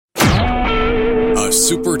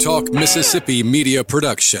SuperTalk Mississippi Media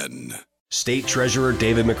production. State Treasurer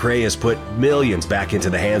David McRae has put millions back into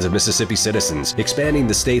the hands of Mississippi citizens, expanding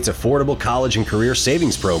the state's affordable college and career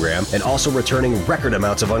savings program and also returning record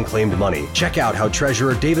amounts of unclaimed money. Check out how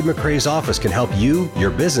Treasurer David McRae's office can help you, your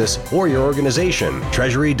business, or your organization.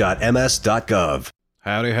 Treasury.ms.gov.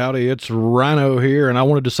 Howdy, howdy, it's Rhino here, and I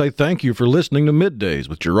wanted to say thank you for listening to MidDays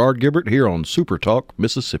with Gerard Gibert here on SuperTalk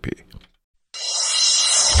Mississippi.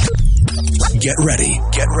 Get ready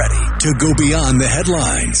to go beyond the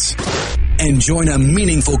headlines and join a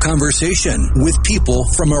meaningful conversation with people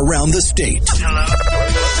from around the state.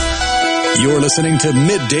 Hello. You're listening to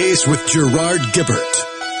MidDays with Gerard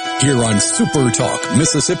Gibert here on SuperTalk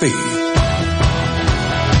Mississippi.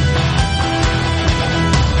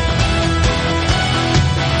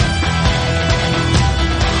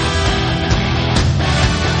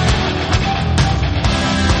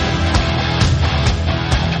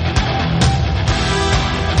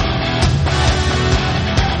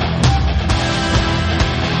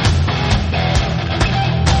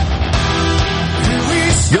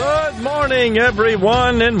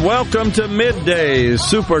 Everyone, and welcome to MidDays,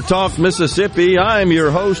 SuperTalk Mississippi. I'm your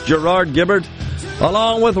host, Gerard Gibert,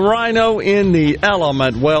 along with Rhino in the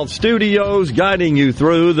Element Wealth Studios, guiding you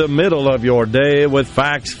through the middle of your day with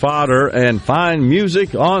facts, fodder, and fine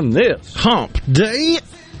music on this Hump Day.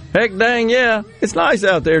 Heck dang, yeah. It's nice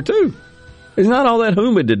out there, too. It's not all that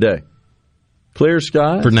humid today. Clear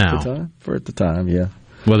skies. For now. At the time, yeah.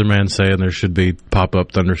 Weatherman's saying there should be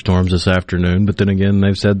pop-up thunderstorms this afternoon, but then again,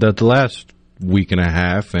 they've said that the last week and a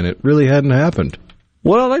half, and it really hadn't happened.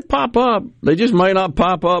 Well, they pop up. They just may not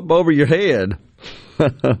pop up over your head.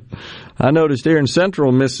 I noticed here in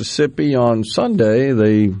central Mississippi on Sunday,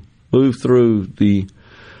 they moved through the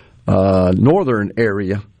northern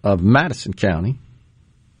area of Madison County,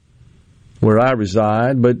 where I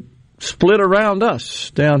reside, but split around us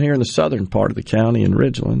down here in the southern part of the county in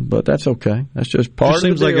Ridgeland, but that's okay. That's just part of the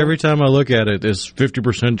deal. It seems like every time I look at it, it's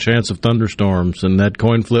 50% chance of thunderstorms, and that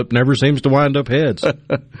coin flip never seems to wind up heads.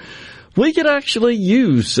 We could actually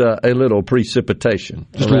use a little precipitation.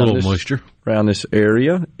 Just a little moisture. Around this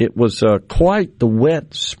area. It was quite the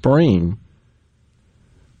wet spring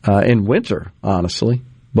in winter, honestly,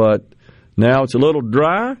 but now it's a little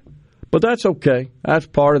dry, but that's okay. That's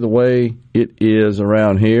part of the way it is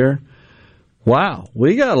around here. Wow,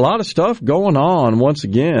 we got a lot of stuff going on once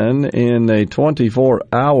again in a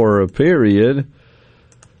 24-hour period.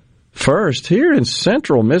 First, here in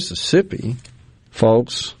central Mississippi,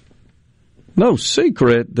 folks, no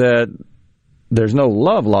secret that there's no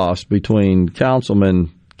love lost between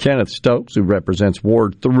Councilman Kenneth Stokes, who represents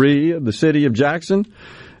Ward 3 of the city of Jackson,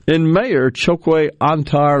 and Mayor Chokwe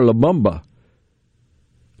Antar Lumumba.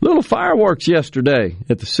 Little fireworks yesterday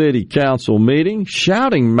at the city council meeting.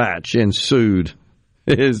 Shouting match ensued,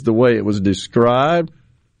 is the way it was described.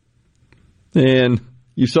 And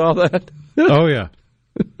you saw that? Oh, yeah.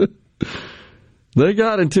 They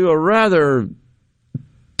got into a rather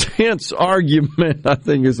tense argument, I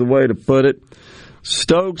think is the way to put it.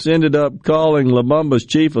 Stokes ended up calling Lumumba's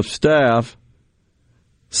chief of staff,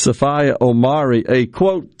 Safia Omari, a,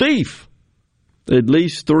 quote, thief at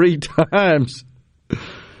least 3 times.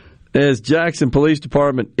 As Jackson Police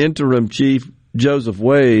Department interim chief Joseph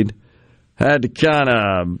Wade had to kind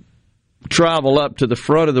of travel up to the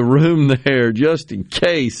front of the room there just in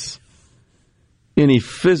case any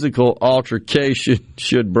physical altercation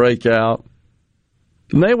should break out.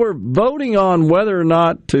 And they were voting on whether or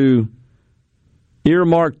not to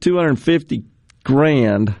earmark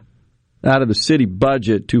 $250,000 out of the city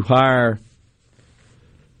budget to hire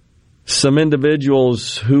some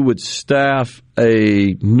individuals who would staff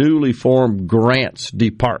a newly formed grants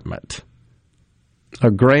department. A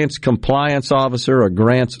grants compliance officer, a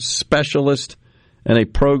grants specialist, and a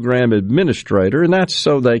program administrator. And that's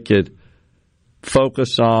so they could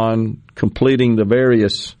focus on completing the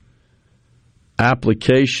various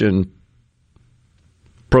application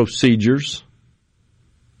procedures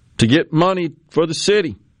to get money for the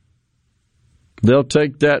city. They'll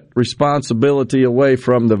take that responsibility away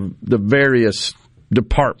from the various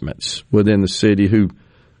departments within the city who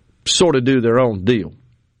sort of do their own deal.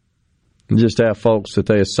 And just have folks that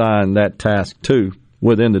they assign that task to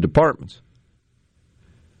within the departments.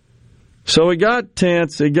 So it got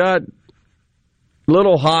tense. It got a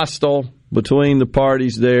little hostile between the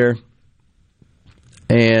parties there.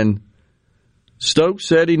 And Stokes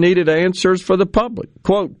said he needed answers for the public.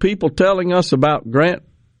 Quote, people telling us about grant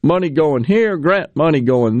money going here, grant money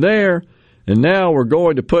going there, and now we're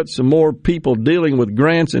going to put some more people dealing with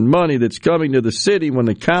grants and money that's coming to the city when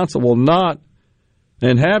the council will not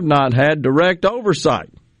and have not had direct oversight.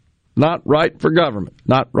 not right for government,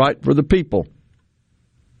 not right for the people.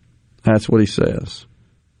 That's what he says.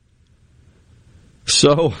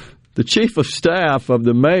 So the chief of staff of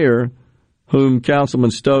the mayor, whom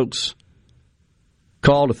Councilman Stokes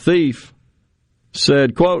called a thief,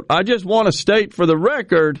 said, quote, "I just want to state for the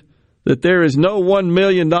record that there is no $1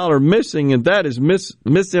 million missing, and that is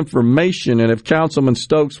misinformation. And if Councilman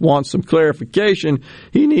Stokes wants some clarification,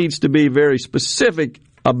 he needs to be very specific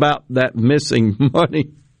about that missing money."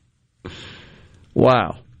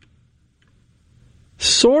 Wow.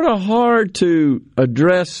 Sort of hard to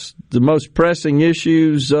address the most pressing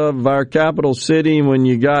issues of our capital city when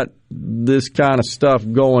you got this kind of stuff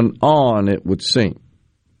going on, it would seem.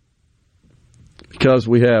 Because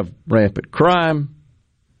we have rampant crime.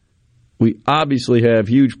 We obviously have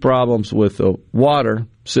huge problems with the water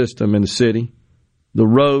system in the city, the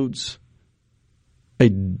roads, a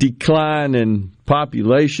decline in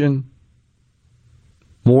population,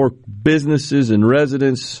 more businesses and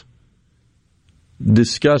residents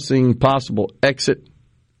discussing possible exit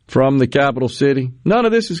from the capital city. None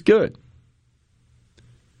of this is good.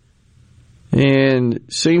 And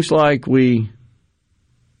it seems like we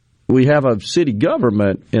have a city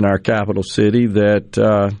government in our capital city that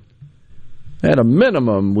at a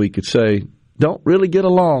minimum, we could say, don't really get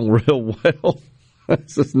along real well.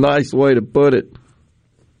 That's a nice way to put it.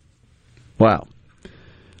 Wow.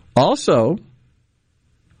 Also,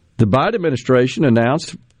 the Biden administration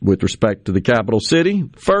announced, with respect to the capital city,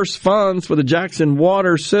 first funds for the Jackson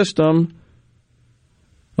water system,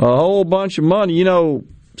 a whole bunch of money. You know,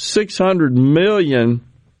 $600 million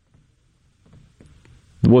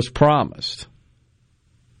was promised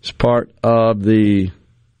as part of the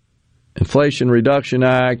Inflation Reduction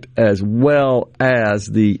Act, as well as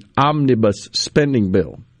the omnibus spending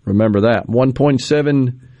bill. Remember that.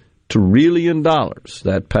 $1.7 trillion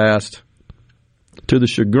that passed to the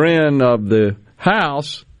chagrin of the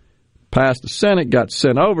House, passed the Senate, got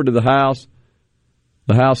sent over to the House.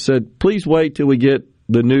 The House said, please wait till we get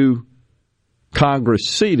the new Congress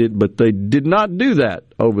seated, but they did not do that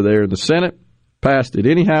over there in the Senate. Passed it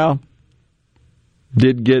anyhow.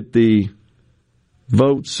 Did get the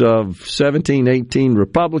votes of 17, 18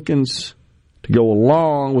 Republicans to go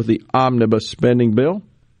along with the omnibus spending bill.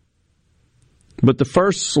 But the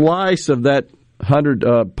first slice of that that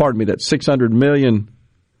 $600 million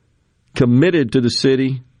committed to the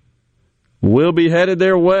city will be headed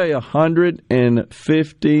their way.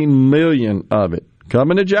 $115 million of it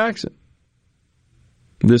coming to Jackson.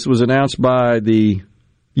 This was announced by the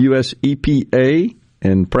U.S. EPA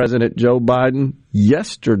and President Joe Biden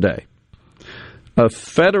yesterday. A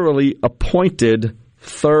federally appointed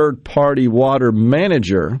third-party water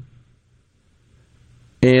manager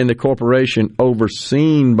and the corporation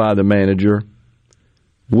overseen by the manager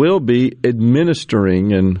will be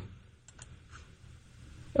administering and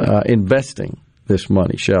investing this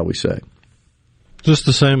money, shall we say. Just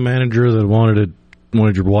the same manager that wanted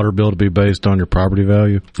your water bill to be based on your property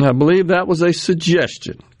value? I believe that was a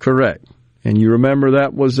suggestion, correct. And you remember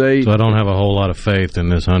that was So I don't have a whole lot of faith in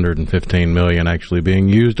this $115 million actually being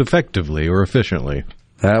used effectively or efficiently.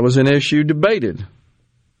 That was an issue debated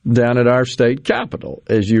down at our state capitol,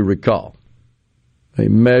 as you recall. A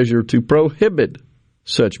measure to prohibit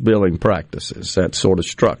such billing practices, that sort of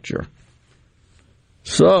structure.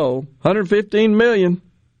 So, $115 million.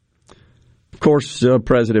 Of course,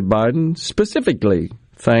 President Biden specifically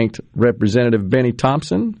thanked Representative Benny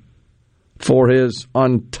Thompson for his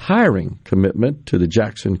untiring commitment to the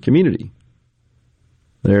Jackson community.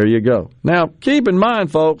 There you go. Now, keep in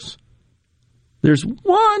mind, folks, there's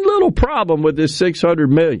one little problem with this $600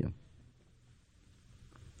 million.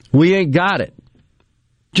 We ain't got it.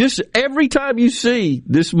 Just every time you see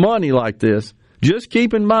this money like this, just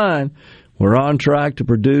keep in mind we're on track to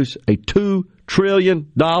produce a $2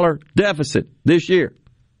 trillion deficit this year.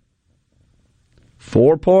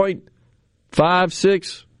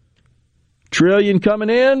 4.56 trillion coming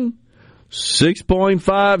in,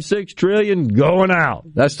 6.56 trillion going out.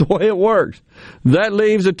 That's the way it works. That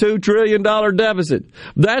leaves a $2 trillion deficit.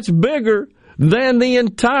 That's bigger than the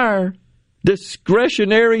entire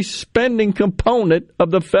discretionary spending component of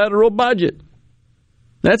the federal budget.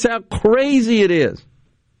 That's how crazy it is.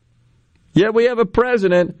 Yet we have a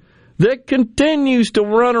president that continues to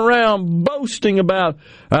run around boasting about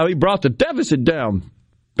how he brought the deficit down,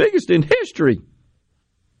 biggest in history,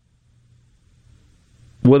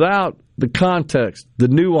 without the context, the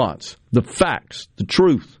nuance, the facts, the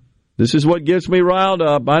truth. This is what gets me riled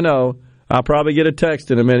up. I know. I'll probably get a text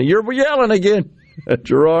in a minute. You're yelling again,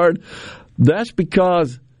 Gerard. That's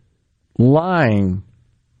because lying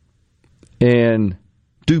and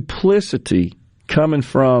duplicity coming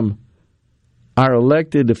from our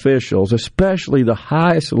elected officials, especially the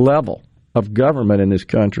highest level of government in this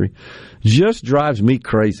country, just drives me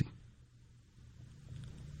crazy.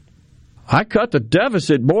 I cut the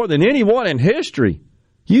deficit more than anyone in history.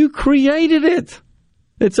 You created it.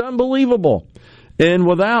 It's unbelievable. And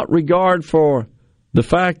without regard for the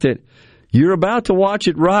fact that you're about to watch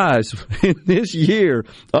it rise in this year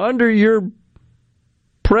under your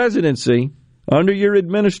presidency, under your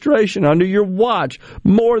administration, under your watch,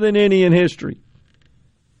 more than any in history.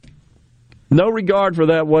 No regard for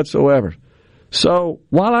that whatsoever. So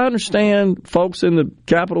while I understand folks in the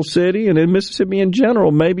capital city and in Mississippi in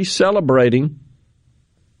general may be celebrating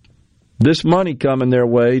this money coming their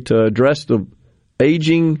way to address the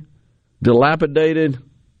aging, dilapidated,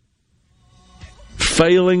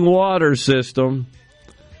 failing water system,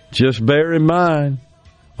 just bear in mind,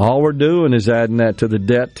 all we're doing is adding that to the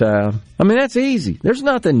debt tab. I mean, that's easy. There's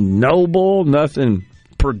nothing noble, nothing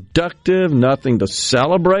productive, nothing to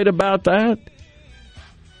celebrate about that.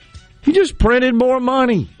 You just printed more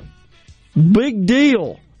money. Big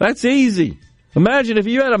deal. That's easy. Imagine if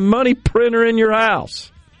you had a money printer in your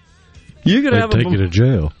house. You could have take you to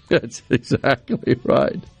jail. That's exactly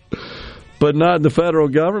right. But not the federal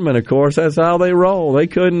government, of course. That's how they roll. They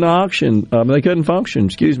couldn't function,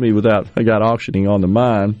 without I got auctioning on the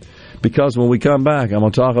mind. Because when we come back, I'm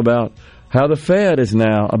going to talk about how the Fed is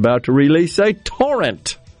now about to release a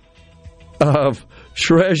torrent of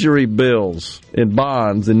Treasury bills and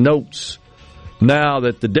bonds and notes. Now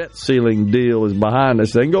that the debt ceiling deal is behind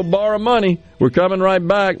us, they can go borrow money. We're coming right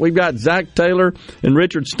back. We've got Zach Taylor and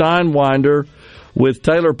Richard Steinwinder with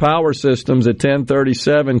Taylor Power Systems at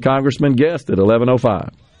 10:37. Congressman guest at 11:05.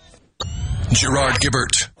 Gerard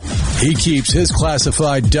Gibert. He keeps his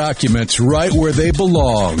classified documents right where they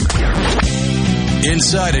belong.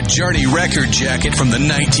 Inside a Journey record jacket from the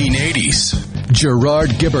 1980s.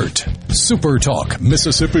 Gerard Gibert, SuperTalk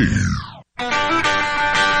Mississippi.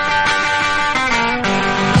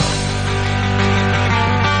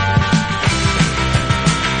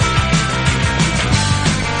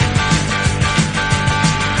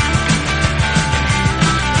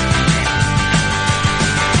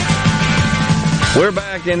 We're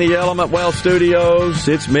back in the Element Wealth Studios.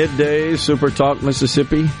 It's MidDays, SuperTalk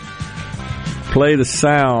Mississippi. Play the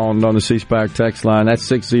sound on the C-SPAC text line. That's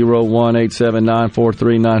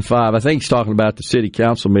 601-879-4395. I think he's talking about the city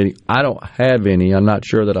council meeting. I don't have any. I'm not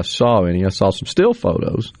sure that I saw any. I saw some still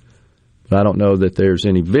photos, but I don't know that there's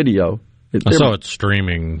any video. I saw it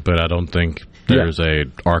streaming, but I don't think there's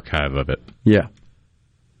an archive of it. Yeah.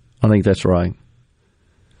 I think that's right.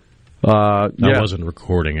 I wasn't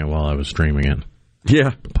recording it while I was streaming it.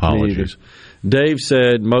 Yeah. Apologies. Dave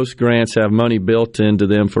said most grants have money built into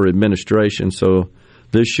them for administration, so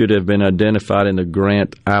this should have been identified in the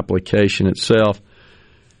grant application itself.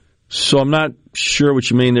 So I'm not sure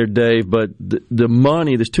what you mean there, Dave, but the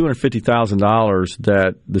money, this $250,000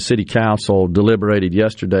 that the city council deliberated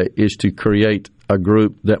yesterday, is to create a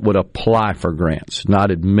group that would apply for grants,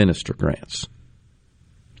 not administer grants.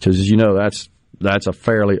 Because, as you know, that's a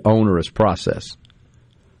fairly onerous process.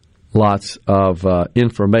 Lots of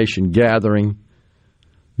information gathering,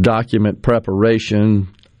 document preparation,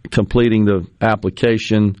 completing the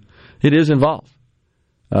application. It is involved.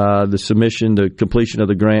 The submission, the completion of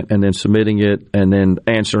the grant, and then submitting it, and then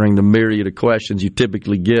answering the myriad of questions you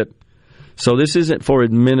typically get. So this isn't for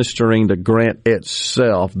administering the grant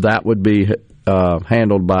itself. That would be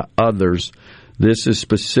handled by others. This is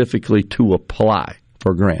specifically to apply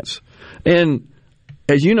for grants. And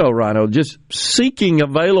as you know, Rhino, just seeking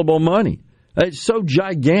available money. It's so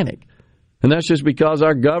gigantic. And that's just because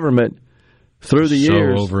our government, through the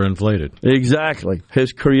years... So overinflated. Exactly.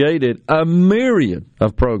 Has created a myriad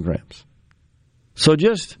of programs. So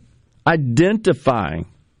just identifying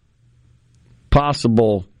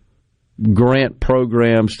possible grant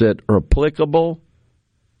programs that are applicable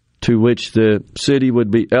to which the city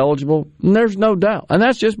would be eligible, and there's no doubt. And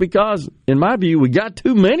that's just because, in my view, we got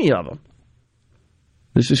too many of them.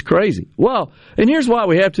 This is crazy. Well, and here's why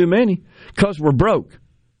we have too many. Because we're broke.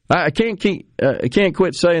 I can't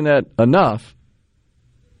quit saying that enough.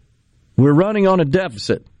 We're running on a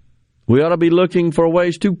deficit. We ought to be looking for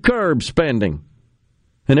ways to curb spending.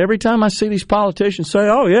 And every time I see these politicians say,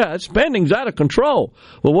 oh, yeah, spending's out of control.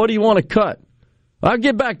 Well, what do you want to cut? I'll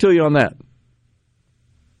get back to you on that.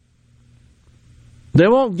 They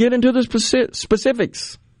won't get into the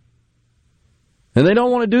specifics. And they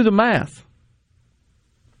don't want to do the math.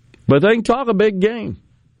 But they can talk a big game.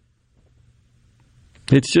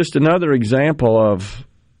 It's just another example of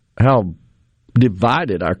how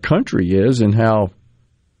divided our country is and how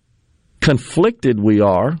conflicted we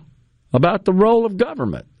are about the role of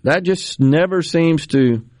government. That just never seems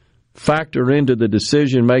to factor into the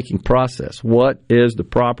decision-making process. What is the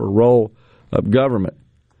proper role of government?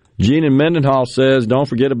 Gene in Mendenhall says, don't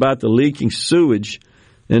forget about the leaking sewage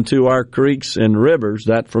into our creeks and rivers.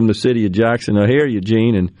 That from the city of Jackson. I hear you,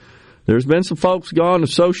 Gene. And there's been some folks gone to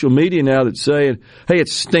social media now that say, hey, it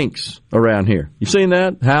stinks around here. You seen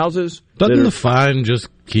that? Houses? Doesn't the fine just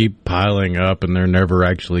keep piling up and they're never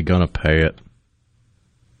actually going to pay it?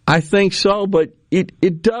 I think so, but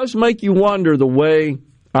it does make you wonder the way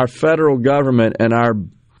our federal government and our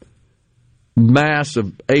mass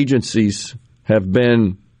of agencies have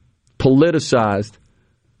been politicized.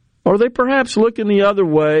 Are they perhaps looking the other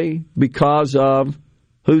way because of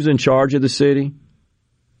who's in charge of the city,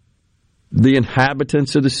 the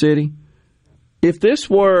inhabitants of the city? If this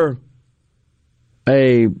were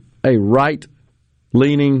a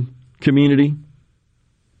right-leaning community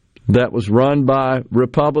that was run by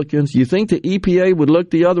Republicans, you think the EPA would look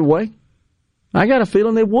the other way? I got a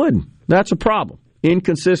feeling they wouldn't. That's a problem.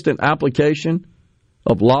 Inconsistent application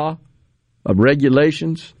of law, of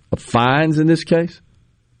regulations, of fines in this case.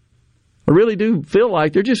 I really do feel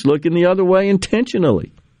like they're just looking the other way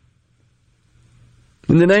intentionally.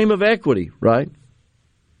 In the name of equity, right?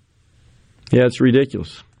 Yeah, it's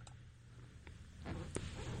ridiculous.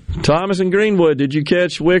 Thomas in Greenwood, did you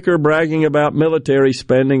catch Wicker bragging about military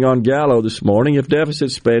spending on Gallo this morning? If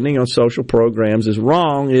deficit spending on social programs is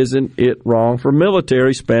wrong, isn't it wrong for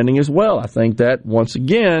military spending as well? I think that, once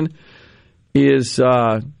again, is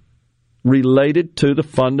related to the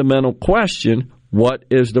fundamental question, what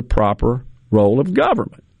is the proper role of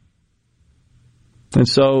government? And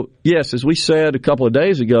so, yes, as we said a couple of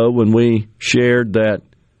days ago when we shared that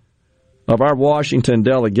of our Washington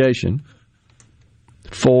delegation,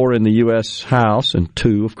 4 in the U.S. House and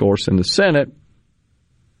 2, of course, in the Senate,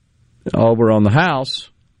 over on the House,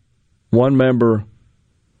 1 member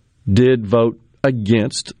did vote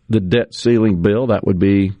against the debt ceiling bill. That would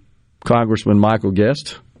be Congressman Michael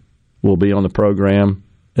Guest. Will be on the program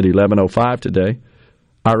at 11:05 today.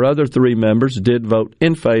 Our other 3 members did vote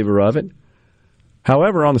in favor of it.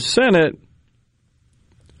 However, on the Senate,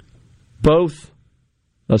 both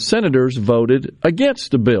senators voted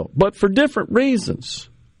against the bill, but for different reasons.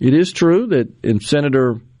 It is true that in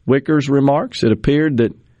Senator Wicker's remarks, it appeared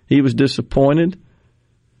that he was disappointed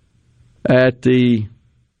at the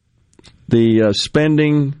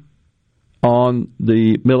spending on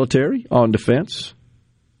the military, on defense,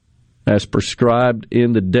 as prescribed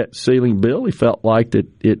in the debt ceiling bill. He felt like that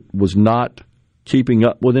it was not keeping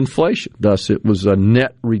up with inflation. Thus, it was a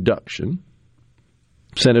net reduction.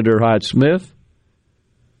 Senator Hyde-Smith,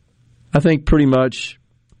 I think, pretty much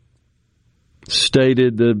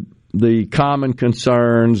stated the common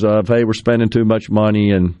concerns of, hey, we're spending too much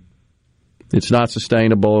money and it's not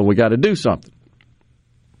sustainable and we got to do something.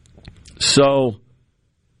 So,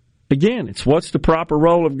 again, it's what's the proper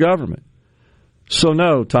role of government? So,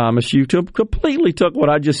 no, Thomas, you completely took what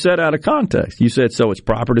I just said out of context. You said, so it's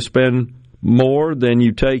proper to spend more than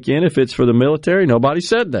you take in if it's for the military? Nobody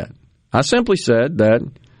said that. I simply said that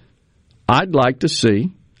I'd like to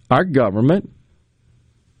see our government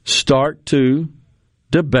start to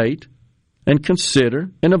debate and consider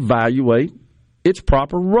and evaluate its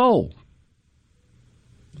proper role.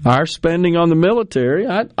 Our spending on the military,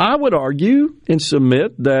 I would argue and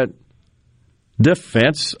submit that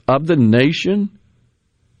defense of the nation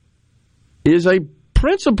is a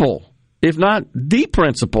principal, if not the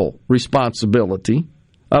principal, responsibility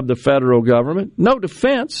of the federal government. No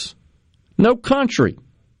defense, no country.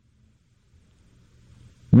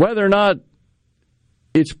 Whether or not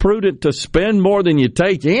it's prudent to spend more than you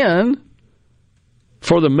take in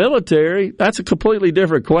for the military, that's a completely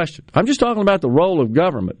different question. I'm just talking about the role of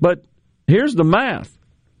government. But here's the math.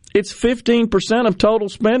 It's 15% of total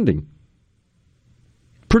spending.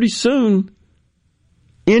 Pretty soon,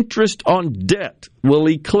 interest on debt will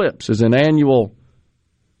eclipse, as an annual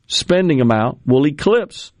spending amount, will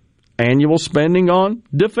eclipse annual spending on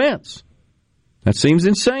defense. That seems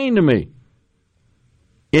insane to me.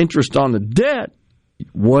 Interest on the debt,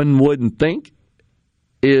 one wouldn't think,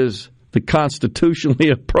 is the constitutionally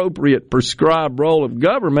appropriate prescribed role of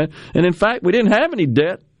government. And in fact, we didn't have any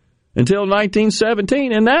debt until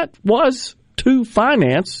 1917, and that was to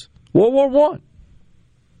finance World War I.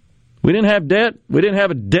 We didn't have debt. We didn't have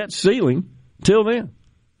a debt ceiling till then.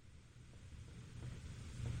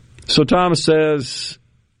 So Thomas says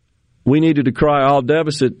we need to decry all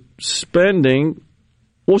deficit spending.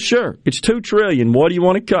 Well, sure, it's $2 trillion. What do you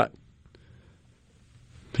want to cut?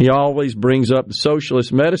 He always brings up the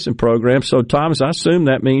socialist medicine program. So, Thomas, I assume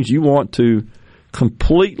that means you want to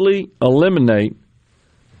completely eliminate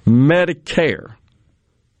Medicare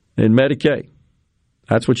and Medicaid.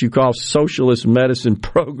 That's what you call socialist medicine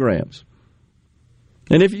programs.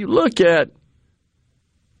 And if you look at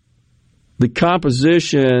the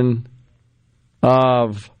composition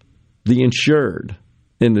of the insured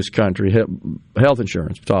in this country, health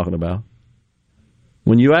insurance we're talking about,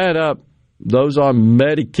 when you add up those on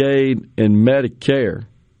Medicaid and Medicare,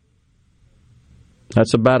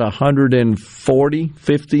 that's about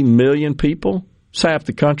 50 million people. It's half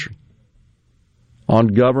the country on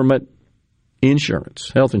government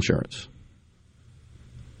insurance, health insurance.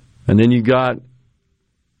 And then you got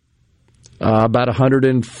about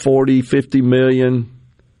 50 million.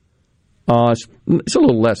 It's a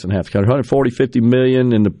little less than half the country, 50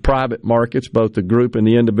 million in the private markets, both the group and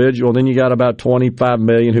the individual. And then you got about 25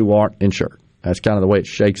 million who aren't insured. That's kind of the way it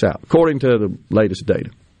shakes out, according to the latest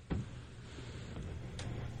data.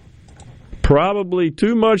 Probably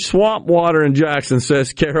too much swamp water in Jackson,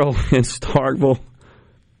 says Carol in Starkville.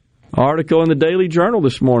 Article in the Daily Journal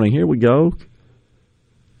this morning. Here we go.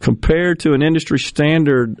 Compared to an industry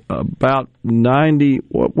standard, about 90,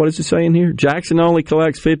 what does it say in here? Jackson only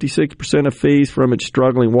collects 56% of fees from its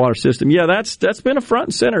struggling water system. Yeah, that's been a front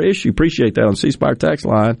and center issue. Appreciate that on C Spire text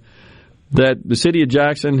line, that the city of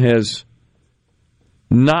Jackson has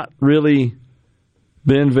not really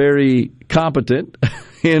been very competent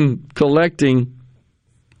in collecting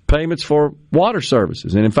payments for water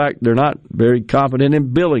services. And in fact, they're not very competent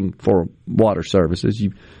in billing for water services.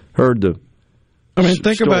 You've heard the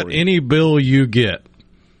think story. about any bill you get.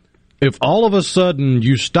 If all of a sudden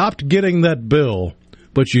you stopped getting that bill,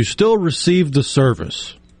 but you still received the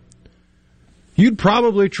service, you'd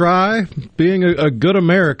probably try, being a good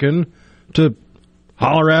American, to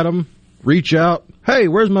holler at them, reach out, hey,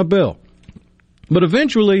 where's my bill? But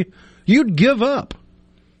eventually, you'd give up.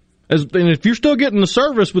 And if you're still getting the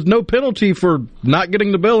service with no penalty for not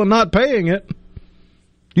getting the bill and not paying it,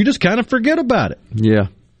 you just kind of forget about it. Yeah.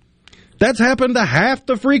 That's happened to half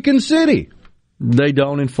the freaking city. They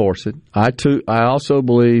don't enforce it. I also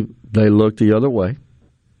believe they look the other way,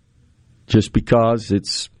 just because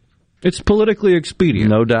it's politically expedient.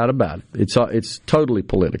 No doubt about it. It's totally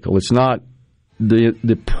political. It's not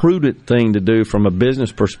the prudent thing to do from a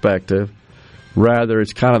business perspective. Rather,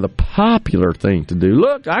 it's kind of the popular thing to do.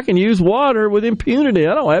 Look, I can use water with impunity.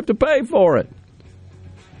 I don't have to pay for it.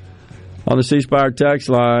 On the C Spire text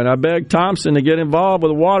line, I begged Thompson to get involved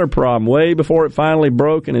with a water problem way before it finally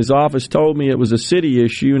broke, and his office told me it was a city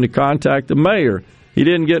issue and to contact the mayor. He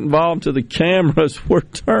didn't get involved until the cameras were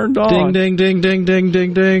turned on. Ding, ding, ding, ding, ding,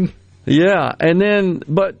 ding, ding. Yeah, and then,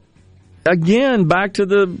 but again, back to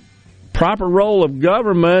the proper role of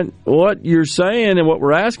government, what you're saying and what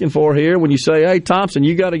we're asking for here, when you say, hey, Thompson,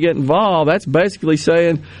 you got to get involved, that's basically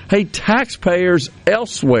saying, hey, taxpayers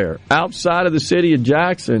elsewhere outside of the city of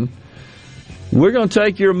Jackson, we're going to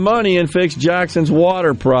take your money and fix Jackson's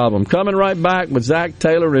water problem. Coming right back with Zach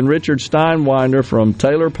Taylor and Richard Steinwinder from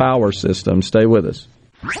Taylor Power Systems. Stay with us.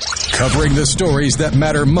 Covering the stories that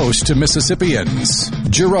matter most to Mississippians.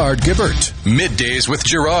 Gerard Gibert. Middays with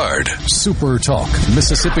Gerard. SuperTalk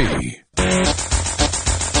Mississippi.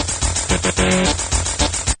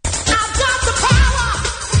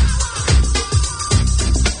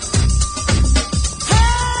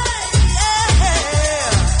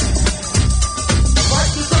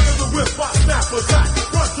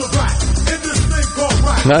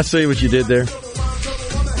 I see what you did there.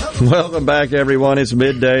 Welcome back, everyone. It's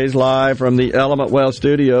Middays live from the Element Well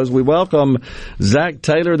Studios. We welcome Zach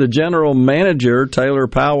Taylor, the general manager, Taylor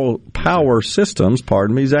Power Systems.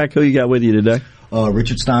 Pardon me. Zach, who you got with you today?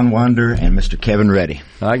 Richard Steinwinder and Mr. Kevin Reddy.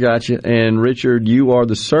 I got you. And Richard, you are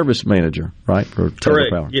the service manager, right, for Taylor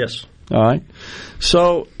Correct. Power? Yes. All right.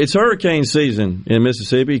 So it's hurricane season in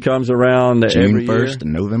Mississippi. It comes around June every 1st year.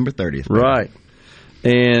 and November 30th. Right.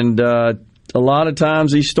 And a lot of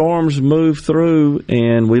times these storms move through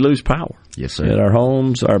and we lose power. Yes, sir. At our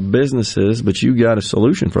homes, our businesses, but you got a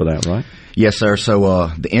solution for that, right? Yes, sir. So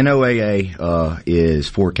the NOAA is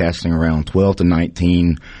forecasting around 12 to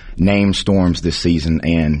 19 named storms this season,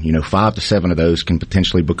 and 5 to 7 of those can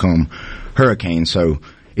potentially become hurricanes. So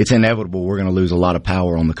it's inevitable we're going to lose a lot of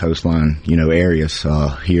power on the coastline, areas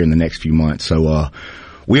here in the next few months. So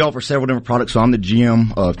we offer several different products. So I'm the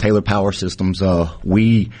GM of Taylor Power Systems.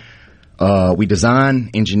 We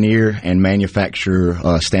design, engineer, and manufacture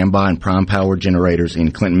standby and prime power generators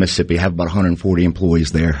in Clinton, Mississippi. I have about 140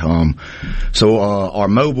 employees there. Our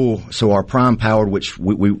prime powered, which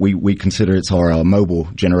we consider it's our mobile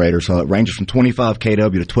generators, it ranges from 25 kW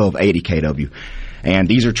to 1280 kW. And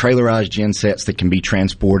these are trailerized gen sets that can be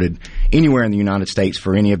transported anywhere in the United States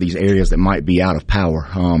for any of these areas that might be out of power.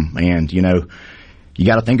 you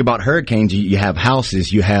got to think about hurricanes. You have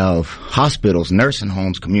houses, you have hospitals, nursing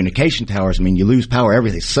homes, communication towers. I mean, you lose power,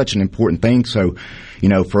 everything. It's such an important thing. So,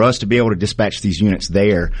 for us to be able to dispatch these units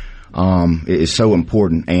there is so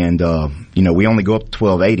important. And, we only go up to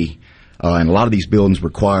 1280. And a lot of these buildings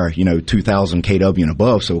require, 2,000 kW and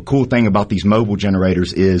above. So a cool thing about these mobile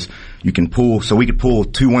generators is we could pull 2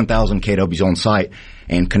 1,000 kWs on site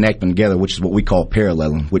and connect them together, which is what we call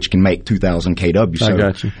paralleling, which can make 2,000 kW. So I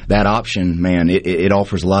got you. That option, man, it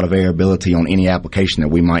offers a lot of variability on any application that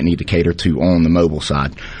we might need to cater to on the mobile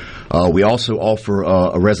side. We also offer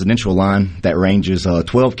a residential line that ranges 12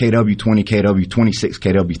 kW, 20 kW, 26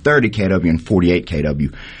 kW, 30 kW, and 48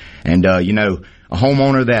 kW. And, a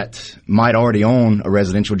homeowner that might already own a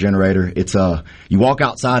residential generator, it's you walk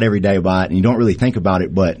outside every day by it and you don't really think about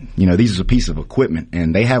it, but these are a piece of equipment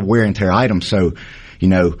and they have wear and tear items. So,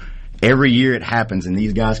 every year it happens, and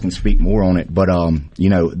these guys can speak more on it. But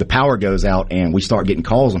the power goes out and we start getting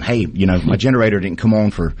calls on, hey, my generator didn't come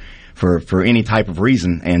on for any type of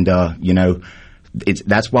reason, and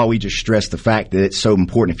that's why we just stress the fact that it's so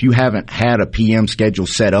important. If you haven't had a PM schedule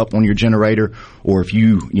set up on your generator, or if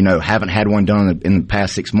you haven't had one done in the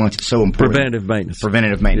past 6 months, it's so important. Preventative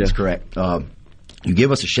maintenance, yeah. Correct. You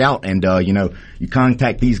give us a shout, and you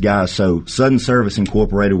contact these guys. So Sudden Service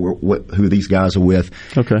Incorporated, who these guys are with,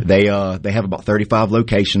 okay, they have about 35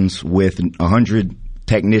 locations with 100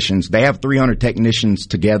 technicians. They have 300 technicians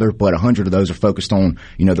together, but 100 of those are focused on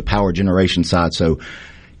the power generation side. So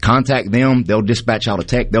contact them. They'll dispatch out a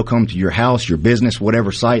tech. They'll come to your house, your business,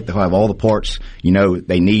 whatever site. They'll have all the parts,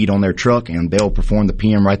 they need on their truck, and they'll perform the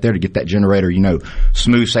PM right there to get that generator,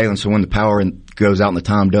 smooth sailing. So when the power goes out and the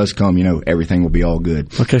time does come, everything will be all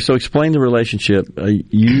good. Okay, so explain the relationship.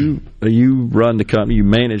 You run the company, you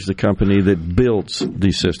manage the company that builds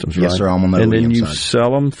these systems, right? Yes, sir. I'm on the And then OEM you side.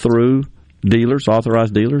 Sell them through dealers,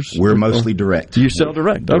 authorized dealers? We're mostly direct. You sell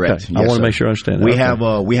direct? Direct. Okay. Yes, I want to sir. make sure I understand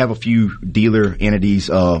that. We have a few dealer entities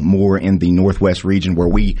more in the Northwest region where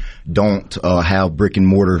we don't have brick and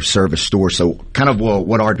mortar service stores. So kind of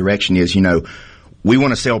what our direction is, we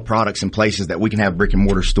want to sell products in places that we can have brick and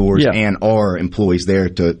mortar stores, yeah, and our employees there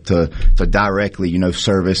to directly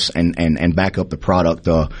service and back up the product.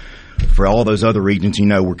 For all those other regions,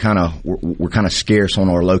 we're kind of scarce on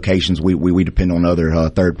our locations. We depend on other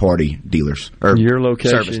third party dealers or your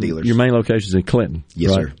location, service dealers. Your main location is in Clinton,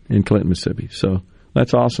 yes, right? Sir, in Clinton, Mississippi. So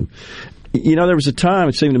that's awesome. There was a time,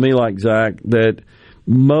 it seemed to me like, Zach, that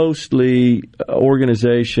mostly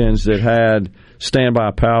organizations that had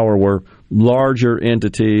standby power were larger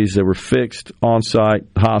entities that were fixed on-site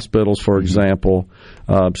hospitals, for example,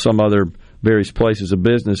 some other various places of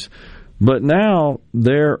business. But now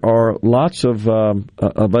there are lots of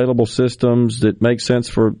available systems that make sense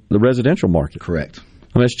for the residential market. Correct.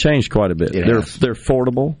 I mean, it's changed quite a bit. They're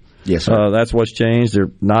affordable. Yes, sir. That's what's changed.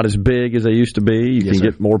 They're not as big as they used to be. You can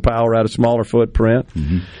get more power out of smaller footprint.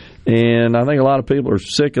 Mm-hmm. And I think a lot of people are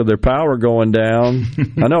sick of their power going down.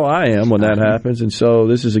 I know I am when that happens. And so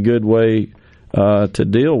this is a good way to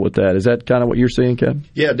deal with that. Is that kind of what you're seeing, Kevin?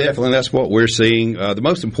 Yeah, definitely. That's what we're seeing. The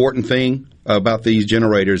most important thing about these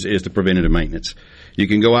generators is the preventative maintenance. You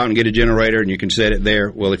can go out and get a generator and you can set it there.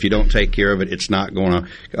 Well, if you don't take care of it, it's not going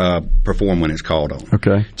to perform when it's called on.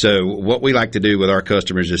 Okay. So what we like to do with our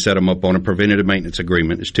customers is set them up on a preventative maintenance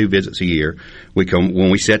agreement. It's 2 visits a year. When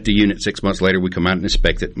we set the unit 6 months later, we come out and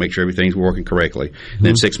inspect it, make sure everything's working correctly. Mm-hmm.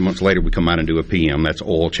 Then 6 months later, we come out and do a PM. That's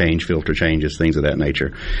oil change, filter changes, things of that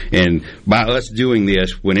nature. And by us doing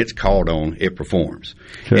this, when it's called on, it performs.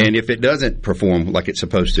 Okay. And if it doesn't perform like it's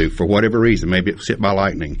supposed to, for whatever reason, maybe it's hit by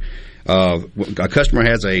lightning, a customer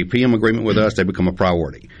has a PM agreement with us, they become a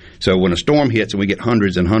priority. So when a storm hits and we get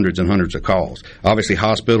hundreds and hundreds and hundreds of calls, obviously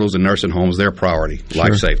hospitals and nursing homes, they're priority,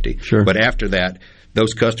 life safety. Sure. But after that,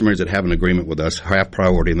 those customers that have an agreement with us have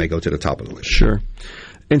priority and they go to the top of the list. Sure.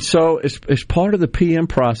 And so as part of the PM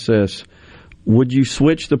process, would you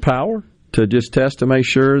switch the power to just test to make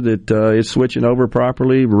sure that it's switching over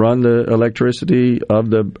properly, run the electricity of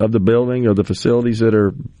the building or the facilities that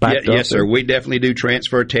are backed up? Yes, sir. We definitely do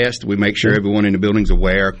transfer tests. We make sure everyone in the building's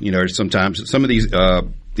aware. Sometimes some of these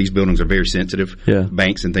buildings are very sensitive,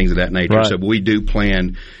 banks and things of that nature. Right. So we do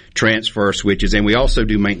plan transfer switches, and we also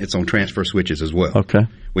do maintenance on transfer switches as well. Okay.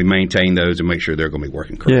 We maintain those and make sure they're going to be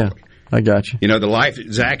working correctly. Yeah, I got you.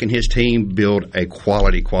 Zach and his team build a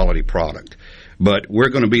quality product. but we're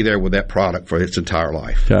going to be there with that product for its entire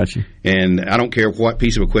life. Gotcha. And I don't care what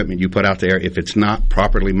piece of equipment you put out there, if it's not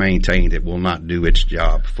properly maintained, it will not do its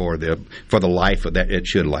job for the life of that it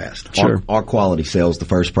should last. Sure. Our quality sells the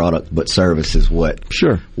first product, but service is what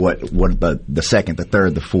the second, the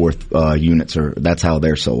third, the fourth units are. That's how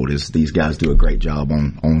they're sold. Is these guys do a great job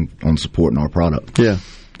on supporting our product. Yeah.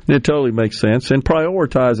 It totally makes sense. And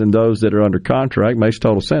prioritizing those that are under contract makes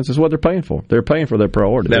total sense. It's what they're paying for. They're paying for their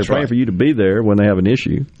priority. They're paying for you to be there when they have an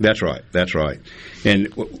issue. That's right. That's right.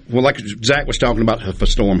 And, well, like Zach was talking about, if a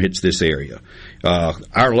storm hits this area,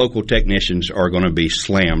 our local technicians are going to be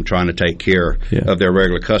slammed trying to take care of their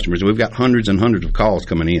regular customers. We've got hundreds and hundreds of calls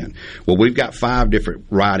coming in. Well, we've got 5 different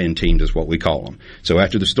ride-in teams is what we call them. So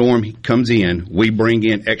after the storm comes in, we bring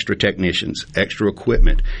in extra technicians, extra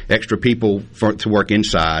equipment, extra people to work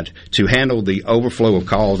inside to handle the overflow of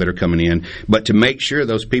calls that are coming in, but to make sure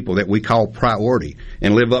those people that we call priority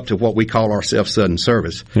and live up to what we call our self-sudden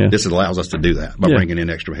service, this allows us to do that by bringing in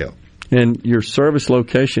extra help. And your service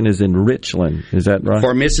location is in Richland, is that right?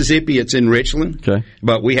 For Mississippi, it's in Richland. Okay.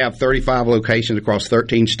 But we have 35 locations across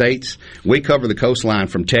 13 states. We cover the coastline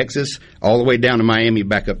from Texas all the way down to Miami,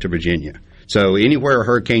 back up to Virginia. So anywhere a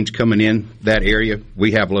hurricane's coming in that area,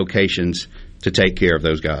 we have locations to take care of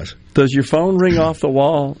those guys. Does your phone ring off the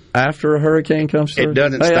wall after a hurricane comes through? It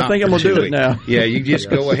doesn't stop. I think I'm going to do it now. Yeah, you just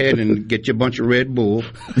go ahead and get you a bunch of Red Bull,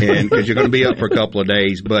 and because you're going to be up for a couple of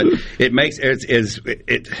days. But it makes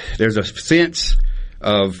there's a sense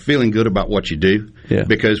of feeling good about what you do,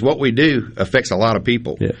 because what we do affects a lot of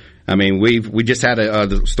people. Yeah. I mean, we just had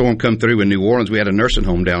the storm come through in New Orleans. We had a nursing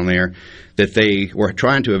home down there that they were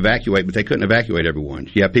trying to evacuate, but they couldn't evacuate everyone.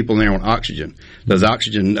 You have people in there on oxygen. Those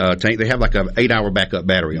oxygen tank, they have like an 8-hour backup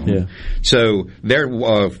battery on them. So their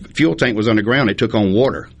fuel tank was underground. It took on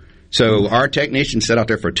water. So our technicians sat out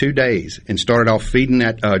there for 2 days and started off feeding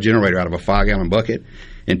that generator out of a 5-gallon bucket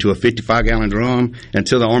into a 55-gallon drum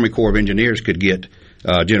until the Army Corps of Engineers could get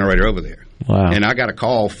a generator over there. Wow. And I got a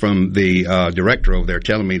call from the director over there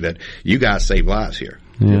telling me that you guys save lives here.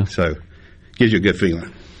 Yeah. So gives you a good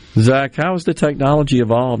feeling. Zach, how has the technology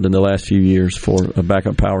evolved in the last few years for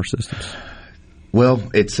backup power systems?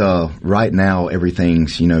 Well, it's right now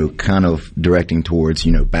everything's, kind of directing towards,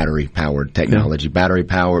 battery-powered technology,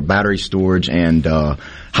 battery storage, and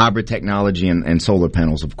hybrid technology and solar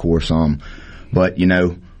panels, of course. But,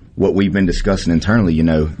 what we've been discussing internally,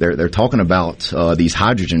 they're talking about these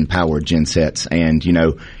hydrogen-powered gensets, and,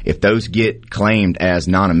 if those get claimed as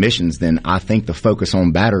non-emissions, then I think the focus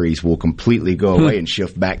on batteries will completely go away and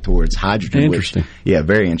shift back towards hydrogen. Interesting.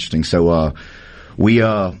 Very interesting. So we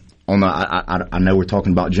I know we're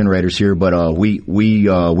talking about generators here, but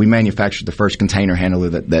we manufactured the first container handler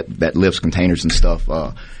that lifts containers and stuff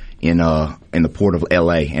in the port of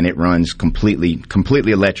LA, and it runs completely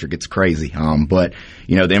electric. It's crazy. But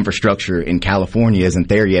the infrastructure in California isn't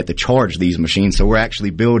there yet to charge these machines, so we're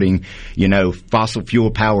actually building fossil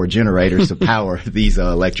fuel power generators to power these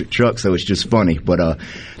electric trucks. So it's just funny. But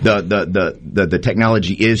the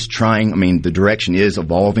technology is trying. I mean, the direction is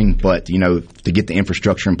evolving, but to get the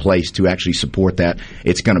infrastructure in place to actually support that,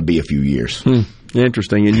 it's going to be a few years.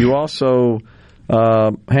 Interesting. And you also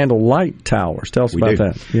handle light towers. Tell us about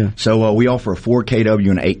that. Yeah. So we offer a 4 kW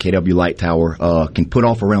and 8 kW light tower. Can put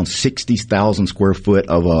off around 60,000 square foot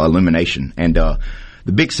of illumination. And the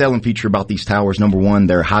big selling feature about these towers, number one,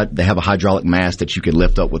 they have a hydraulic mast that you could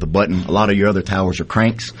lift up with a button. A lot of your other towers are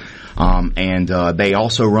cranks. And they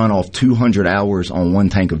also run off 200 hours on one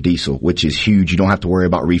tank of diesel, which is huge. You don't have to worry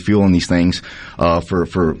about refueling these things for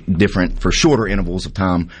shorter intervals of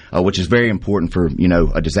time, which is very important for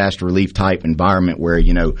a disaster relief type environment where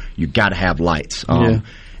you got to have lights.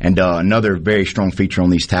 And another very strong feature on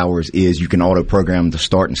these towers is you can auto program the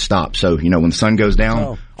start and stop. So when the sun goes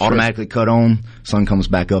down, automatically cut on. Sun comes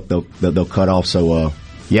back up, they'll cut off. So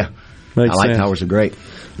light towers are great.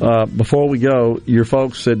 Before we go, your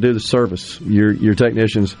folks that do the service, your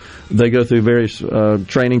technicians, they go through various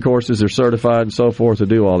training courses. They're certified and so forth to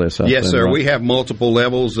do all this stuff. Yes, sir. Right? We have multiple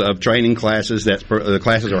levels of training classes. The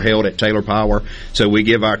classes are held at Taylor Power, so we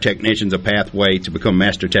give our technicians a pathway to become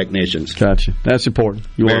master technicians. Gotcha. That's important.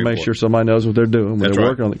 You want to make sure somebody knows what they're doing when they're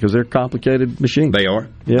working on it, because they're complicated machines. They are.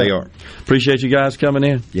 Yeah. They are. Appreciate you guys coming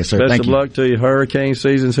in. Yes, sir. Best of luck to you. Hurricane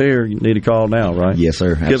season's here. You need to call now, right? Yes,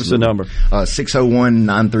 sir. Absolutely. Give us a number.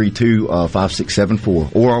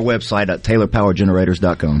 601-932-5674 or our website at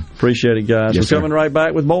TaylorPowerGenerators.com. Appreciate it, guys. Yes, We're coming right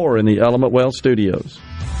back with more in the Element Wealth Studios.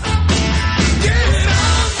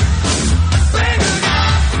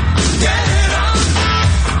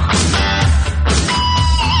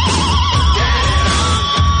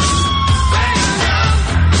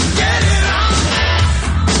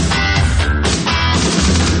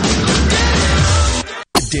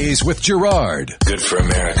 Middays with Gerard. Good for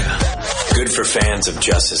America. Good for fans of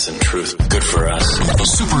justice and truth. Good for us.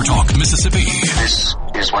 SuperTalk Mississippi. This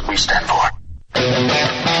is what we stand for.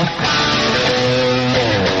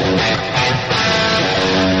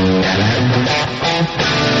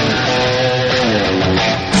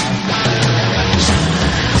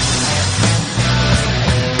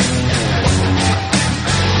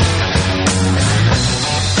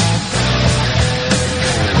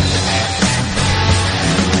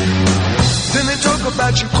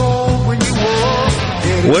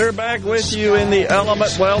 We're back with you in the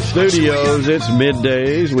Element Wealth Studios. It's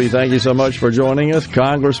Middays. We thank you so much for joining us.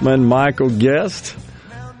 Congressman Michael Guest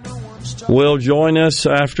will join us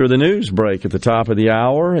after the news break at the top of the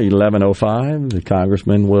hour, 11:05. The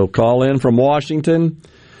congressman will call in from Washington.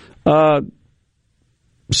 Found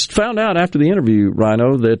out after the interview,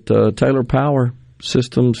 Rhino, that Taylor Power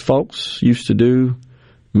Systems folks used to do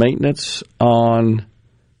maintenance on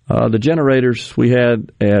the generators we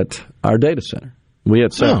had at our data center. We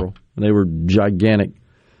had several. Oh. They were gigantic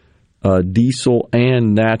diesel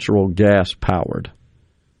and natural gas powered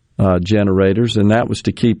generators, and that was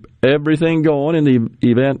to keep everything going in the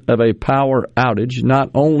event of a power outage.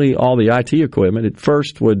 Not only all the IT equipment, it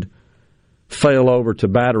first would fail over to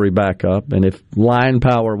battery backup, and if line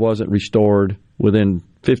power wasn't restored within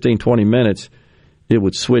 15, 20 minutes, it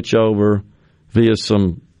would switch over via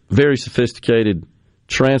some very sophisticated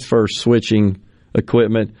transfer switching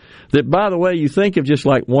equipment that, by the way, you think of just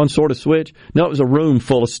like one sort of switch. No, it was a room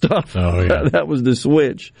full of stuff. Oh, yeah. That was the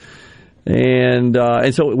switch. And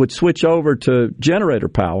so it would switch over to generator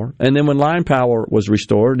power, and then when line power was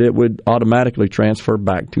restored, it would automatically transfer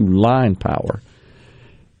back to line power.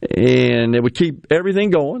 And it would keep everything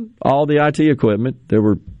going, all the IT equipment. There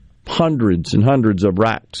were hundreds and hundreds of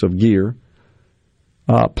racks of gear,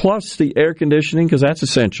 plus the air conditioning, because that's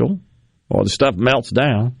essential, or the stuff melts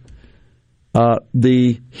down.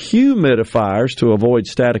 The humidifiers to avoid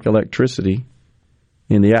static electricity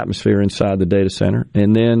in the atmosphere inside the data center,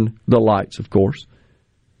 and then the lights, of course.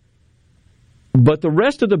 But the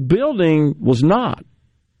rest of the building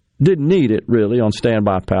didn't need it really on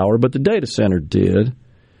standby power, but the data center did.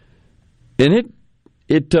 And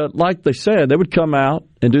it like they said, they would come out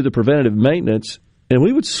and do the preventative maintenance, and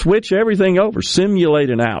we would switch everything over, simulate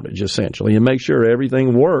an outage essentially, and make sure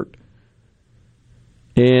everything worked.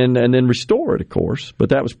 And then restore it, of course. But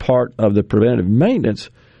that was part of the preventative maintenance.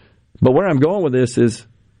 But where I'm going with this is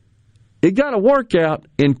it got a workout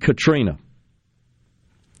in Katrina.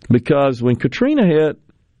 Because when Katrina hit,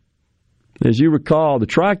 as you recall, the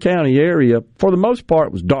Tri-County area, for the most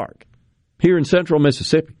part, was dark. Here in central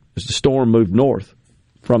Mississippi, as the storm moved north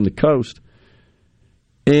from the coast.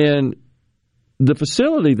 And the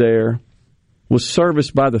facility there was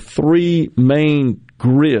serviced by the three main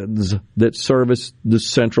grids that service the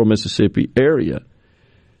central Mississippi area.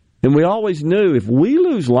 And we always knew if we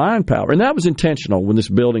lose line power, and that was intentional when this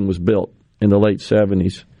building was built in the late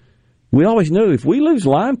 70s, we always knew if we lose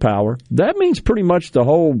line power, that means pretty much the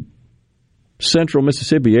whole central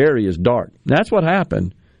Mississippi area is dark. And that's what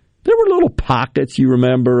happened. There were little pockets, you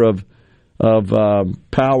remember, of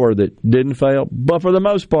power that didn't fail, but for the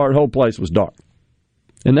most part, the whole place was dark.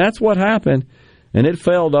 And that's what happened. And it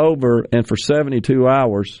failed over, and for 72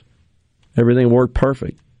 hours, everything worked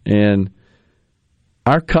perfect. And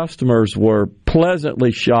our customers were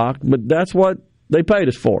pleasantly shocked, but that's what they paid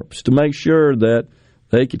us for, was to make sure that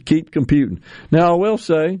they could keep computing. Now, I will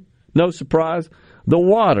say, no surprise, the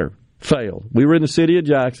water failed. We were in the city of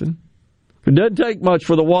Jackson. It doesn't take much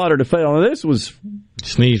for the water to fail. Now, this was...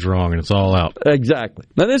 Sneeze wrong, and it's all out. Exactly.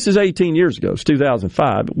 Now, this is 18 years ago. It's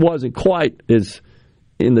 2005. It wasn't quite as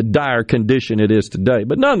in the dire condition it is today.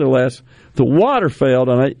 But nonetheless, the water failed,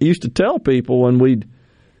 and I used to tell people when we'd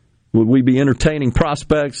be entertaining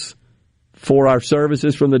prospects for our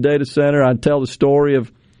services from the data center, I'd tell the story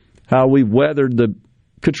of how we weathered the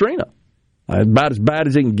Katrina. About as bad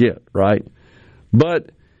as it can get, right?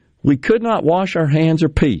 But we could not wash our hands or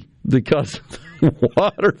pee because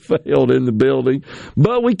water failed in the building.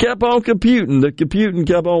 But we kept on computing. The computing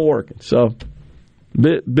kept on working. So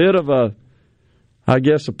bit of a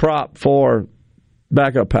prop for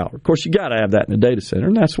backup power. Of course, you got to have that in a data center,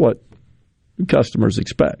 and that's what customers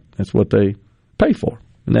expect. That's what they pay for.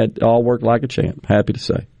 And that all worked like a champ, happy to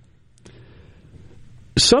say.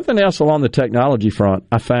 Something else along the technology front,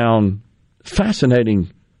 I found fascinating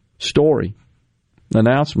story,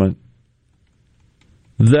 announcement,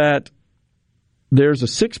 that there's a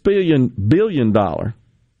 $6 billion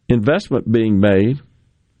investment being made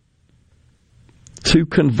to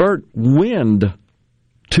convert wind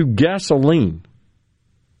to gasoline.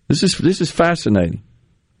 This is fascinating.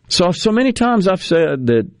 So many times I've said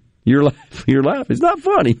that You're laughing. It's not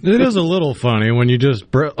funny. It is a little funny when you just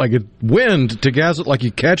wind to gas it, like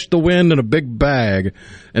you catch the wind in a big bag,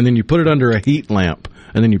 and then you put it under a heat lamp,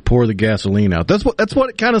 and then you pour the gasoline out. That's what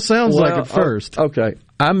it kind of sounds like at first. Okay,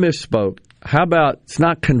 I misspoke. How about it's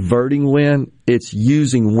not converting wind, it's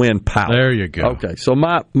using wind power. There you go. Okay, so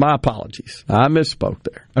my apologies. I misspoke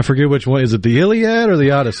there. I forget which one. Is it the Iliad or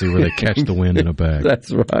the Odyssey where they catch the wind in a bag?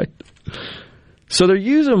 That's right. So they're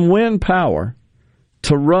using wind power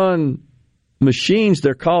to run machines.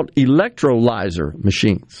 They're called electrolyzer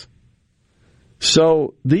machines.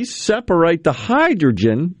 So these separate the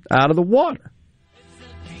hydrogen out of the water.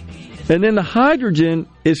 And then the hydrogen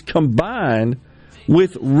is combined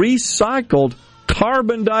with recycled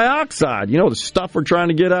carbon dioxide, the stuff we're trying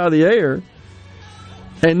to get out of the air.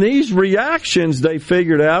 And these reactions, they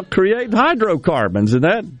figured out, create hydrocarbons, and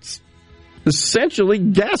that's essentially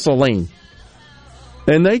gasoline.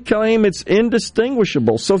 And they claim it's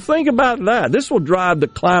indistinguishable. So think about that. This will drive the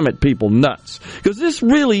climate people nuts, because this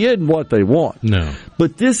really isn't what they want. No.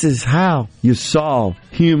 But this is how you solve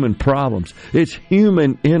human problems. It's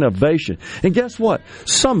human innovation. And guess what?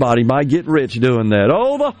 Somebody might get rich doing that.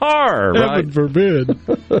 Oh, the horror, right? Heaven forbid.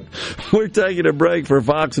 We're taking a break for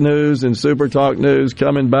Fox News and SuperTalk News.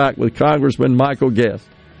 Coming back with Congressman Michael Guest.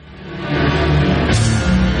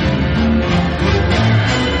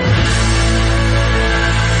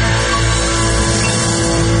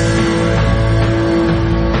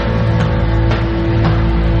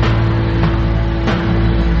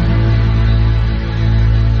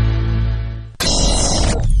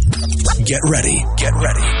 Get ready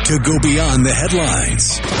to go beyond the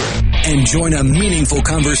headlines and join a meaningful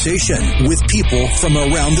conversation with people from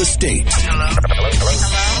around the state.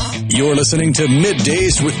 Hello. You're listening to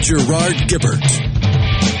MidDays with Gerard Gibert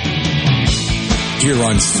here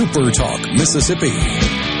on SuperTalk Mississippi.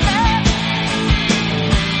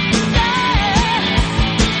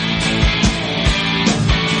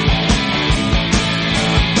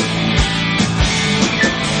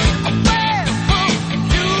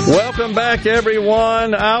 Welcome back,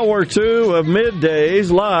 everyone. Hour 2 of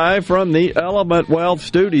MidDays, live from the Element Wealth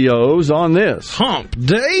Studios on this Hump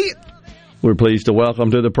Day. We're pleased to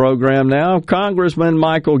welcome to the program now Congressman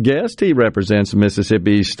Michael Guest. He represents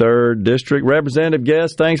Mississippi's 3rd District. Representative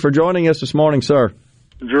Guest, thanks for joining us this morning, sir.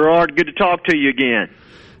 Gerard, good to talk to you again.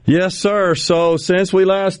 Yes, sir. So since we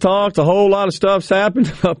last talked, a whole lot of stuff's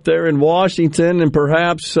happened up there in Washington, and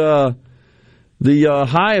perhaps the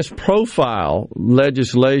highest profile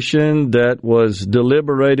legislation that was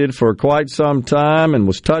deliberated for quite some time and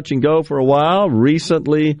was touch and go for a while,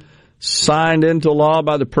 recently signed into law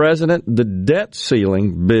by the president, the debt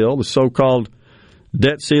ceiling bill, the so-called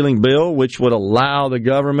debt ceiling bill, which would allow the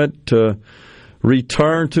government to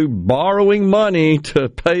return to borrowing money to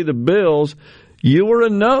pay the bills. You were a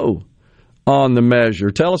no on the measure.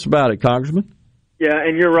 Tell us about it, Congressman. Yeah,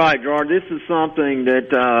 and you're right, Gerard. This is something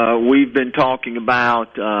that we've been talking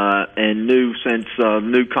about and knew since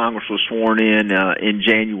new Congress was sworn in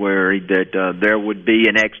January that there would be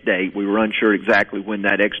an X date. We were unsure exactly when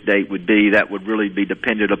that X date would be. That would really be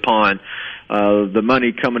dependent upon the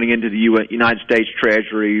money coming into the United States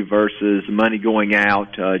Treasury versus money going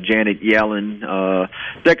out. Janet Yellen,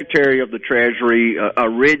 Secretary of the Treasury,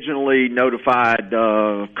 originally notified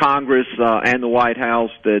Congress and the White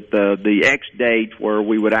House that the X date where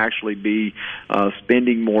we would actually be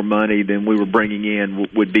spending more money than we were bringing in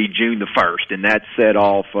would be June the 1st, and that set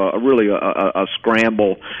off really a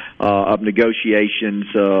scramble of negotiations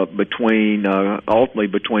ultimately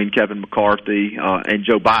between Kevin McCarthy and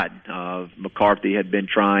Joe Biden. McCarthy had been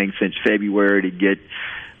trying since February to get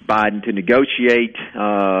Biden to negotiate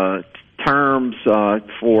terms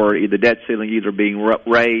for the debt ceiling either being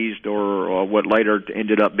raised or what later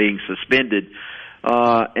ended up being suspended.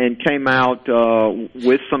 And came out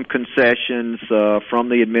with some concessions from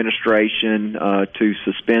the administration to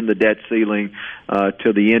suspend the debt ceiling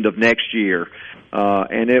to the end of next year.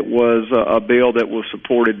 And it was a bill that was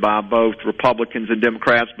supported by both Republicans and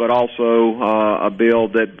Democrats, but also a bill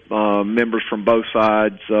that members from both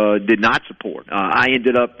sides did not support. I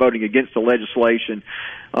ended up voting against the legislation.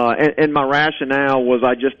 And my rationale was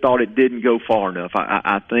I just thought it didn't go far enough.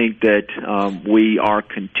 I think that we are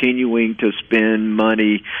continuing to spend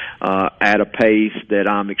money at a pace that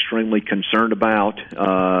I'm extremely concerned about,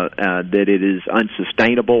 that it is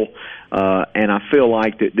unsustainable, and I feel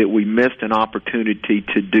like that we missed an opportunity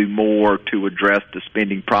to do more to address the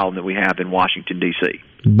spending problem that we have in Washington, D.C.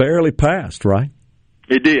 Barely passed, right?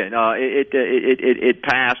 It did. It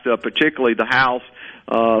passed, particularly the House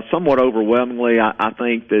somewhat overwhelmingly, I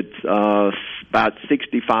think that about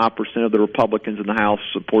 65% of the Republicans in the House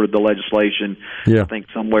supported the legislation. Yeah. I think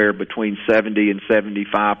somewhere between 70 and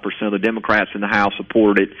 75% of the Democrats in the House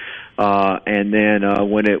supported it. And then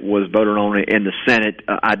when it was voted on in the Senate,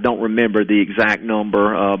 I don't remember the exact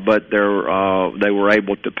number, but they were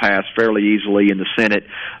able to pass fairly easily in the Senate.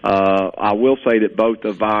 I will say that both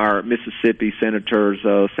of our Mississippi senators,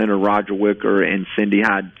 Senator Roger Wicker and Cindy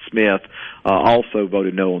Hyde-Smith, also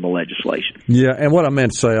voted no on the legislation. Yeah, and what I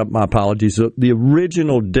meant to say, my apologies, the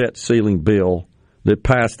original debt ceiling bill that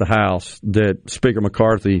passed the House that Speaker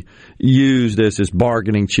McCarthy used as his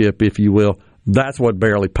bargaining chip, if you will, that's what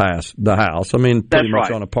barely passed the House. I mean, pretty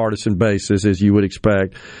much on a partisan basis, as you would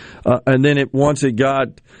expect. And then once it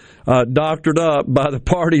got doctored up by the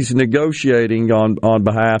parties negotiating on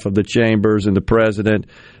behalf of the chambers and the president,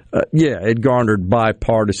 it garnered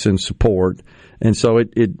bipartisan support. And so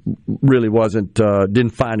it really didn't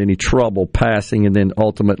find any trouble passing and then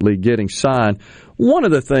ultimately getting signed. One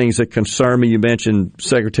of the things that concerned me, you mentioned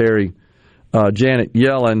Secretary Janet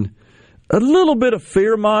Yellen, a little bit of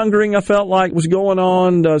fear-mongering I felt like was going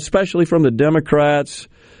on, especially from the Democrats,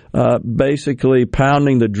 basically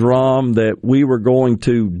pounding the drum that we were going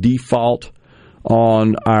to default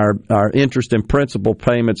on our interest and principal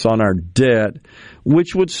payments on our debt,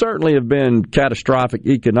 which would certainly have been catastrophic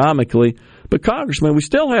economically. But, Congressman, we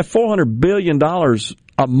still have $400 billion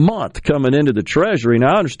a month coming into the Treasury.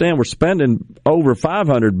 Now, I understand we're spending over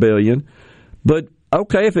 $500 billion, but,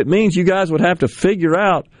 okay, if it means you guys would have to figure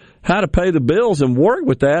out how to pay the bills and work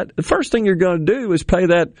with that, the first thing you're going to do is pay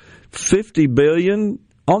that $50 billion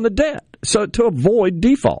on the debt, so to avoid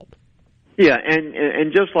default. Yeah,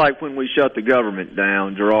 and just like when we shut the government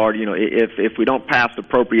down, Gerard, if we don't pass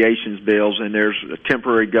appropriations bills and there's a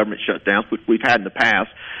temporary government shutdown, which we've had in the past,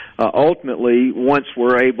 ultimately, once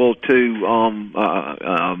we're able to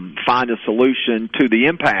find a solution to the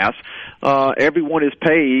impasse, everyone is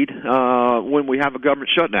paid when we have a government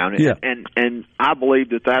shutdown. Yeah. And I believe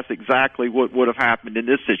that that's exactly what would have happened in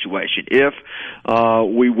this situation. If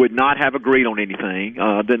we would not have agreed on anything,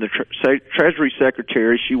 then the Treasury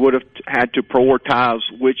Secretary, she would have had to prioritize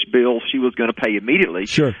which bills she was going to pay immediately.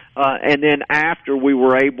 Sure. And then after we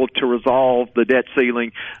were able to resolve the debt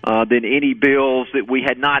ceiling, then any bills that we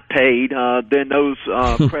had not paid, then those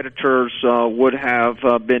creditors would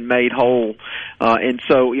have been made whole. And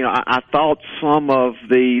so, I thought some of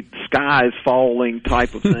the skies falling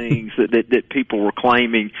type of things that people were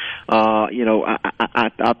claiming, I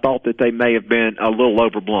thought that they may have been a little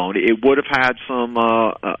overblown. It would have had some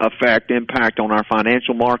impact on our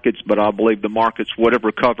financial markets, but I believe the markets would have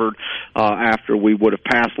recovered after we would have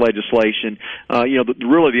passed legislation.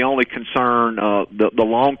 Really the only concern, the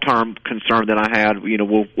long-term concern that I had,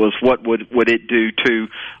 was what would it do to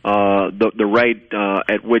the rate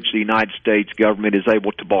at which the United States government is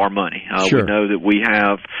able to borrow money. Sure. We know that we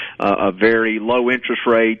have a very low interest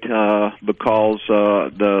rate because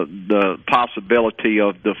the possibility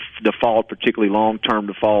of the default, particularly long-term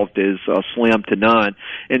default, is slim to none.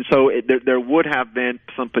 And so there would have been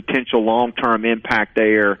some potential long-term impact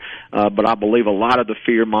there, but I believe a lot of the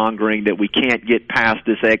fear-mongering that we can't get past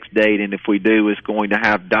this X date, and if we do, is going to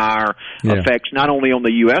have dire effects not only on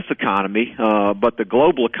the U.S. economy, but the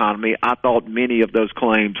global economy. I thought many of those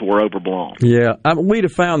claims were overblown. Yeah, we'd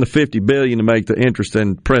have found the $50 billion to make the interest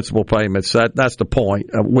and principal payments. That's the point,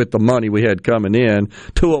 with the money we had coming in,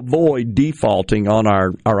 to avoid defaulting on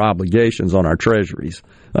our obligations on our treasuries.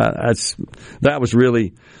 That was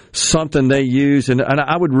really something they used, and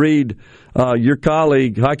I would read your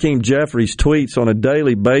colleague Hakeem Jeffries' tweets on a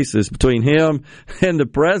daily basis between him and the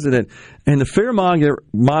president, and the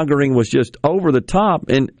fear-mongering was just over the top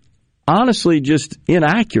and honestly just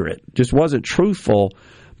inaccurate, just wasn't truthful.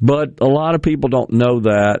 But a lot of people don't know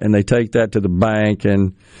that, and they take that to the bank,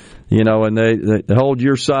 and and they hold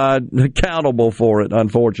your side accountable for it,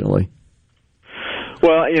 unfortunately.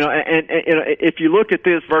 Well, and if you look at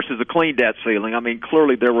this versus a clean debt ceiling, I mean,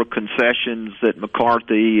 clearly there were concessions that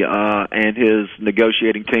McCarthy and his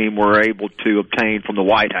negotiating team were able to obtain from the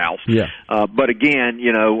White House. Yeah. But again,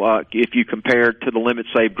 if you compare it to the Limit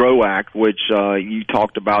Save Grow Act, which you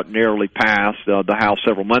talked about narrowly passed the House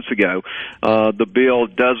several months ago, the bill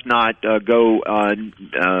does not go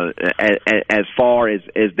as far as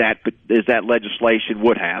that legislation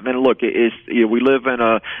would have. And look, we live in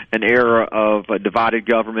an era of divided divided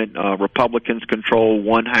government. Republicans control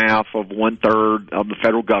 1/3 of the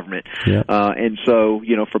federal government. Yeah. And so,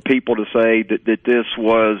 for people to say that this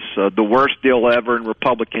was the worst deal ever and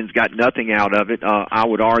Republicans got nothing out of it, I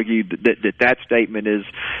would argue that statement is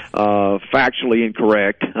factually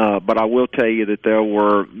incorrect. But I will tell you that there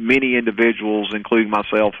were many individuals, including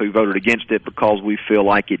myself, who voted against it because we feel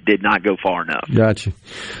like it did not go far enough. Gotcha.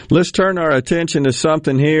 Let's turn our attention to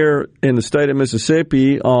something here in the state of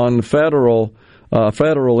Mississippi on federal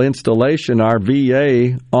installation, our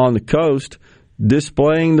VA on the coast,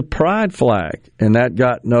 displaying the pride flag. And that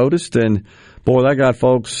got noticed, and, boy, that got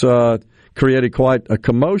folks created quite a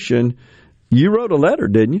commotion. You wrote a letter,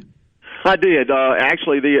 didn't you? I did.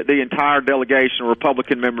 Actually, the entire delegation,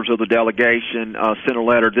 Republican members of the delegation, sent a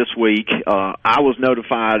letter this week. I was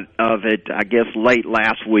notified of it, I guess, late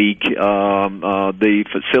last week. The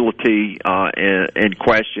facility in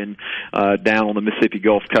question down on the Mississippi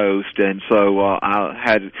Gulf Coast, and so I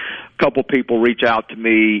had a couple people reach out to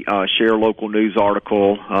me, share a local news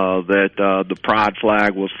article that the pride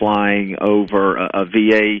flag was flying over a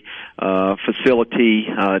VA facility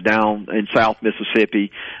down in South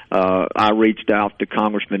Mississippi. I reached out to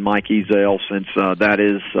Congressman Mike Ezell, since that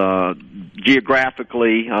is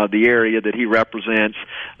geographically the area that he represents.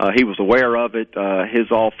 He was aware of it.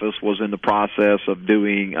 His office was in the process of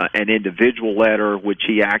doing an individual letter, which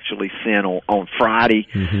he actually sent on Friday.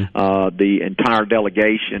 Mm-hmm. The entire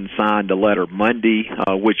delegation signed a letter Monday,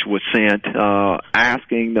 which was sent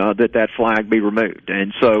asking that flag be removed.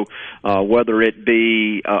 And so whether it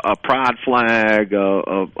be a pride flag,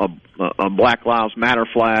 a Black Lives Matter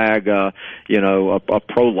flag, a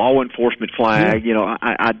pro-law enforcement flag,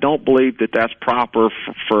 I don't believe that that's proper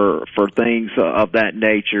for things of that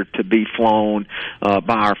nature to be flown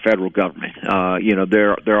by our federal government.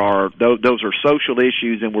 There are those are social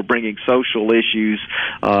issues, and we're bringing social issues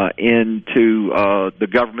into the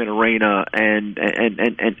government arena, and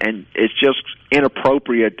it's just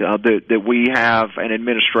inappropriate that we have an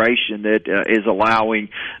administration that is allowing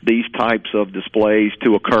these types of displays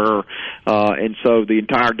to occur. And so the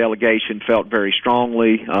entire delegation felt very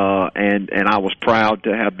strongly, and I was proud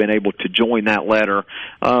to have been able to join that letter.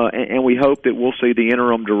 And we hope that we'll see the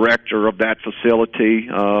interim director of that facility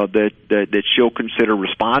that she'll consider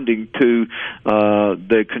responding to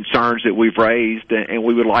the concerns that we've raised, and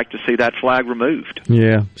we would like to see that flag removed.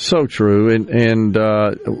 Yeah, so true. And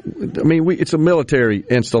I mean, it's a military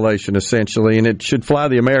installation essentially, and it should fly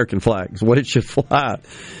the American flag is what it should fly.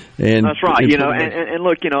 And that's right. And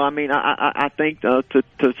look, I mean, I think to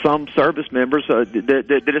some service members that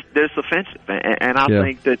it's offensive, and I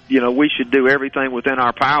think that we should do everything within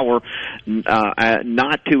our power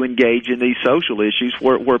not to engage in these social issues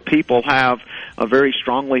where people have a very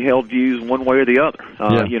strongly held views one way or the other.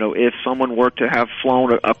 If someone were to have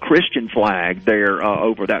flown a Christian flag there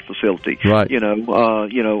over that facility, right?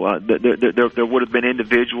 There would have been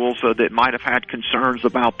individuals that might have had concerns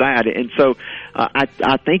about that, and so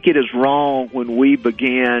I think it is wrong when we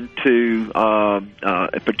begin to,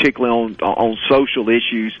 particularly on social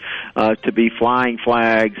issues, to be flying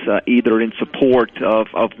flags either in support of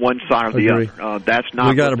one side or the other. That's not.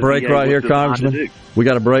 We got a break right here, Congressman. We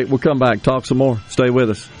got a break. We'll come back, talk some more. Stay with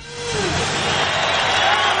us.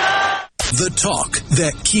 The talk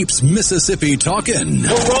that keeps Mississippi talking.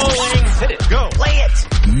 We're rolling. Hit it. Go. Play it.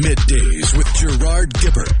 Middays with Gerard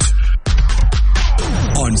Gibert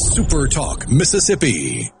on SuperTalk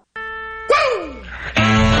Mississippi. Woo!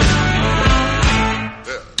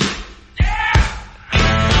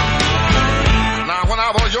 Now, when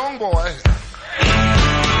I was a young boy,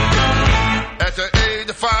 at the age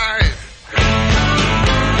of 5,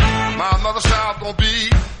 my mother said I was gonna be.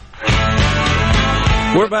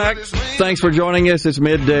 We're back. Thanks for joining us. It's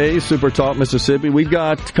Middays, SuperTalk Mississippi. We've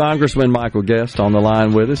got Congressman Michael Guest on the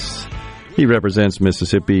line with us. He represents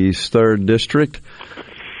Mississippi's 3rd District.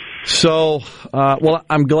 So,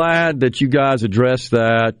 I'm glad that you guys addressed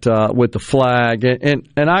that with the flag. And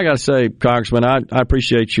I got to say, Congressman, I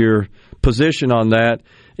appreciate your position on that.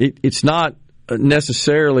 It's not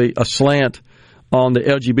necessarily a slant on the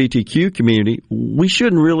LGBTQ community. We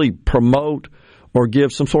shouldn't really promote or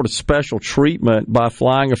give some sort of special treatment by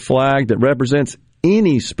flying a flag that represents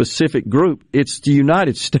any specific group. It's the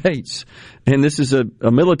United States, and this is a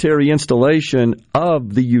military installation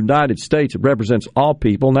of the United States. It represents all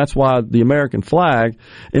people, and that's why the American flag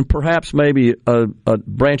and perhaps maybe a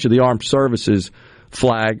branch of the armed services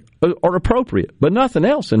flag are appropriate, but nothing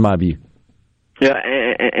else in my view. Yeah,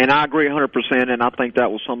 and I agree 100%, and I think that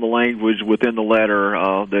was some of the language within the letter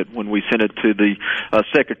that when we sent it to the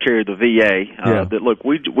Secretary of the VA, that, look,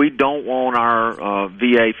 we don't want our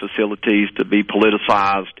VA facilities to be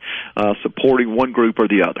politicized, supporting one group or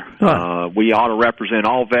the other. Right. We ought to represent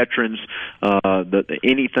all veterans. That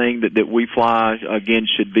anything that we fly, again,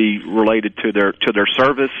 should be related to their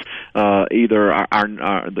service, either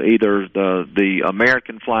the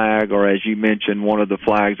American flag or, as you mentioned, one of the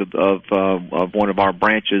flags of one of our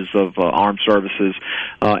branches of armed services,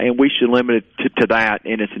 and we should limit it to that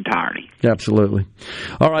in its entirety. Absolutely.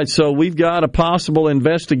 All right, so we've got a possible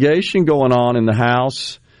investigation going on in the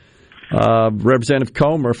House. Representative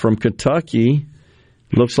Comer from Kentucky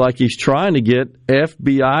looks like he's trying to get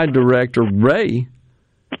FBI Director Wray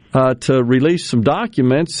to release some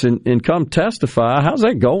documents and come testify. How's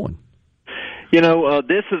that going?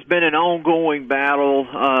 This has been an ongoing battle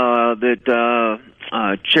that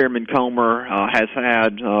Chairman Comer has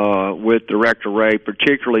had with Director Wray,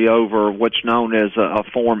 particularly over what's known as a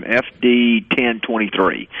Form FD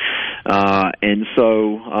 1023. And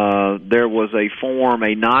so there was a form,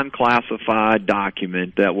 a non-classified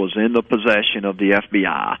document that was in the possession of the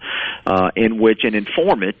FBI, in which an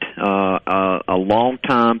informant, a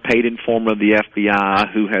long-time paid informant of the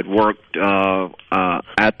FBI who had worked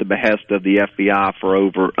at the behest of the FBI for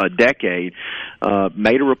over a decade,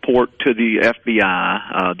 made a report to the FBI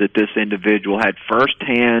that this individual had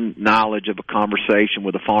firsthand knowledge of a conversation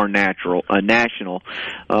with a foreign national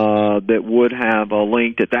that would have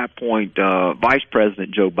linked at that point Vice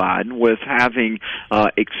President Joe Biden with having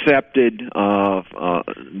accepted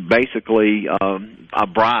basically a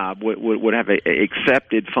bribe, would have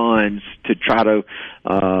accepted funds to try to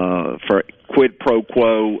for quid pro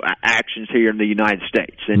quo actions here in the United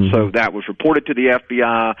States. And so that was reported to the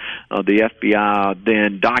FBI. The FBI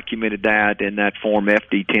then documented that in that Form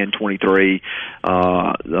FD 1023.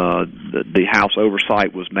 The House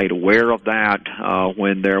Oversight was made aware of that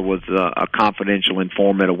when there was a confidential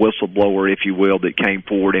informant, a whistleblower, if you will, that came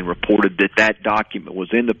forward and reported that document was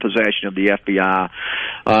in the possession of the FBI.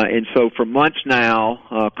 And so for months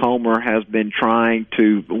now, Comer has been trying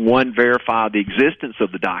to, one, verify the existence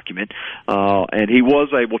of the document, and he was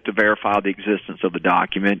able to verify the existence of the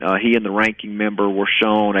document. He and the ranking member were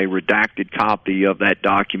shown a redacted copy of that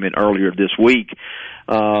document earlier this week.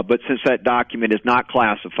 But since that document is not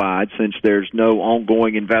classified, since there's no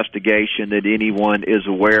ongoing investigation that anyone is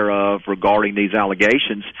aware of regarding these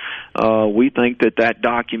allegations, we think that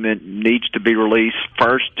document needs to be released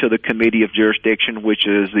first to the Committee of Jurisdiction, which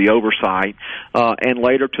is the oversight, and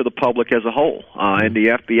later to the public as a whole. And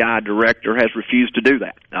the FBI director has refused to do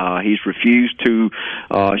that. He's refused to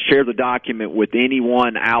share the document with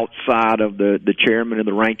anyone outside of the chairman and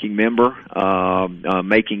the ranking member,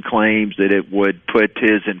 making claims that it would put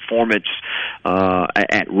his informants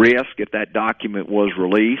at risk if that document was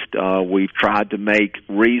released. We've tried to make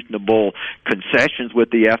reasonable concessions with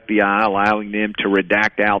the FBI, allowing them to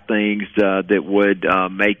redact out things that would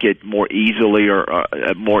make it more easily or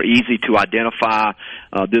more easy to identify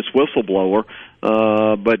this whistleblower.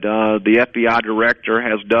 But the FBI director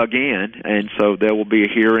has dug in, and so there will be a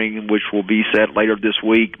hearing which will be set later this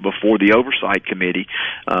week before the Oversight Committee,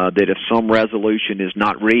 that if some resolution is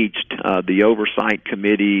not reached, the Oversight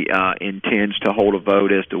Committee intends to hold a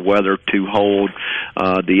vote as to whether to hold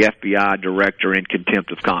the FBI director in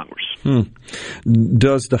contempt of Congress.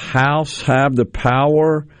 Does the House have the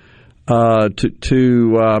power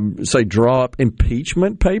to say, draw up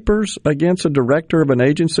impeachment papers against a director of an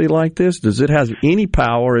agency like this? Does it have any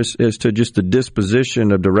power as to just the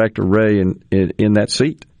disposition of Director Wray in that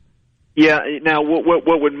seat? Yeah. Now,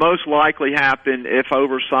 what would most likely happen if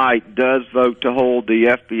Oversight does vote to hold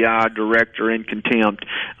the FBI director in contempt,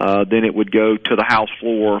 then it would go to the House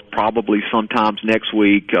floor probably sometimes next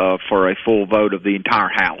week for a full vote of the entire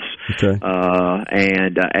House. Okay.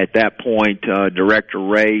 And at that point, Director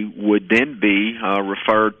Wray would then be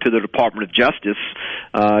referred to the Department of Justice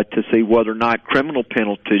to see whether or not criminal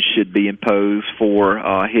penalties should be imposed for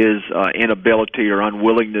his inability or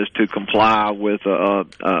unwillingness to comply with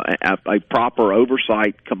a proper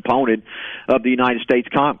oversight component of the United States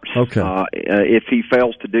Congress. Okay. If he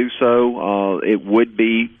fails to do so, it would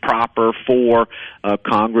be proper for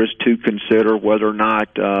Congress to consider whether or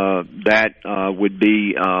not that would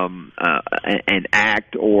be an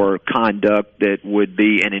act or conduct that would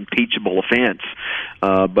be an impeachable offense.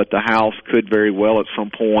 But the House could very well at some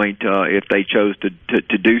point, if they chose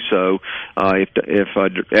to do so, if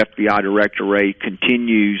FBI Director Wray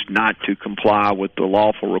continues not to comply with the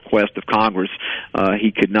lawful request of Congress,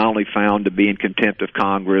 he could not only found to be in contempt of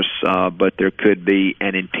Congress, but there could be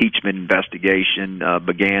an impeachment investigation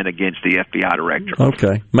began against the FBI Director.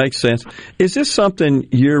 Okay, makes sense. Is this something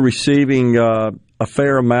you're receiving a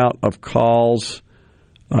fair amount of calls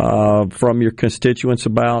from your constituents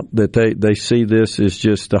about, that they see this as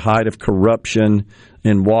just the height of corruption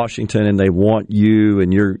in Washington, and they want you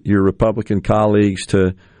and your Republican colleagues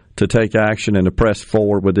to take action and to press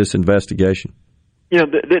forward with this investigation? You know,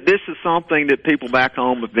 this is something that people back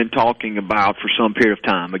home have been talking about for some period of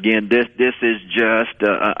time. Again, this is just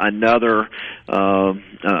another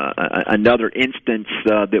instance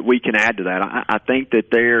that we can add to that. I think that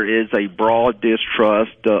there is a broad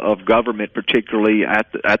distrust of government, particularly at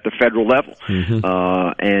the federal level. Mm-hmm.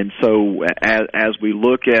 And so as we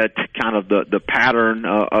look at kind of the pattern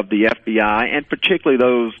of the FBI, and particularly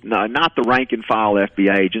those, not the rank and file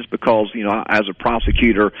FBI agents, because, you know, as a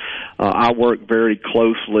prosecutor, I work very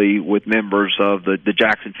closely with members of the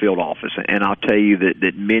Jackson Field office, and I'll tell you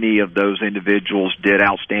that many of those individuals did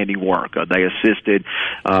outstanding work. They assisted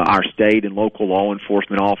our state and local law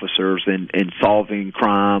enforcement officers in solving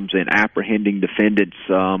crimes and apprehending defendants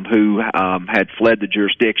who had fled the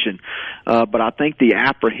jurisdiction. But I think the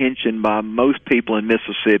apprehension by most people in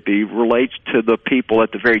Mississippi relates to the people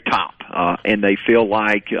at the very top, and they feel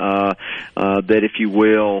like that, if you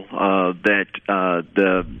will, that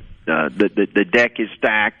the deck is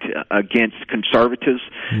stacked against conservatives,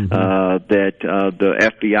 mm-hmm. That the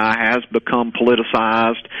FBI has become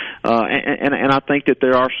politicized, and I think that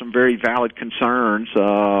there are some very valid concerns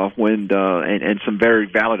and some very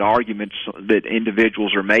valid arguments that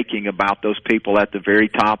individuals are making about those people at the very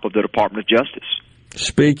top of the Department of Justice.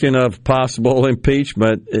 Speaking of possible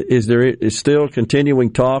impeachment, is still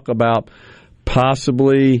continuing talk about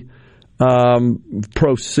possibly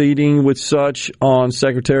proceeding with such on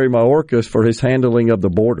Secretary Mayorkas for his handling of the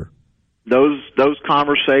border? Those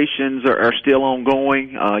conversations are still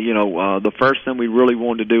ongoing. The first thing we really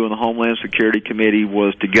wanted to do in the Homeland Security Committee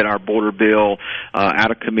was to get our border bill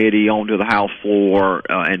out of committee onto the House floor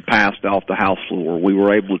and passed off the House floor. We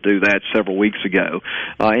were able to do that several weeks ago.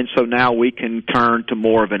 And so now we can turn to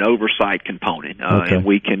more of an oversight component, and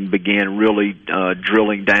we can begin really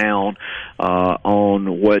drilling down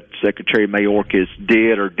on what Secretary Mayorkas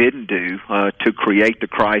did or didn't do to create the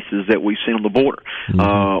crisis that we've seen on the border.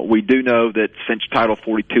 Mm-hmm. We do know that since Title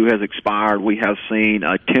 42 has expired, we have seen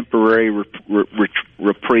a temporary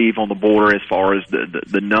reprieve on the border as far as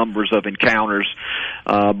the numbers of encounters,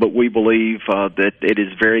 but we believe that it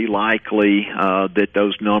is very likely that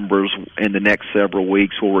those numbers in the next several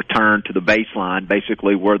weeks will return to the baseline,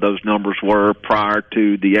 basically where those numbers were prior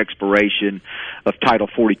to the expiration of Title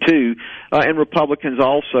 42. And Republicans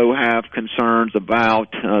also have concerns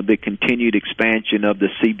about the continued expansion of the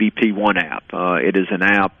CBP-1 app. It is an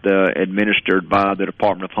app administered by the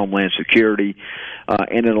Department of Homeland Security,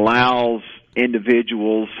 and it allows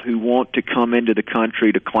individuals who want to come into the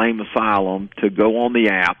country to claim asylum to go on the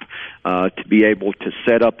app, to be able to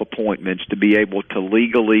set up appointments, to be able to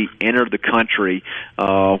legally enter the country,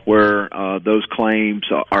 where those claims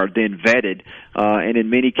are then vetted, and in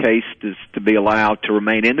many cases to be allowed to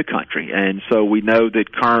remain in the country. And so we know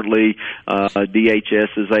that currently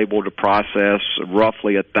DHS is able to process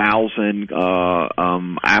roughly 1,000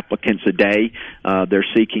 applicants a day. They're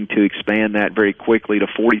seeking to expand that very quickly to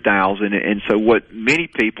 40,000. And so what many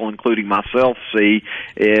people, including myself, see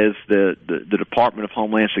is the Department of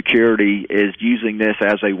Homeland Security is using this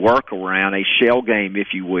as a workaround, a shell game,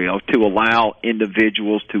 if you will, to allow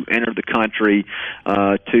individuals to enter the country,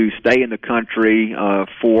 to stay in the country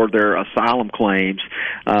for their asylum claims,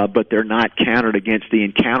 but they're not counted against the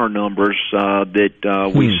encounter numbers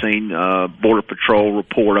that we've seen Border Patrol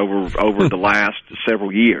report over the last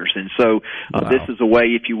several years. And so this is a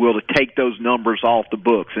way, if you will, to take those numbers off the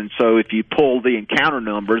books. And so if you pull the encounter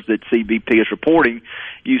numbers that CBP is reporting,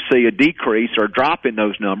 you see a decrease or a drop in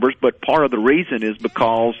those numbers, but part of the reason is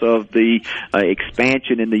because of the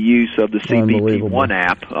expansion in the use of the CBP-1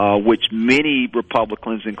 app, which many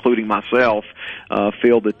Republicans, including myself,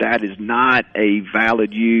 feel that is not a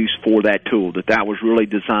valid use for that tool, that was really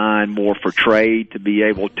designed more for trade, to be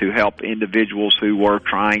able to help individuals who were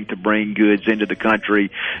trying to bring goods into the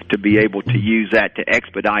country to be able to use that to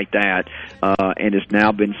expedite that, and it's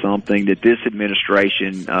now been something that that this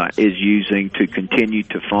administration is using to continue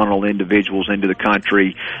to funnel individuals into the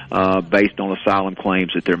country based on asylum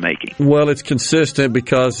claims that they're making. Well, it's consistent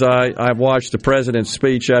because I've watched the president's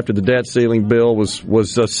speech after the debt ceiling bill was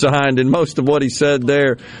signed, and most of what he said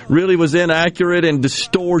there really was inaccurate and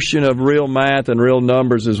distortion of real math and real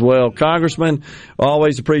numbers as well. Congressman,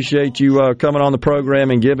 always appreciate you coming on the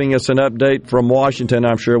program and giving us an update from Washington.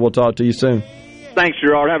 I'm sure we'll talk to you soon. Thanks,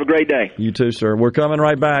 Gerard. Have a great day. You too, sir. We're coming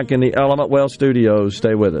right back in the Element Well Studios.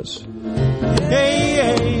 Stay with us.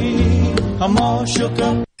 Hey, I'm all shook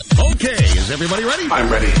up. Okay, is everybody ready?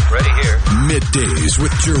 I'm ready. Ready here. Middays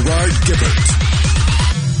with Gerard Gibert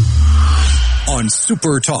on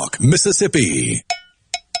SuperTalk Mississippi.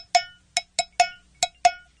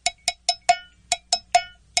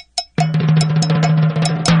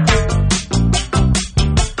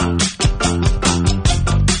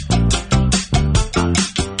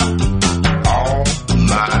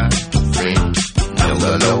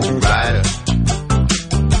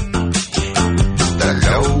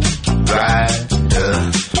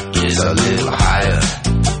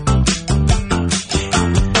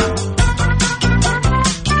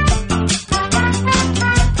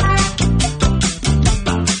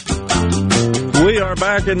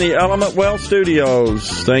 Back in the Element Well Studios.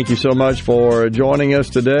 Thank you so much for joining us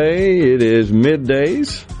today. It is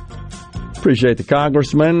Middays. Appreciate the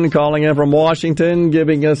congressman calling in from Washington,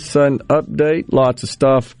 giving us an update. Lots of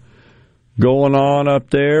stuff going on up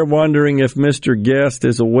there. Wondering if Mr. Guest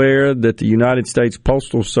is aware that the United States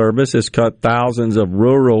Postal Service has cut thousands of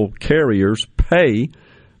rural carriers' pay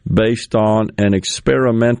based on an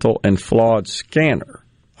experimental and flawed scanner.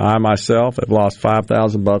 I, myself, have lost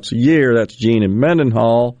 $5,000 a year. That's Gene in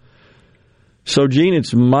Mendenhall. So, Gene,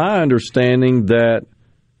 it's my understanding that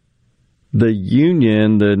the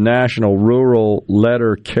union, the National Rural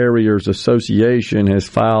Letter Carriers Association, has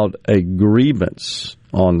filed a grievance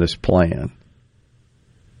on this plan.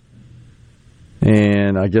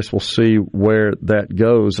 And I guess we'll see where that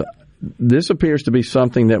goes. This appears to be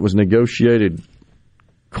something that was negotiated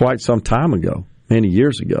quite some time ago, many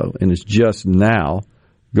years ago, and is just now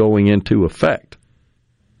going into effect.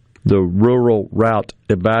 The Rural Route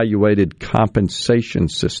Evaluated Compensation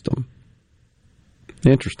System.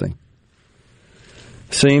 Interesting.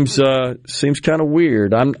 Seems kind of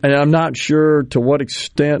weird. I'm not sure to what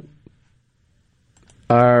extent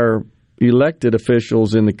our elected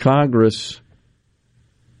officials in the Congress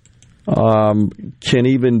can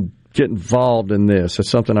even get involved in this. It's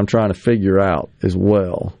something I'm trying to figure out as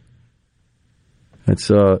well. It's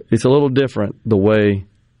a little different the way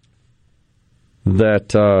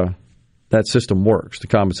that system works, the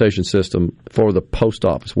compensation system for the post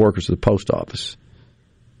office, workers of the post office.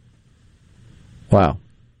 Wow.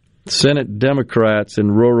 Senate Democrats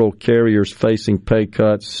and rural carriers facing pay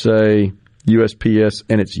cuts say USPS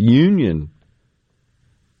and its union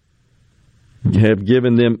have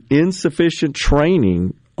given them insufficient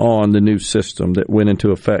training on the new system that went into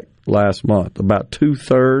effect last month. About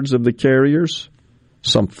 2/3 of the carriers,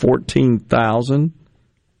 some 14,000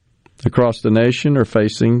 across the nation, are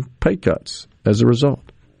facing pay cuts as a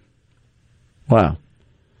result. Wow.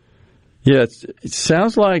 Yeah, it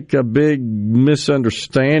sounds like a big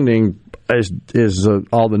misunderstanding, is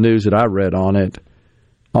all the news that I read on it,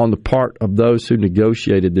 on the part of those who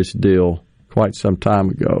negotiated this deal quite some time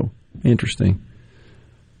ago. Interesting.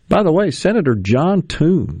 By the way, Senator John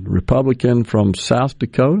Toon, Republican from South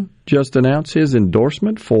Dakota, just announced his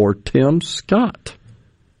endorsement for Tim Scott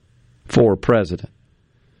for president.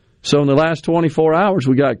 So in the last 24 hours,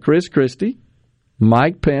 we got Chris Christie,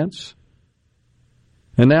 Mike Pence,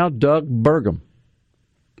 and now Doug Burgum.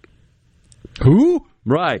 Who?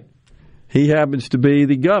 Right. He happens to be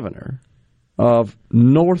the governor of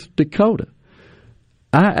North Dakota.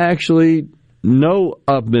 I actually know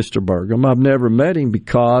of Mr. Burgum. I've never met him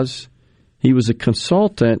because he was a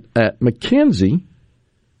consultant at McKinsey,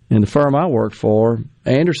 and the firm I worked for,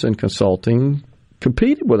 Anderson Consulting,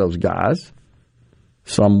 competed with those guys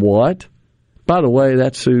somewhat. By the way,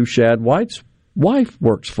 that's who Shad White's wife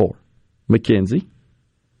works for, McKinsey.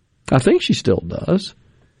 I think she still does.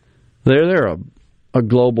 They're a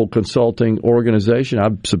global consulting organization.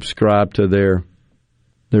 I've subscribed to their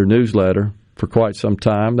newsletter for quite some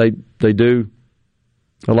time. They do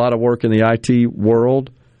a lot of work in the IT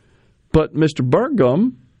world. But Mr.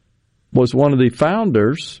 Burgum was one of the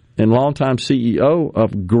founders and longtime CEO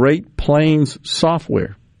of Great Plains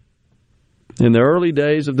Software. In the early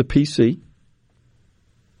days of the PC,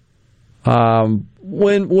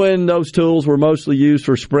 when those tools were mostly used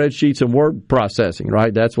for spreadsheets and word processing,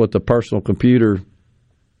 right? That's what the personal computer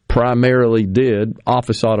primarily did,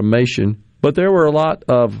 office automation. But there were a lot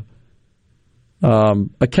of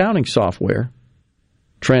accounting software,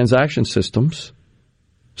 transaction systems,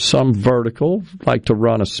 some vertical, like to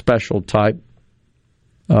run a special type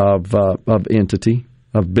of entity,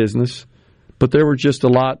 of business. But there were just a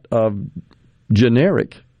lot of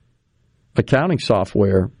generic accounting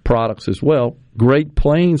software products as well. Great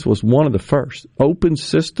Plains was one of the first. Open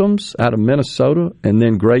Systems out of Minnesota, and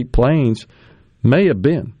then Great Plains may have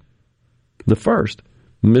been the first.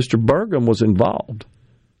 Mr. Burgum was involved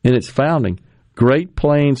in its founding. Great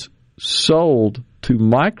Plains sold to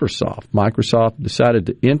Microsoft. Microsoft decided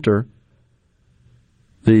to enter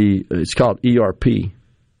it's called ERP,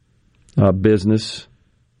 business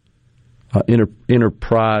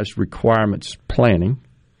enterprise requirements planning.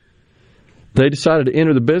 They decided to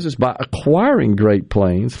enter the business by acquiring Great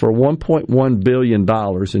Plains for $1.1 billion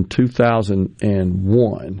in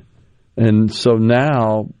 2001. And so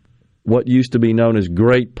now what used to be known as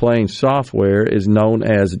Great Plains Software is known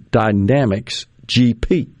as Dynamics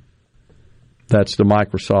GP. That's the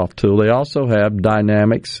Microsoft tool. They also have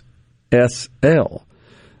Dynamics SL.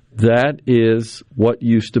 That is what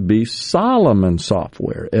used to be Solomon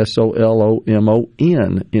Software,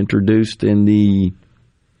 SOLOMON, introduced in the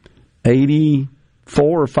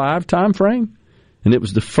 84 or 5 time frame. And it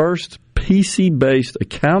was the first PC-based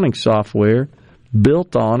accounting software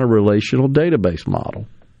built on a relational database model,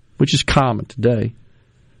 which is common today.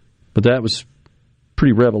 But that was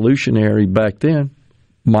pretty revolutionary back then.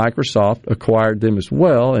 Microsoft acquired them as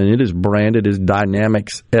well, and it is branded as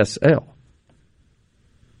Dynamics SL.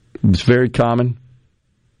 It's very common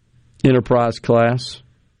enterprise class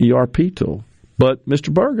ERP tool. But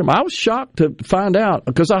Mr. Burgum, I was shocked to find out,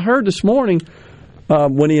 because I heard this morning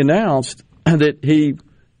when he announced that he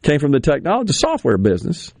came from the software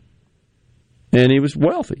business, and he was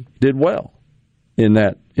wealthy, did well in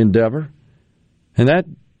that endeavor. And that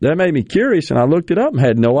made me curious, and I looked it up and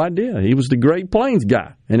had no idea. He was the Great Plains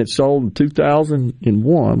guy, and it sold in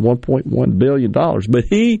 2001, $1.1 billion. But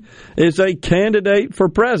he is a candidate for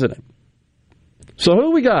president. So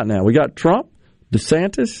who we got now? We got Trump,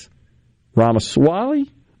 DeSantis, Ramaswamy,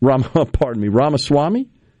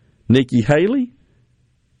 Nikki Haley,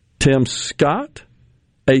 Tim Scott,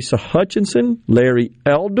 Asa Hutchinson, Larry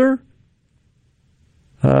Elder.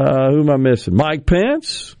 Who am I missing? Mike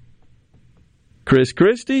Pence, Chris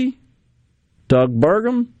Christie, Doug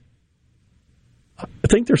Burgum. I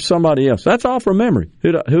think there's somebody else. That's all from memory.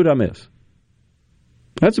 Who'd I miss?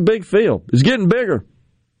 That's a big field. It's getting bigger.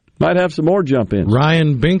 Might have some more jump in.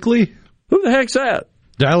 Ryan Binkley? Who the heck's that?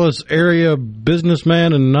 Dallas area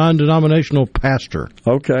businessman and non-denominational pastor.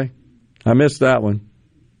 Okay. I missed that one.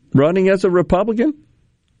 Running as a Republican?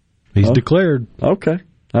 He's declared. Okay.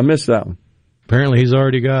 I missed that one. Apparently he's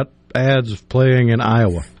already got ads playing in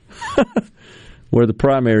Iowa. Where the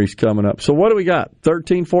primary's coming up. So what do we got?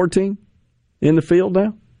 13, 14 in the field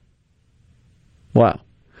now? Wow.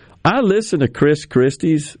 I listened to Chris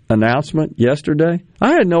Christie's announcement yesterday.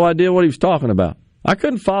 I had no idea what he was talking about. I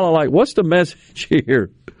couldn't follow, what's the message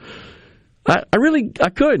here? I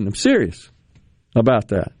couldn't. I'm serious about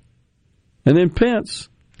that. And then Pence.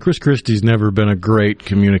 Chris Christie's never been a great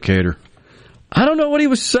communicator. I don't know what he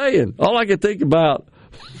was saying. All I could think about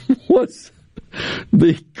was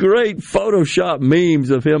the great Photoshop memes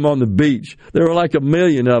of him on the beach. There were like 1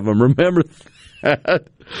 million of them. Remember that?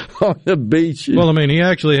 On the beach. Well, I mean, he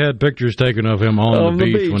actually had pictures taken of him on the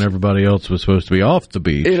beach when everybody else was supposed to be off the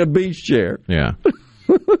beach. In a beach chair. Yeah.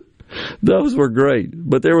 Those were great.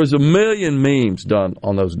 But there was 1 million memes done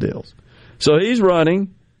on those deals. So he's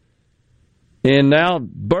running. And now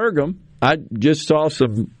Burgum, I just saw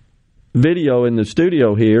some video in the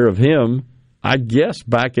studio here of him, I guess,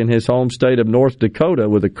 back in his home state of North Dakota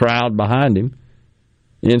with a crowd behind him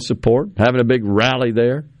in support, having a big rally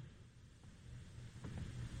there.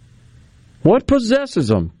 What possesses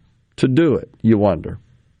them to do it, you wonder?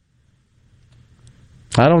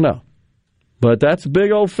 I don't know. But that's a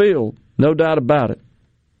big old field, no doubt about it.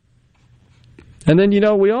 And then,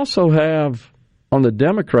 we also have, on the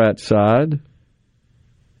Democrat side,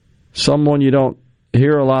 someone you don't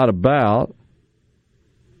hear a lot about.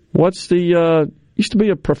 What's used to be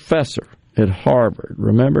a professor at Harvard.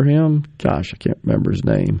 Remember him? Gosh, I can't remember his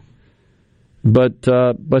name. But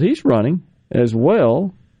he's running as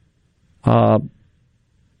well.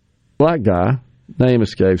 Black guy, name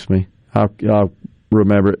escapes me. I'll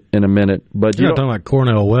remember it in a minute. But you're not talking about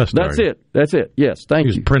Cornel West. That's it. Yes, thank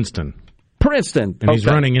you. He's Princeton. And he's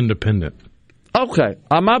running independent. Okay,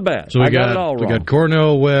 my bad. So I got it all wrong. We got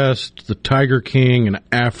Cornel West, the Tiger King, and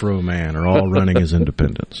Afro Man are all running as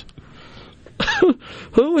independents.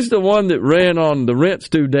 Who was the one that ran on the Rent's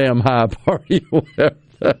Too Damn High party, whatever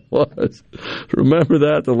that was? Remember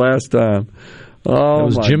that the last time? Oh, that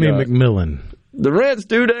was Jimmy McMillan. The rent's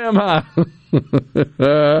too damn high.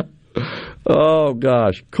 Oh,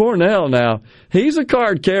 gosh. Cornell now, he's a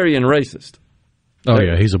card-carrying racist. Oh,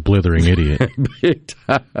 yeah, he's a blithering idiot. Big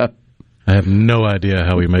time. I have no idea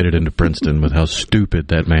how he made it into Princeton with how stupid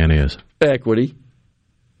that man is. Equity.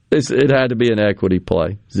 It had to be an equity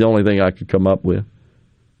play. It's the only thing I could come up with.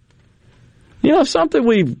 You know, something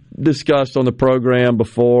we've discussed on the program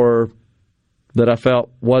before that I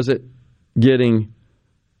felt wasn't getting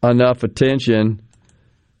enough attention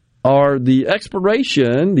are the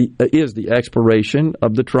expiration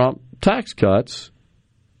of the Trump tax cuts.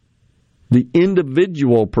 The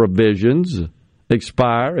individual provisions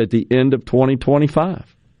expire at the end of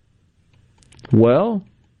 2025. Well,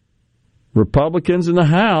 Republicans in the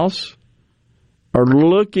House are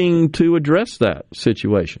looking to address that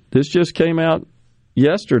situation. This just came out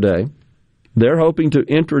yesterday. They're hoping to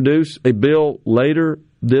introduce a bill later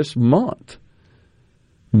this month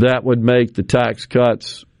that would make the tax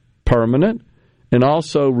cuts permanent and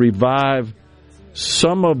also revive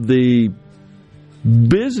some of the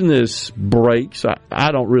business breaks.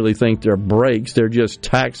 I don't really think they're breaks. They're just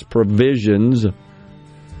tax provisions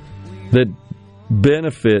that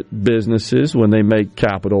benefit businesses when they make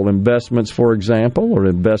capital investments, for example, or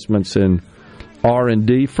investments in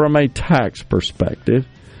R&D from a tax perspective.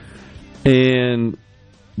 And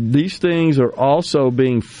these things are also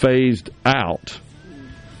being phased out.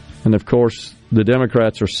 And, of course, the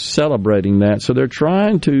Democrats are celebrating that. So they're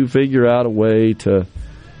trying to figure out a way to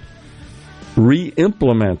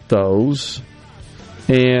re-implement those.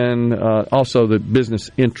 And also the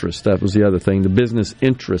business interest. That was the other thing, the business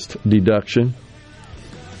interest deduction.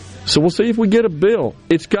 So we'll see if we get a bill.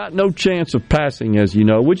 It's got no chance of passing, as you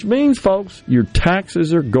know, which means, folks, your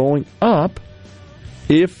taxes are going up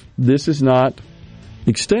if this is not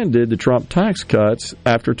extended, the Trump tax cuts,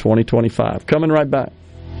 after 2025. Coming right back.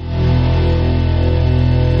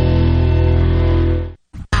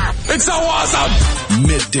 It's so awesome!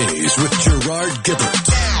 Middays with Gerard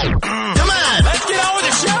Gibert. Come on, let's get on with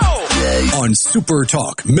the show! On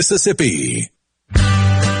SuperTalk Mississippi.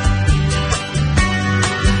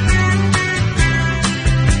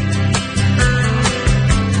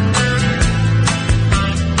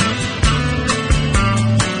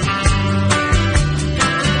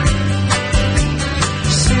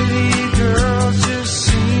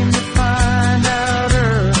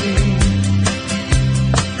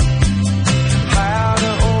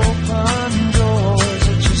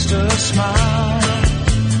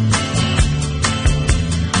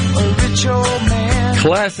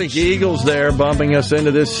 Classic Eagles there bumping us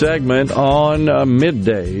into this segment on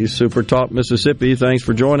Middays, SuperTalk Mississippi. Thanks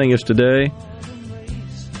for joining us today.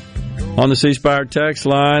 On the C Spire text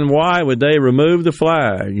line, why would they remove the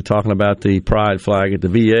flag? You're talking about the pride flag at the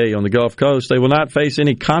VA on the Gulf Coast. They will not face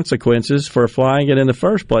any consequences for flying it in the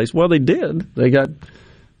first place. Well, they did. They got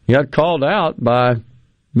called out by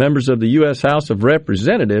members of the U.S. House of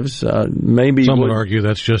Representatives. Maybe some would argue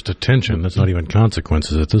that's just attention. That's not even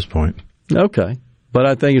consequences at this point. Okay. But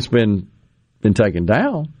I think it's been taken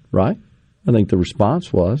down, right? I think the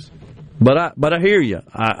response was. But I hear you.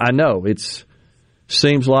 I know it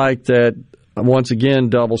seems like that, once again,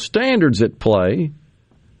 double standards at play.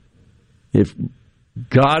 If,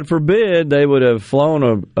 God forbid, they would have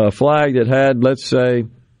flown a flag that had, let's say,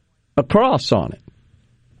 a cross on it,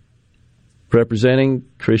 representing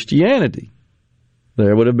Christianity,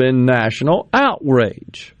 there would have been national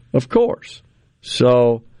outrage, of course.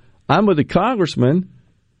 So I'm with the congressman.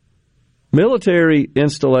 Military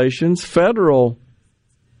installations, federal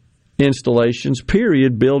installations,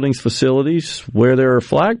 period, buildings, facilities where there are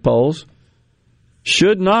flagpoles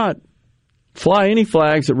should not fly any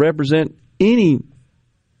flags that represent any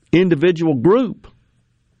individual group,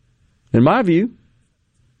 in my view.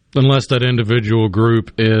 Unless that individual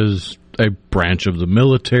group is a branch of the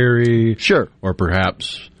military. Sure. Or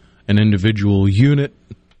perhaps an individual unit.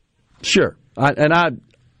 Sure. I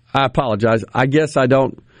apologize. I guess I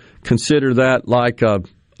don't consider that like a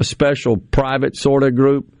special private sort of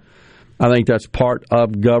group. I think that's part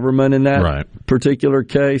of government in that particular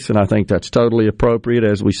case, and I think that's totally appropriate,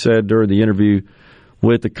 as we said during the interview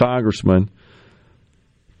with the congressman.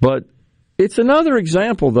 But it's another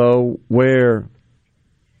example, though, where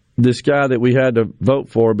this guy that we had to vote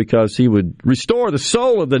for because he would restore the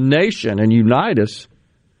soul of the nation and unite us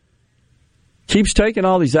keeps taking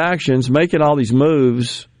all these actions, making all these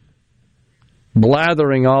moves,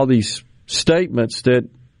 blathering all these statements that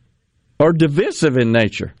are divisive in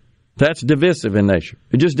nature. That's divisive in nature.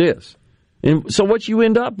 It just is. And so what you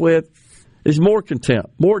end up with is more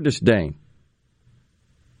contempt, more disdain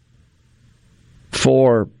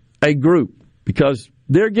for a group. because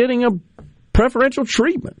they're getting a preferential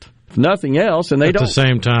treatment, if nothing else, and they don't. At the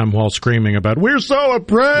same time, while screaming about, we're so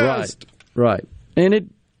oppressed. Right. And it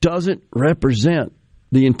doesn't represent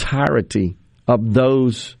the entirety of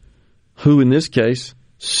those who, in this case,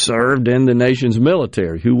 served in the nation's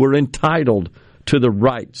military, who were entitled to the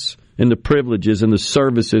rights and the privileges and the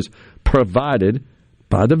services provided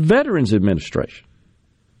by the Veterans Administration.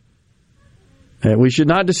 And we should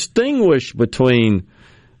not distinguish between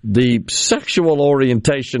the sexual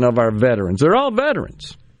orientation of our veterans. They're all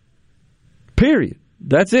veterans. Period.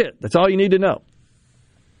 That's it. That's all you need to know.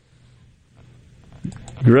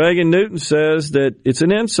 Greg in Newton says that it's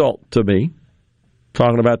an insult to me,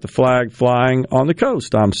 talking about the flag flying on the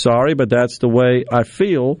coast. I'm sorry, but that's the way I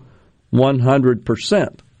feel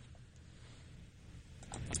 100%.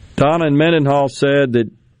 Donna in Mendenhall said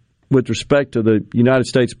that with respect to the United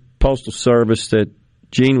States Postal Service, that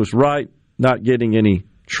Gene was right, not getting any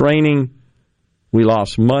training. We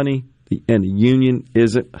lost money, and the union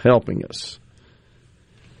isn't helping us.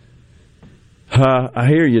 I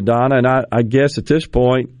hear you, Donna, and I guess at this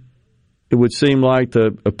point it would seem like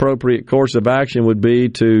the appropriate course of action would be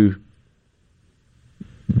to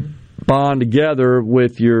bond together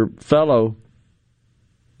with your fellow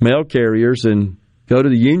mail carriers and go to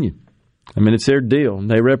the union. I mean, it's their deal, and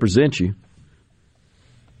they represent you.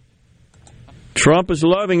 Trump is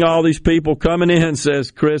loving all these people coming in, says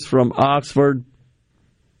Chris from Oxford.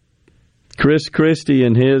 Chris Christie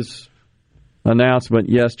in his announcement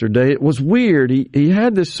yesterday, it was weird. He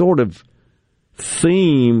had this sort of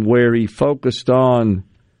theme where he focused on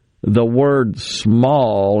the word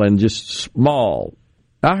small and just small.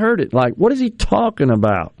 I heard it like, what is he talking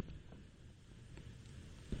about?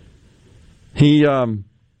 He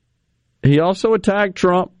also attacked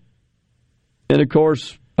Trump, and of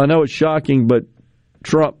course, I know it's shocking, but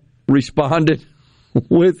Trump responded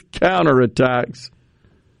with counterattacks.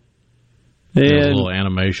 And there's a little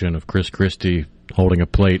animation of Chris Christie holding a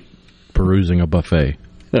plate, perusing a buffet.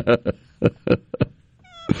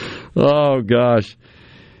 Oh, gosh.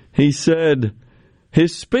 He said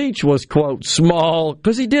his speech was, quote, small,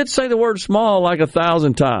 because he did say the word small like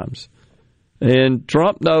 1,000 times. And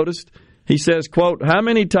Trump noticed, he says, quote, how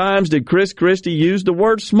many times did Chris Christie use the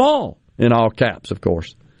word small? In all caps, of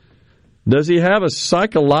course. Does he have a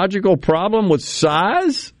psychological problem with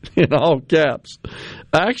size? In all caps.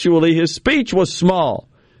 Actually, his speech was small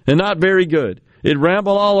and not very good. It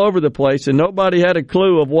rambled all over the place, and nobody had a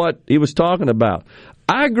clue of what he was talking about.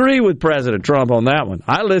 I agree with President Trump on that one.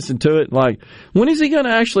 I listened to it like, when is he going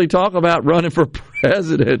to actually talk about running for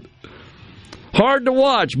president? Hard to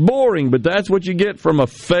watch, boring, but that's what you get from a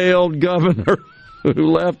failed governor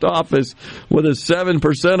who left office with a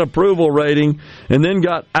 7% approval rating and then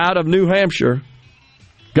got out of New Hampshire.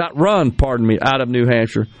 Out of New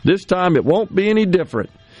Hampshire. This time it won't be any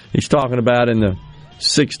different. He's talking about in the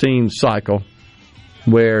 16 cycle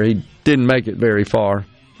where he didn't make it very far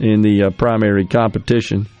in the primary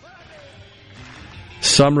competition.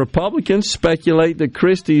 Some Republicans speculate that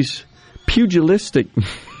Christie's pugilistic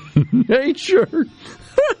nature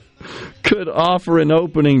could offer an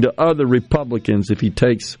opening to other Republicans if he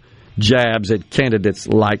takes jabs at candidates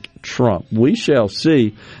like Trump. We shall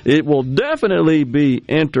see. It will definitely be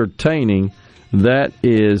entertaining. That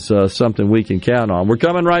is something we can count on. We're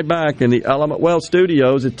coming right back in the Element Wealth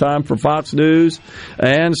Studios. It's time for Fox News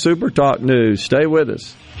and SuperTalk News. Stay with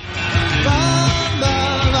us.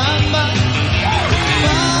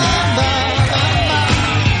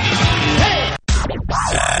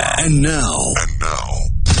 And now,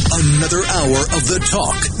 another hour of the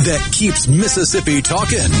talk that keeps Mississippi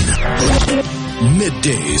talking.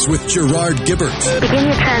 Middays with Gerard Gibert. Begin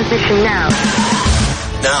your transition now.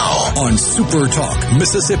 Now on SuperTalk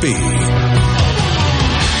Mississippi.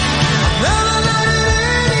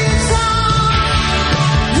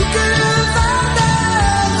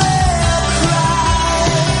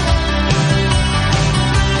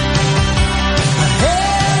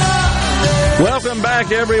 Welcome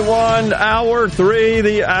back, everyone. Hour 3,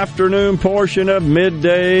 the afternoon portion of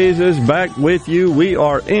Middays is back with you. We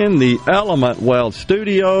are in the Element Wealth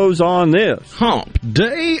Studios on this Hump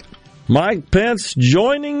Day. Mike Pence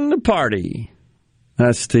joining the party.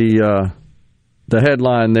 That's the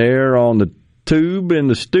headline there on the tube in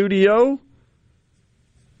the studio.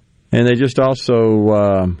 And they just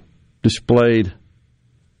also displayed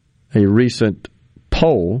a recent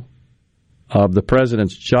poll of the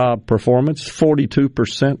president's job performance,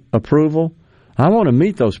 42% approval. I want to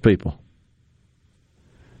meet those people.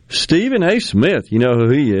 Stephen A. Smith, you know who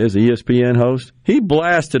he is, ESPN host. He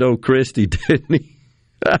blasted old Christie, didn't he?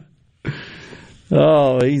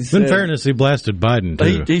 In fairness, he blasted Biden,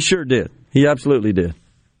 too. He sure did. He absolutely did.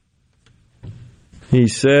 He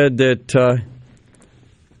said that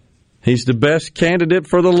he's the best candidate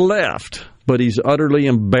for the left, but he's utterly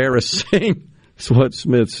embarrassing. That's what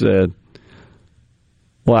Smith said.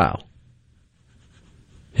 Wow.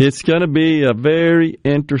 It's going to be a very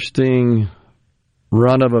interesting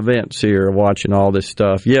run of events here, watching all this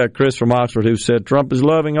stuff. Yeah, Chris from Oxford, who said Trump is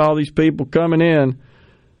loving all these people coming in.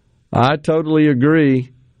 I totally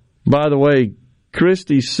agree. By the way,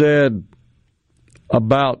 Christie said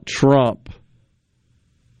about Trump,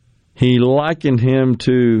 he likened him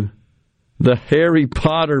to the Harry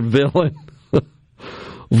Potter villain,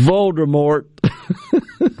 Voldemort.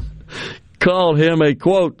 Called him a,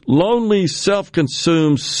 quote, lonely,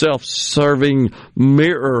 self-consumed, self-serving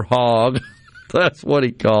mirror hog. That's what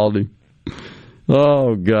he called him.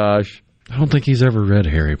 Oh, gosh. I don't think he's ever read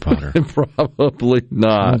Harry Potter. Probably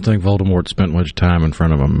not. I don't think Voldemort spent much time in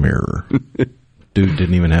front of a mirror. Dude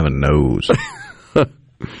didn't even have a nose.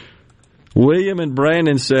 William and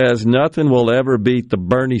Brandon says nothing will ever beat the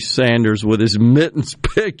Bernie Sanders with his mittens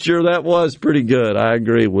picture. That was pretty good. I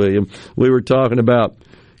agree, William. We were talking about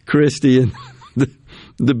Christie and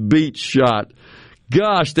the beach shot.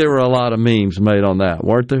 Gosh, there were a lot of memes made on that,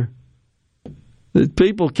 weren't there?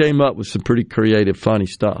 People came up with some pretty creative, funny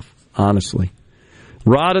stuff, honestly.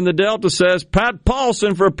 Rod in the Delta says, Pat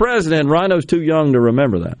Paulson for president. Rhino's too young to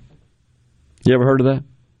remember that. You ever heard of that?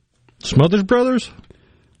 Smothers Brothers?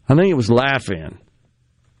 I think it was Laugh-In.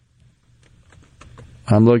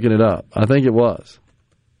 I'm looking it up. I think it was.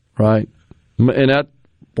 Right? And I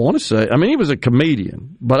want to say, I mean, he was a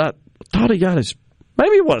comedian, but I thought he got his,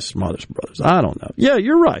 maybe it was Smothers Brothers. I don't know. Yeah,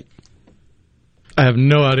 you're right. I have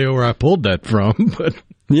no idea where I pulled that from, but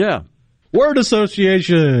yeah. Word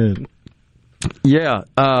association. Yeah,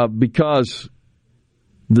 because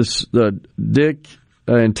Dick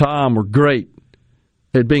and Tom were great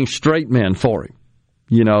at being straight men for him,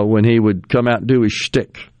 you know, when he would come out and do his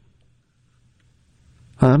shtick.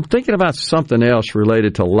 I'm thinking about something else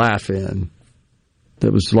related to Laugh-In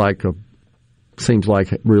that was like seems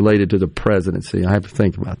like related to the presidency. I have to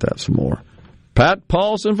think about that some more. Pat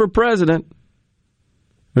Paulson for president.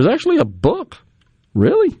 There's actually a book.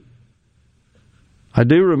 Really? I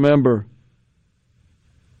do remember.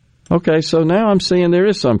 Okay, so now I'm seeing there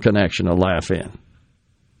is some connection to Laugh-In.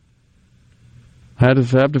 I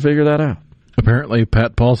have to figure that out. Apparently,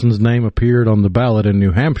 Pat Paulson's name appeared on the ballot in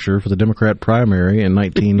New Hampshire for the Democrat primary in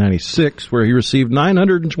 1996, where he received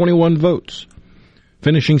 921 votes,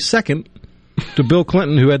 finishing second to Bill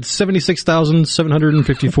Clinton, who had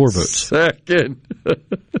 76,754 votes. Second.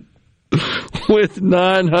 With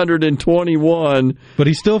 921. But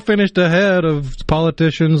he still finished ahead of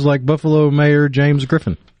politicians like Buffalo Mayor James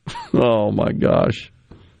Griffin. Oh, my gosh.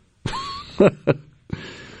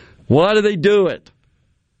 Why do they do it?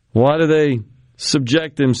 Why do they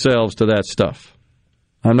subject themselves to that stuff?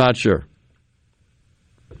 I'm not sure.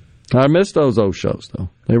 I missed those old shows, though.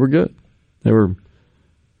 They were good. They were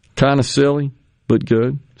kind of silly, but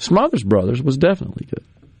good. Smothers Brothers was definitely good.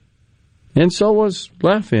 And so was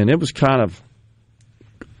Laugh-In. It was kind of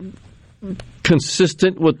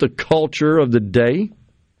consistent with the culture of the day.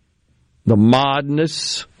 The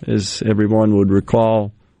modness, as everyone would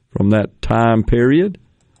recall from that time period.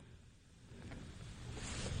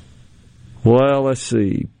 Well, let's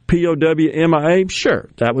see. POWMIA, sure,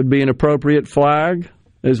 that would be an appropriate flag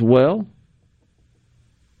as well.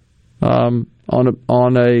 On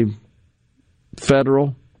a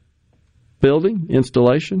federal building,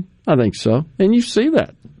 installation, I think so. And you see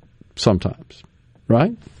that sometimes,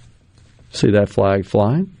 right? See that flag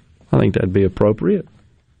flying. I think that'd be appropriate.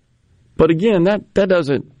 But again, that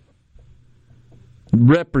doesn't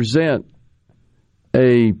represent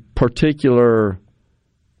a particular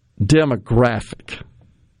demographic.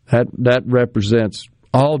 That represents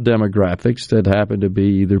all demographics that happen to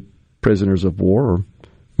be either prisoners of war or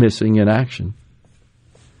missing in action.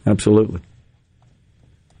 Absolutely.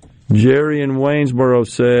 Jerry in Waynesboro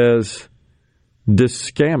says,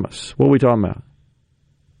 Discamus. What are we talking about?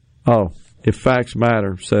 Oh, If Facts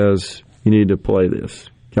Matter says you need to play this.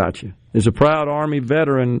 Gotcha. As a proud Army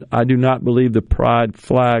veteran, I do not believe the pride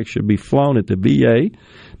flag should be flown at the VA.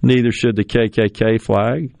 Neither should the KKK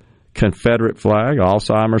flag, Confederate flag,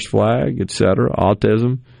 Alzheimer's flag, etc.,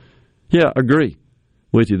 autism. Yeah, agree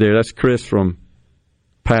with you there. That's Chris from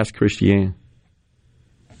Past Christian.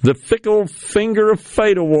 The Fickle Finger of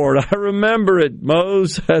Fate Award. I remember it,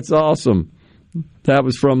 Mose. That's awesome. That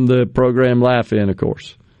was from the program Laugh-In, of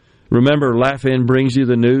course. Remember Laugh-In Brings You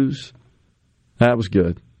the News? That was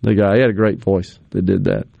good. The guy, he had a great voice that did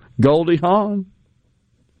that. Goldie Hawn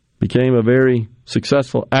became a very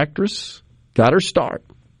successful actress. Got her start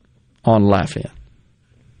on Laugh-In.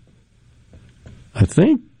 I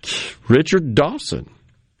think Richard Dawson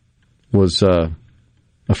was a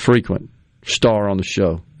frequent star on the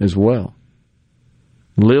show as well.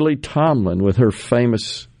 Lily Tomlin with her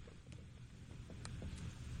famous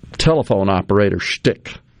telephone operator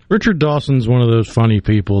shtick. Richard Dawson's one of those funny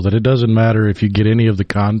people that it doesn't matter if you get any of the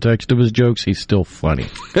context of his jokes, he's still funny.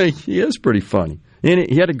 He is pretty funny. And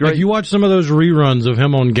he had a great... Like you watch some of those reruns of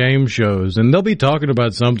him on game shows, and they'll be talking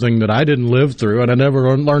about something that I didn't live through and I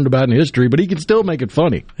never learned about in history, but he can still make it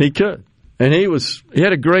funny. He could. And he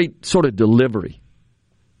had a great sort of delivery,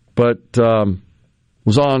 but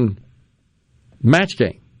was on Match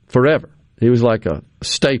Game forever. He was like a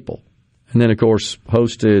staple. And then, of course,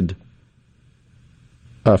 hosted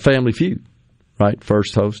Family Feud, right?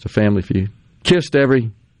 First host of Family Feud. Kissed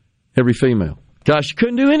every female. Gosh, you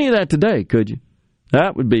couldn't do any of that today, could you?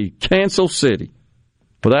 That would be Cancel City.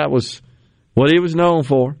 But that was what he was known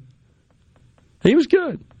for. He was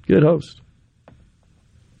good. Good host.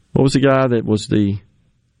 What was the guy that was the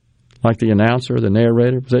announcer, the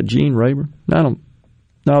narrator? Was that Gene Rayburn? No,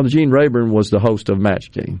 the Gene Rayburn was the host of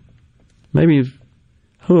Match Game. Maybe,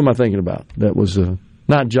 who am I thinking about? That was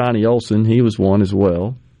not Johnny Olson. He was one as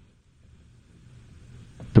well.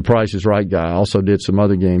 The Price is Right guy also did some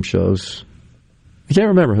other game shows. I can't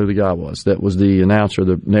remember who the guy was that was the announcer,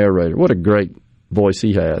 the narrator. What a great voice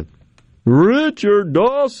he had. Richard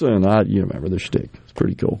Dawson. You remember the shtick. It's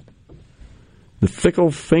pretty cool. The fickle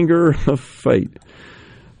finger of fate.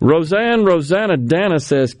 Rosanna Dana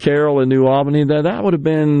says Carol in New Albany. That would have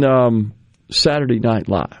been Saturday Night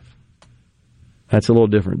Live. That's a little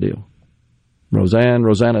different deal.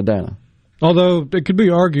 Rosanna Dana. Although it could be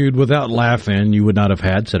argued without Laugh-In, you would not have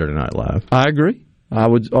had Saturday Night Live. I agree. I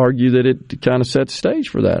would argue that it kind of set the stage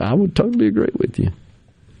for that. I would totally agree with you.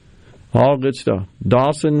 All good stuff.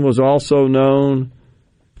 Dawson was also known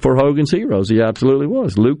for Hogan's Heroes. He absolutely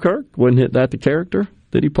was. Lou Kirk, wasn't that the character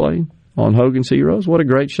that he played on Hogan's Heroes? What a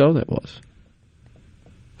great show that was.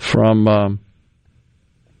 From the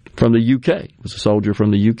UK. It was a soldier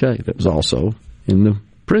from the UK that was also in the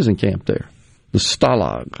prison camp there. The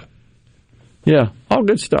Stalag. Yeah, all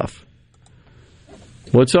good stuff.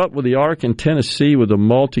 What's up with the Ark in Tennessee with the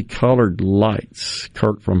multicolored lights?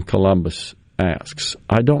 Kurt from Columbus asks.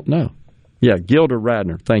 I don't know. Yeah, Gilda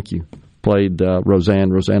Radner, thank you, played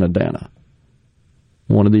Rosanna Dana.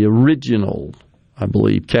 One of the original, I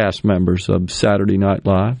believe, cast members of Saturday Night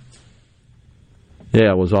Live.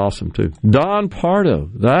 Yeah, it was awesome, too. Don Pardo.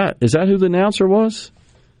 Is that who the announcer was?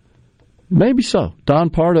 Maybe so. Don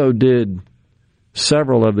Pardo did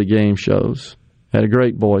several of the game shows. Had a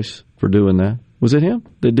great voice for doing that. Was it him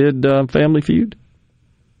that did Family Feud?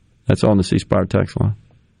 That's on the C Spire text line.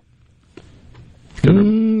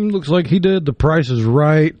 Looks like he did The Price is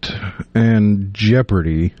Right and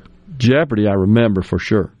Jeopardy. Jeopardy, I remember for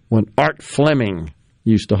sure. When Art Fleming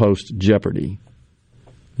used to host Jeopardy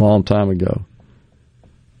a long time ago.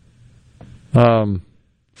 Can't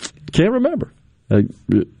remember. It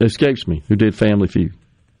escapes me who did Family Feud.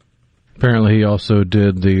 Apparently he also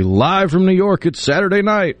did the Live from New York. It's Saturday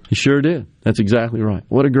night. He sure did. That's exactly right.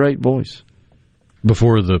 What a great voice.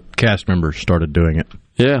 Before the cast members started doing it.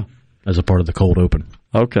 Yeah. As a part of the cold open.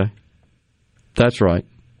 Okay. That's right.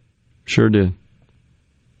 Sure did.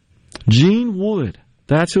 Gene Wood.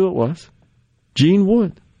 That's who it was. Gene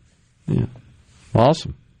Wood. Yeah.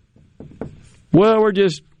 Awesome. Well, we're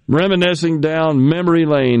just reminiscing down memory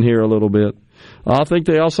lane here a little bit. I think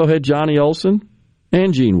they also had Johnny Olson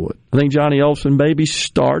and Gene Wood. I think Johnny Olson maybe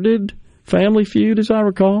started Family Feud, as I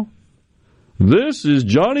recall. This is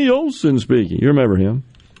Johnny Olson speaking. You remember him.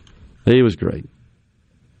 He was great.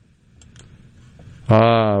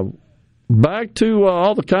 Back to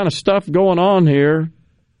all the kind of stuff going on here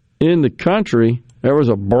in the country. There was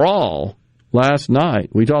a brawl last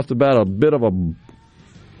night. We talked about a bit of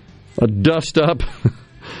a dust-up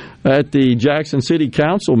at the Jackson City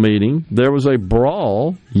Council meeting. There was a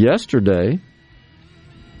brawl yesterday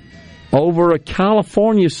over a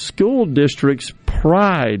California school district's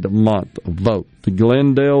Pride Month vote. The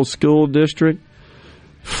Glendale School District.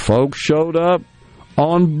 Folks showed up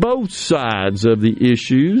on both sides of the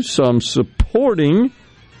issues, some supporting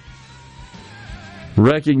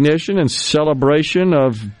recognition and celebration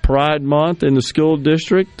of Pride Month in the school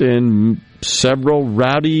district, and several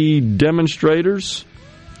rowdy demonstrators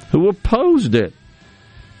who opposed it.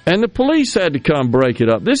 And the police had to come break it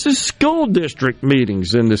up. This is school district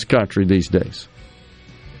meetings in this country these days.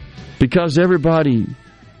 Because everybody,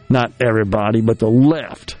 not everybody, but the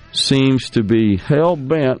left seems to be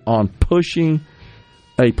hell-bent on pushing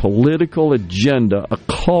a political agenda, a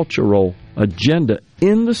cultural agenda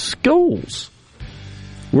in the schools.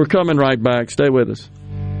 We're coming right back. Stay with us.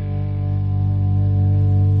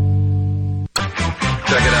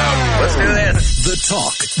 Check it out. Let's do this. The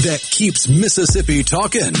talk that keeps Mississippi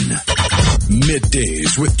talking.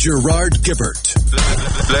 Middays with Gerard Gibert.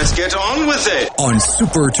 Let's get on with it. On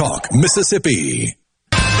SuperTalk Mississippi.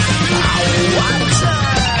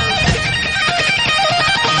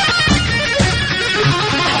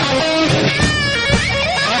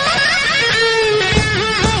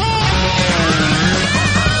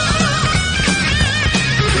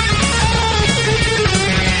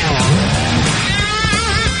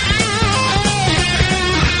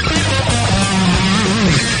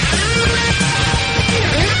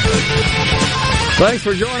 Thanks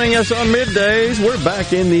for joining us on Middays. We're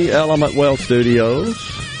back in the Element Wealth Studios.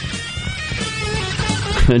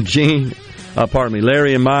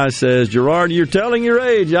 Larry and Mai says, Gerard, you're telling your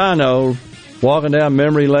age. I know. Walking down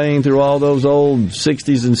memory lane through all those old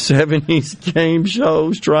 60s and 70s game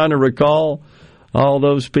shows, trying to recall all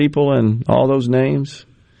those people and all those names.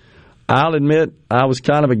 I'll admit, I was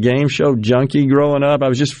kind of a game show junkie growing up. I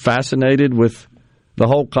was just fascinated with the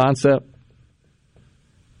whole concept.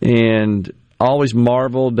 And always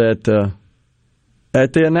marveled at the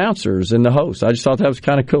announcers and the hosts. I just thought that was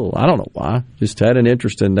kind of cool. I don't know why. Just had an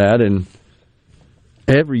interest in that. And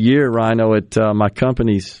every year, Rhino, at my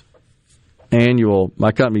company's annual,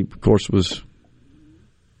 my company, of course, was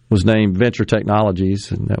named Venture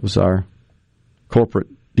Technologies, and that was our corporate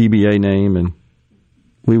DBA name. And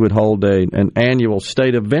we would hold an annual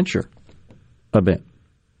State of Venture event.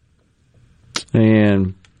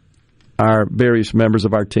 And our various members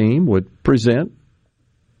of our team would present,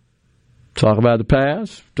 talk about the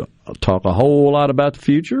past, talk a whole lot about the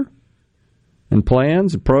future, and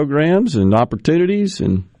plans and programs and opportunities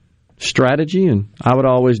and strategy. And I would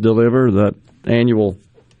always deliver the annual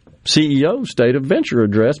CEO State of Venture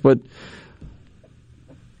address, but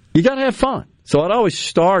you got to have fun. So I'd always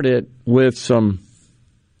start it with some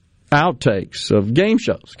outtakes of game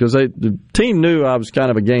shows because the team knew I was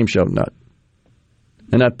kind of a game show nut.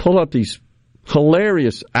 And I'd pull up these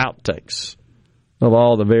hilarious outtakes of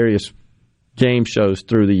all the various game shows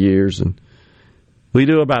through the years. And we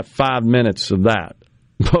do about 5 minutes of that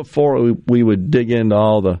before we would dig into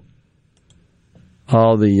all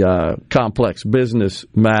the complex business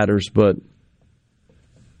matters. But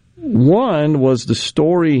one was the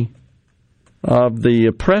story of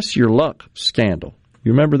the Press Your Luck scandal.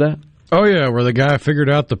 You remember that? Oh, yeah, where the guy figured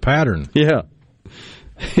out the pattern. Yeah.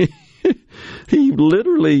 He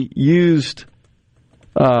literally used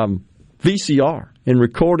VCR and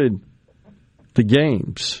recorded the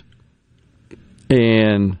games.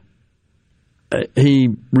 And he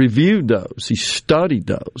reviewed those. He studied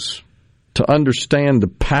those to understand the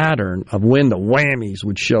pattern of when the whammies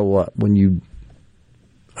would show up. When you,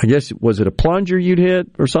 I guess, was it a plunger you'd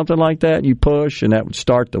hit or something like that? You push, and that would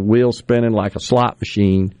start the wheel spinning like a slot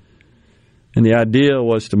machine. And the idea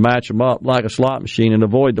was to match them up like a slot machine and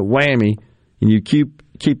avoid the whammy. And you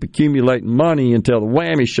keep accumulating money until the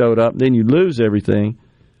whammy showed up, and then you lose everything.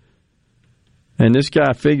 And this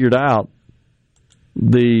guy figured out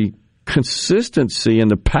the consistency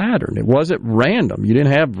and the pattern. It wasn't random. You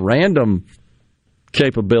didn't have random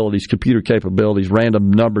capabilities, computer capabilities,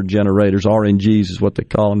 random number generators, RNGs is what they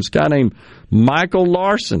call them. This guy named Michael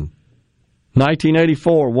Larson,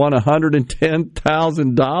 1984, won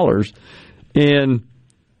 $110,000. And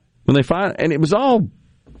when they and it was all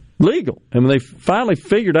legal. And when they finally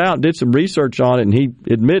figured out and did some research on it, and he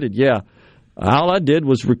admitted, yeah, all I did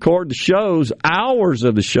was record the shows, hours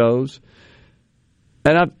of the shows.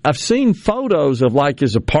 And I've seen photos of like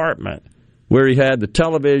his apartment where he had the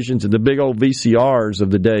televisions and the big old VCRs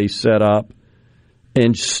of the day set up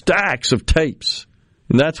and stacks of tapes.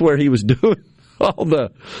 And that's where he was doing all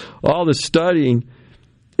the studying.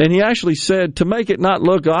 And he actually said, to make it not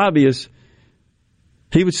look obvious,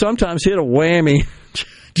 he would sometimes hit a whammy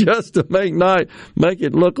just to make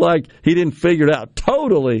it look like he didn't figure it out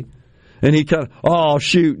totally. And he kind of, oh,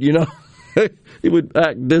 shoot, he would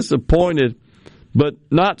act disappointed, but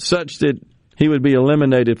not such that he would be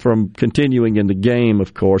eliminated from continuing in the game,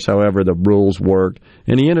 of course, however the rules worked.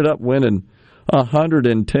 And he ended up winning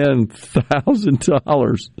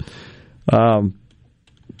 $110,000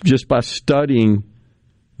 just by studying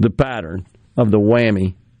the pattern of the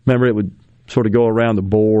whammy. Remember, it would sort of go around the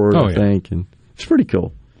board, I think, and it's pretty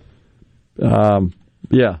cool.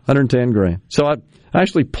 $110,000. So I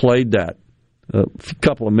actually played that, a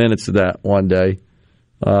couple of minutes of that one day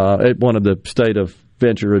at one of the State of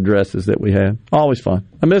Venture addresses that we had. Always fun.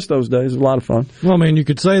 I miss those days. It was a lot of fun. Well, I mean, you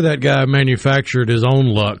could say that guy manufactured his own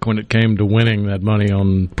luck when it came to winning that money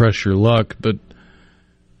on Press Your Luck, but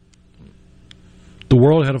the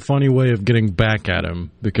world had a funny way of getting back at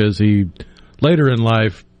him because he, later in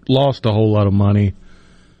life, lost a whole lot of money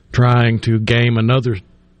trying to game another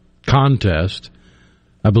contest.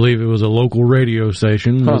 I believe it was a local radio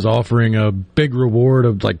station was offering a big reward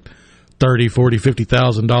of like $30,000, $40,000,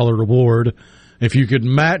 $50,000 reward if you could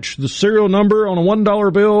match the serial number on a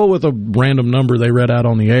 $1 bill with a random number they read out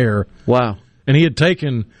on the air. Wow. And he had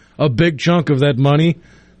taken a big chunk of that money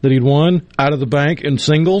that he'd won out of the bank in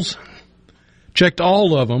singles, checked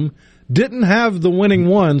all of them, didn't have the winning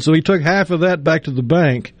one, so he took half of that back to the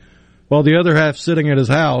bank while the other half sitting at his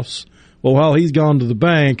house. Well, while he's gone to the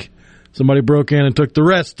bank, somebody broke in and took the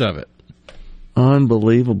rest of it.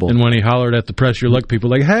 Unbelievable. And when he hollered at the Press Your Luck people,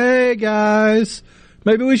 like, hey, guys,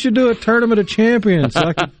 maybe we should do a Tournament of Champions so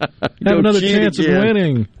I could have another chance of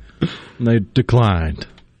winning. And they declined.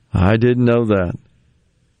 I didn't know that.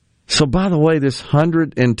 So, by the way, this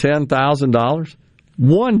 $110,000,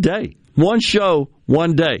 one day, one show,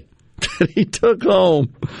 one day, that he took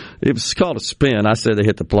home. It was called a spin. I said they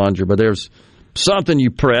hit the plunger, but there's something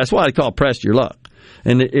you press. That's why they call it Press Your Luck.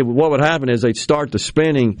 And what would happen is they'd start the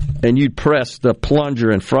spinning, and you'd press the plunger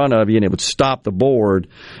in front of you, and it would stop the board,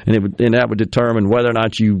 and that would determine whether or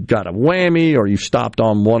not you got a whammy or you stopped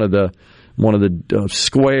on one of the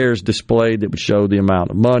squares displayed that would show the amount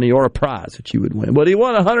of money or a prize that you would win. But he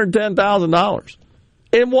won $110,000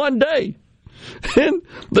 in one day. And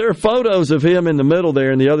there are photos of him in the middle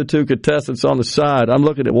there and the other two contestants on the side. I'm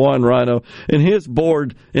looking at one, Rhino, and his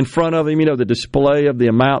board in front of him, the display of the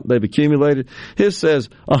amount they've accumulated. His says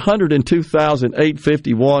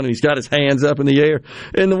 $102,851, and he's got his hands up in the air.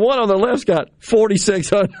 And the one on the left's got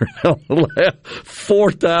 $4,600 on the left,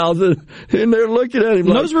 $4,000, and they're looking at him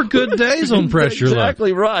like... Those were good days on Press Your Luck.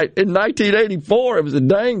 Exactly right. In 1984, it was a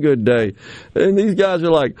dang good day. And these guys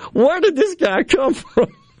are like, where did this guy come from?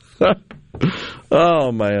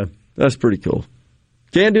 Oh, man. That's pretty cool.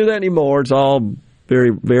 Can't do that anymore. It's all very,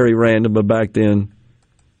 very random, but back then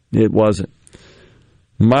it wasn't.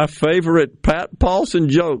 My favorite Pat Paulson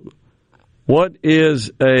joke. What is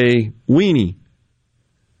a weenie?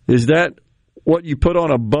 Is that what you put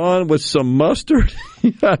on a bun with some mustard?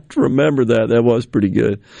 You have to remember that. That was pretty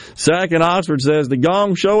good. Sack in Oxford says the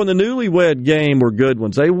Gong Show and the Newlywed Game were good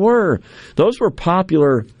ones. They were. Those were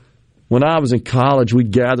popular. When I was in college,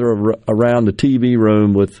 we'd gather around the TV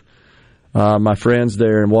room with my friends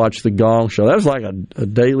there and watch the Gong Show. That was like a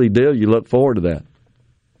daily deal. You look forward to that.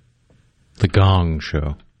 The Gong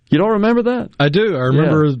Show. You don't remember that? I do. I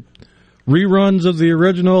remember reruns of the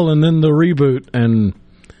original and then the reboot, and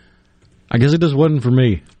I guess it just wasn't for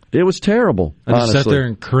me. It was terrible, I just sat there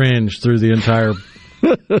and cringed through the entire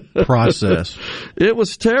process. It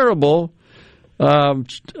was terrible.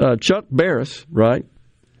 Chuck Barris, right?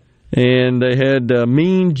 And they had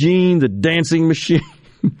Mean Gene, the dancing machine.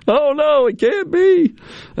 Oh, no, it can't be.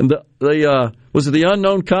 And was it the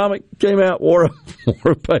Unknown Comic came out, wore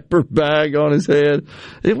a paper bag on his head.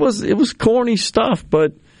 It was corny stuff,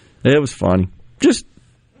 but it was funny. Just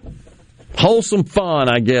wholesome fun,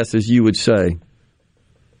 I guess, as you would say.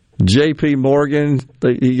 J.P. Morgan,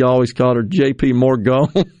 he always called her J.P. Morgan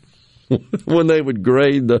when they would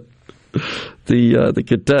grade the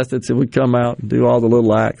contestants that would come out and do all the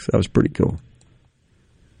little acts. That was pretty cool.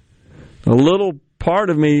 A little part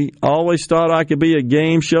of me always thought I could be a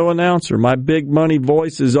game show announcer. My big money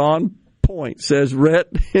voice is on point, says Rhett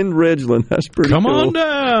in Ridgeland. That's pretty cool. Come on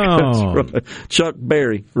down. That's right. Chuck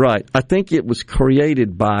Berry, right. I think it was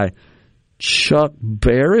created by Chuck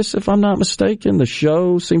Barris, if I'm not mistaken. The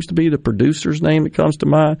show seems to be the producer's name that comes to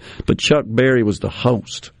mind, but Chuck Berry was the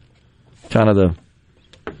host, kind of the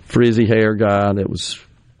frizzy hair guy that was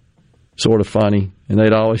sort of funny, and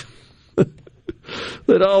they'd always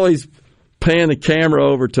pan the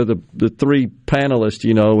camera over to the three panelists,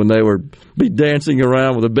 when they would be dancing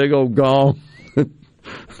around with a big old gong,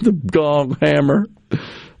 the gong hammer.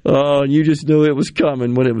 You just knew it was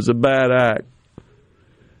coming when it was a bad act.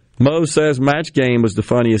 Mo says Match Game was the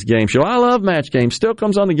funniest game show. I love Match Game. Still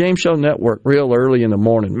comes on the Game Show Network real early in the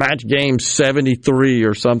morning. Match Game 73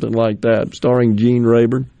 or something like that, starring Gene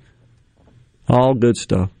Rayburn. All good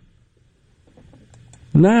stuff.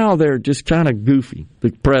 Now they're just kind of goofy,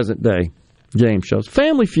 the present day game shows.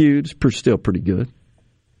 Family Feud's still pretty good.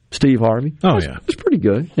 Steve Harvey. Oh, yeah. It's pretty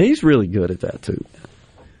good. He's really good at that, too.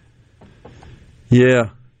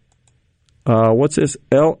 Yeah. What's this?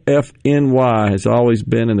 LFNY has always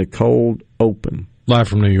been in the cold open. Live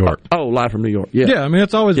from New York. Live from New York. Yeah. Yeah, I mean,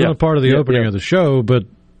 it's always been a part of the opening of the show, but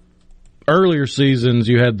earlier seasons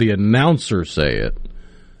you had the announcer say it.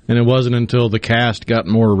 And it wasn't until the cast got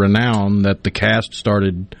more renowned that the cast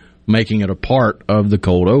started making it a part of the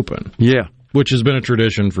cold open. Yeah. Which has been a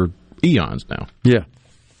tradition for eons now. Yeah,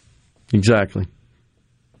 exactly.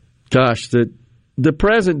 Gosh, the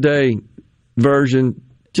present day version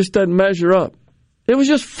just doesn't measure up. It was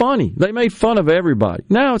just funny. They made fun of everybody.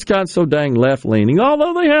 Now it's gotten so dang left-leaning,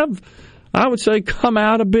 although they have, I would say, come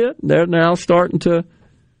out a bit. They're now starting to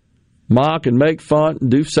mock and make fun and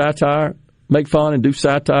do satire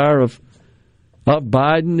of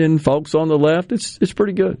Biden and folks on the left. It's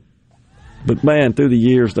pretty good. But, man, through the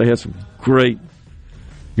years, they had some great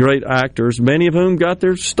actors, many of whom got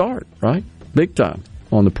their start, right? Big time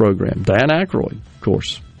on the program. Dan Aykroyd, of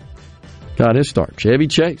course, got his start. Chevy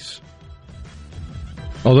Chase.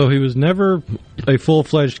 Although he was never a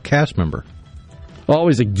full-fledged cast member.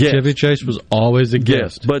 Always a guest. Chevy Chase was always a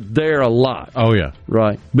guest. But there a lot. Oh, yeah.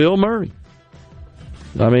 Right. Bill Murray.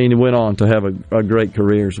 I mean, he went on to have a great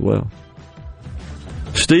career as well.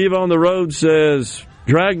 Steve on the road says,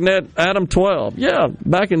 Dragnet Adam 12. Yeah,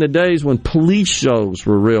 back in the days when police shows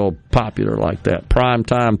were real popular like that.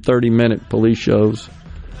 Primetime 30-minute police shows.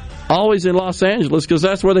 Always in Los Angeles because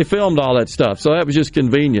that's where they filmed all that stuff. So that was just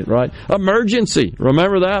convenient, right? Emergency.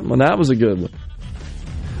 Remember that one? That was a good one.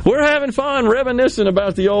 We're having fun reminiscing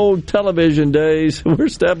about the old television days. We're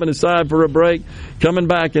stepping aside for a break. Coming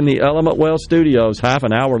back in the Element Well Studios. Half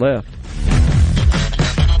an hour left.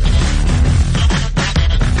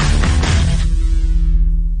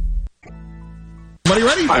 Everybody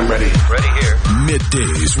ready? I'm ready. Ready here.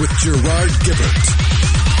 Middays with Gerard Gibert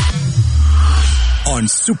on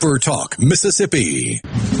SuperTalk Mississippi.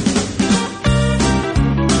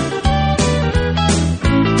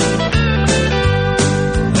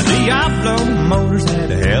 The Diablo Motors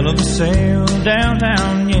had a hell of a sale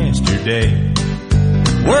downtown yesterday.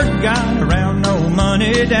 Word got around, no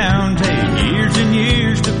money down, take years and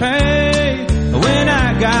years to pay. When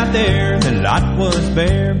I got there, the lot was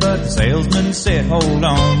bare, but the salesman said, hold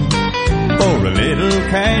on. For a little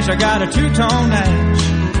cash, I got a two-tone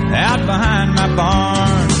hash out behind my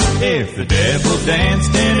barn. If the devil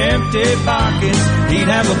danced in empty pockets, he'd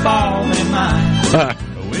have a ball in mine.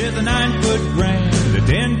 With a 9-foot grand, a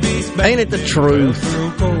 10-piece band. Ain't it the truth?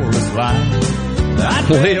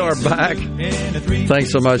 We are back.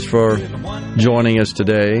 Thanks so much for joining us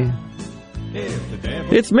today.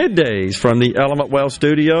 It's Middays from the Element Well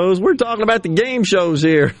Studios. We're talking about the game shows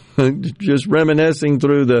here. Just reminiscing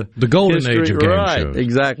through the golden history. age of game shows. Right,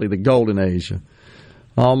 exactly, the golden age.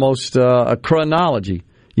 Almost a chronology.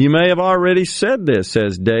 You may have already said this,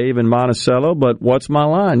 says Dave in Monticello, but what's my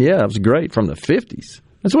line? Yeah, it was great from the 50s.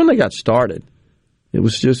 That's when they got started. It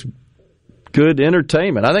was just good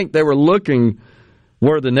entertainment. I think they were looking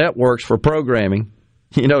where the networks for programming,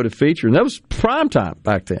 to feature. And that was prime time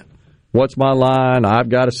back then. What's my line? I've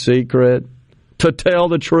got a secret. To tell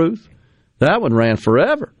the truth. That one ran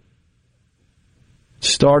forever.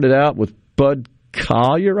 Started out with Bud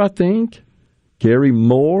Collyer, I think. Gary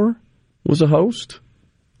Moore was a host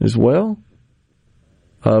as well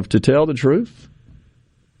of To Tell the Truth.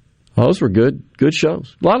 Those were good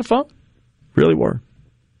shows. A lot of fun. Really were.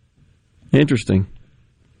 Interesting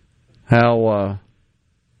how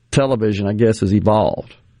television, I guess, has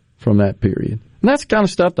evolved from that period. And that's the kind of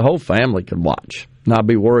stuff the whole family could watch. Not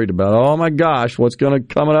be worried about, oh my gosh, what's going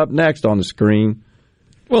to come up next on the screen.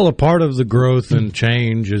 Well, a part of the growth and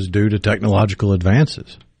change is due to technological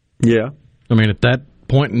advances. Yeah. I mean, at that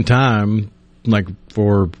point in time, like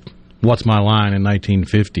for What's My Line in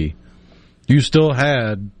 1950, you still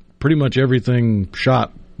had pretty much everything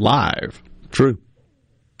shot live. True.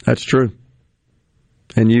 That's true.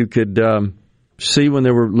 And you could see when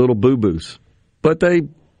there were little boo-boos. But they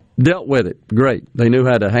dealt with it great. They knew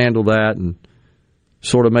how to handle that and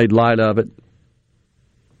sort of made light of it.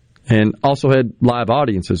 And also had live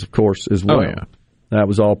audiences, of course, as well. Oh, yeah. That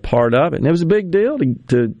was all part of it. And it was a big deal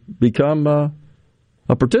to become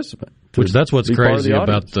a participant. Which that's what's crazy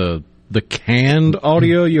about the canned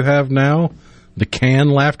audio you have now, the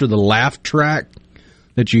canned laughter, the laugh track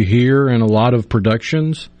that you hear in a lot of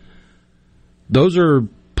productions. Those are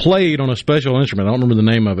played on a special instrument. I don't remember the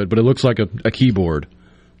name of it, but it looks like a keyboard,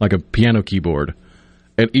 like a piano keyboard.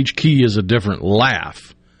 And each key is a different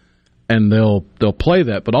laugh. And they'll play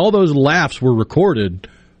that. But all those laughs were recorded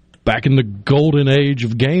back in the golden age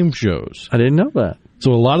of game shows. I didn't know that.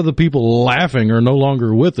 So a lot of the people laughing are no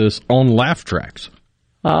longer with us on laugh tracks.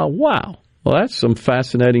 Wow. Well, that's some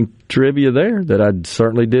fascinating trivia there that I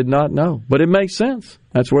certainly did not know. But it makes sense.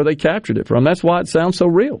 That's where they captured it from. That's why it sounds so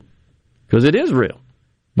real. Because it is real.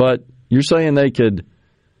 But you're saying they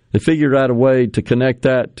figured out a way to connect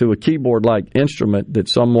that to a keyboard-like instrument that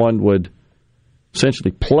someone would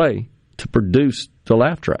essentially play to produce the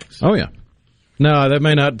laugh tracks. Oh, yeah. No, that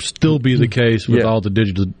may not still be the case with all the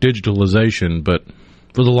digitalization, but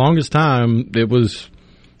For the longest time, it was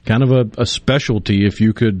kind of a specialty if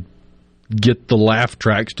you could get the laugh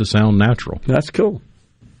tracks to sound natural. That's cool.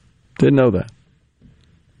 Didn't know that.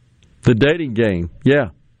 The dating game, yeah.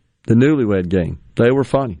 The newlywed game. They were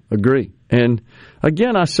funny. Agree. And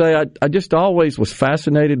again, I say I just always was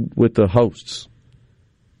fascinated with the hosts,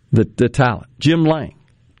 the talent. Jim Lang,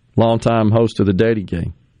 longtime host of the dating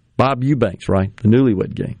game. Bob Eubanks, right? The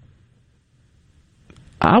newlywed game.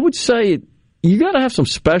 I would say you got to have some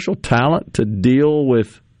special talent to deal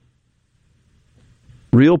with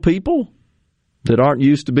real people that aren't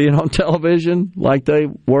used to being on television like they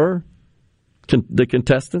were, the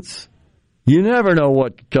contestants. You never know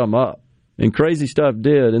what could come up. And crazy stuff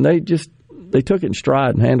did, and they took it in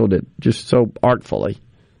stride and handled it just so artfully.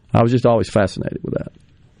 I was just always fascinated with that.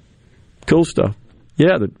 Cool stuff.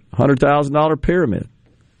 Yeah, the $100,000 pyramid.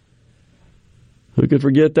 Who could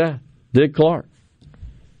forget that? Dick Clark.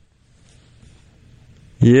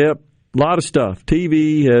 Yep, a lot of stuff.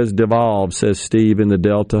 TV has devolved, says Steve in the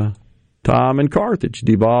Delta. Tom in Carthage.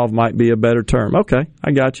 Devolve might be a better term. Okay,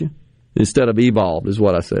 I got you. Instead of evolved is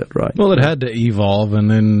what I said, right? Well, it had to evolve,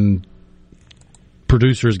 and then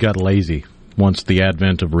producers got lazy once the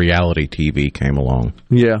advent of reality TV came along.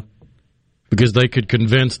 Yeah. Because they could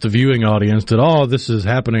convince the viewing audience that, this is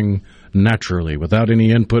happening naturally without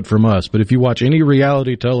any input from us. But if you watch any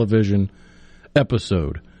reality television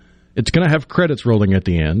episode, it's going to have credits rolling at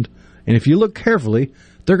the end. And if you look carefully,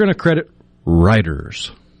 they're going to credit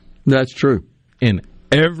writers. That's true. In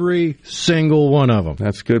every single one of them.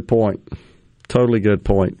 That's a good point. Totally good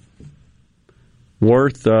point.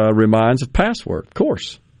 Worth reminds of Password, of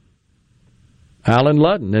course. Alan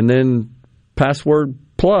Ludden. And then Password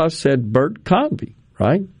Plus had Bert Convy,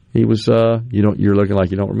 right? He was, you're looking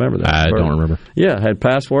like you don't remember that. I don't remember. Yeah, had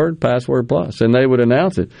Password Plus. And they would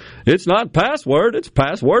announce it. It's not Password, it's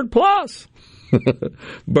Password Plus.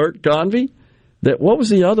 Bert Convy. What was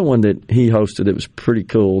the other one that he hosted that was pretty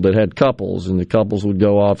cool, that had couples, and the couples would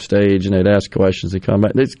go off stage and they'd ask questions and come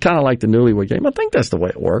back? It's kind of like the Newlywed Game. I think that's the way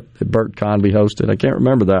it worked, that Bert Convy hosted. I can't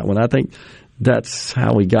remember that one. I think that's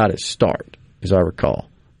how he got his start, as I recall,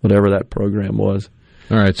 whatever that program was.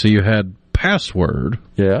 All right, so you had Password.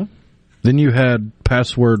 Yeah. Then you had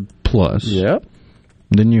Password Plus. Yep.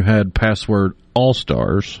 Then you had Password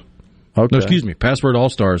All-Stars. Okay. No, excuse me. Password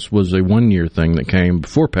All-Stars was a one-year thing that came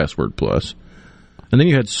before Password Plus. And then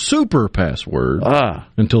you had Super Password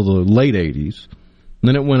until the late 80s. And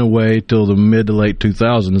then it went away till the mid to late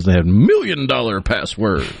 2000s. They had $1 Million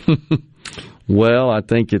Password. Well, I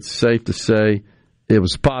think it's safe to say it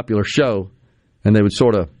was a popular show, and they would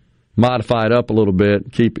sort of modify it up a little bit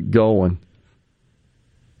and keep it going.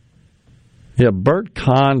 Yeah, Bert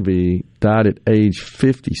Convy died at age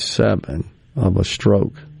 57 of a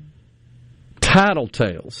stroke.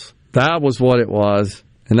 Tattletales. That was what it was.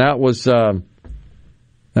 And that was...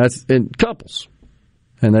 that's in couples.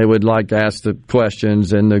 And they would ask the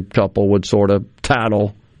questions, and the couple would sort of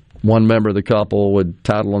tattle. One member of the couple would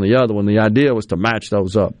tattle on the other one. The idea was to match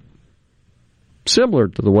those up. Similar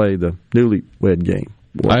to the way the Newlywed Game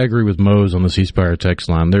worked. I agree with Mose on the C Spire text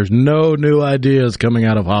line. There's no new ideas coming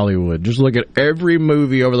out of Hollywood. Just look at every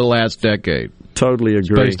movie over the last decade. Totally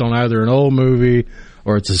agree. It's based on either an old movie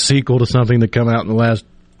or it's a sequel to something that came out in the last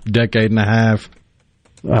decade and a half.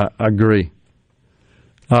 I agree.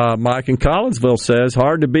 Mike in Collinsville says,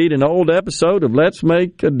 hard to beat an old episode of Let's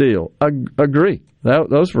Make a Deal. Agree.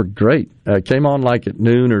 Those were great. Came on at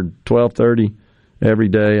noon or 12:30 every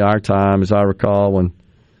day, our time, as I recall,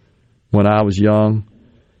 when I was young.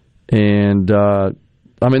 And,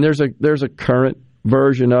 there's a current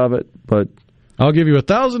version of it, but... I'll give you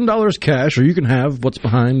 $1,000 cash, or you can have what's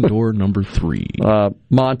behind door number 3.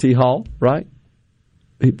 Monty Hall, right?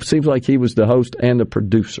 It seems like he was the host and the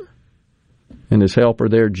producer. And his helper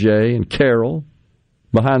there, Jay, and Carol,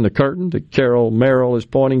 behind the curtain that Carol Merrill is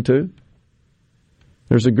pointing to.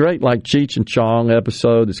 There's a great, Cheech and Chong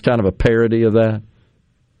episode that's kind of a parody of that.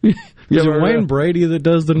 Is it Wayne Brady that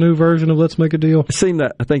does the new version of Let's Make a Deal?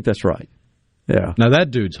 I think that's right. Yeah. Now,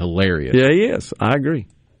 that dude's hilarious. Yeah, he is. I agree.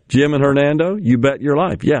 Jim and Hernando, You Bet Your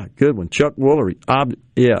Life. Yeah, good one. Chuck Woolery.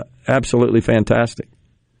 Yeah, absolutely fantastic.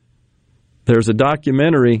 There's a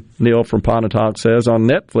documentary, Neil from Pontotoc says, on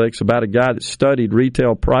Netflix about a guy that studied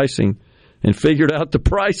retail pricing and figured out the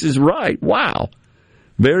price is right. Wow.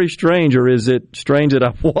 Very strange, or is it strange that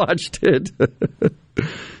I've watched it?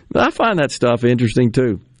 I find that stuff interesting,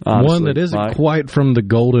 too, honestly. One that isn't quite from the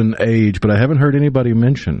golden age, but I haven't heard anybody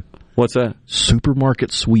mention. What's that?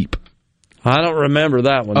 Supermarket Sweep. I don't remember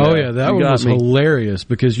that one. Oh, yeah, that one was hilarious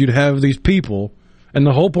because you'd have these people, and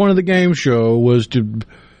the whole point of the game show was to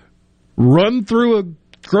run through a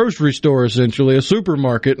grocery store, essentially, a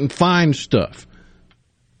supermarket, and find stuff.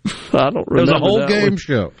 I don't remember. It was a whole game one.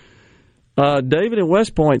 show. David in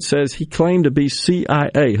West Point says he claimed to be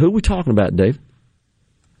CIA. Who are we talking about, Dave?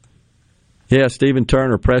 Yeah, Stephen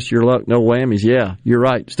Turner, press your luck, no whammies. Yeah, you're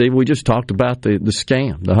right, Steve. We just talked about the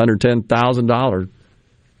scam, the $110,000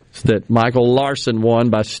 that Michael Larson won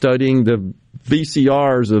by studying the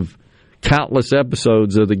VCRs of countless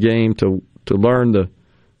episodes of the game to learn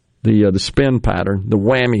the spin pattern, the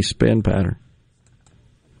whammy spin pattern.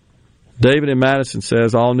 David in Madison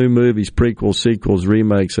says all new movies, prequels, sequels,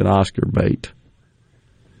 remakes, and Oscar bait.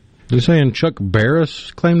 They're saying Chuck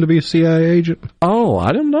Barris claimed to be a CIA agent? Oh,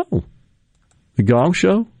 I don't know. The Gong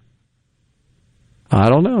Show? I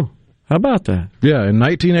don't know. How about that? Yeah, in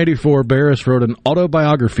 1984, Barris wrote an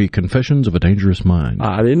autobiography, Confessions of a Dangerous Mind.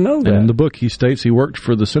 I didn't know that. And in the book, he states he worked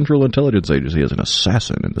for the Central Intelligence Agency as an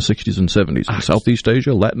assassin in the 60s and 70s in Southeast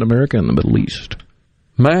Asia, Latin America, and the Middle East.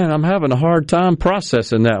 Man, I'm having a hard time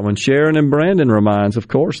processing that one. Sharon and Brandon reminds, of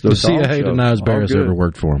course. The CIA denies Barris ever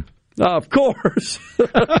worked for him. Of course.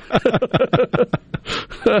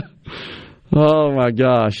 Oh, my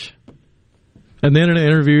gosh. And then in an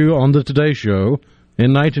interview on the Today Show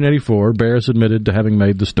in 1984, Barris admitted to having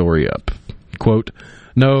made the story up. Quote,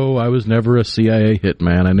 "No, I was never a CIA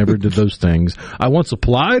hitman. I never did those things. I once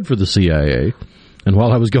applied for the CIA, and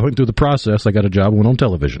while I was going through the process, I got a job and went on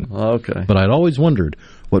television. Okay. But I'd always wondered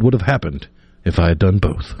what would have happened if I had done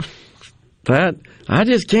both." I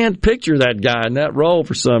just can't picture that guy in that role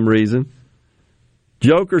for some reason.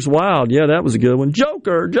 Joker's Wild. Yeah, that was a good one.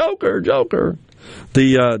 Joker, Joker, Joker.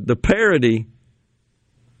 The parody.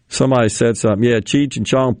 Somebody said something. Yeah, Cheech and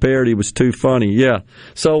Chong parody was too funny. Yeah.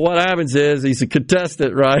 So what happens is he's a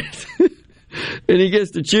contestant, right? And he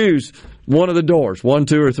gets to choose one of the doors, 1,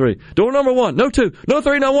 2, or 3. Door number 1, no 2, no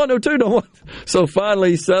 3, no 1, no 2, no 1. So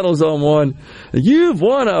finally he settles on one. You've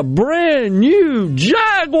won a brand new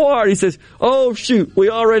Jaguar. He says, oh, shoot, we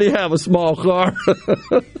already have a small car.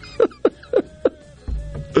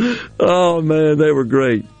 Oh, man, they were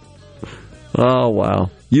great. Oh,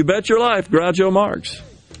 wow. You bet your life, Groucho Marx.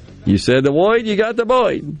 You said the Void, you got the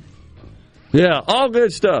Void. Yeah, all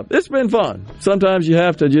good stuff. It's been fun. Sometimes you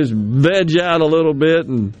have to just veg out a little bit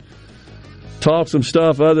and talk some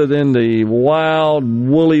stuff other than the wild,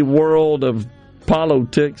 woolly world of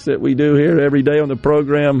politics that we do here every day on the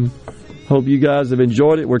program. Hope you guys have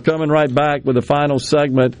enjoyed it. We're coming right back with the final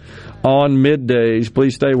segment on Middays.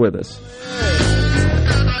 Please stay with us.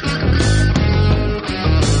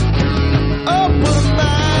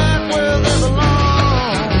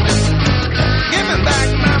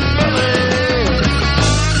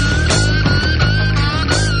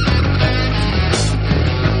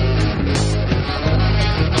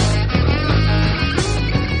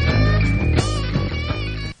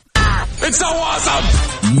 It's so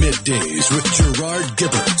awesome! Middays with Gerard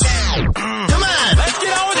Gibert. Come on, let's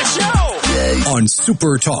get on with the show! On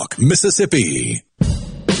SuperTalk Mississippi.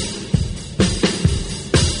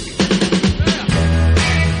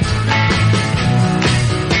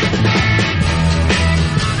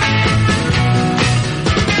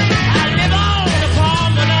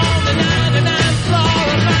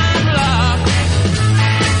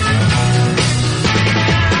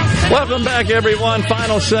 Welcome back, everyone.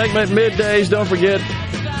 Final segment, Middays. Don't forget,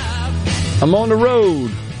 I'm on the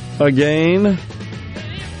road again.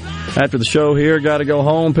 After the show here, got to go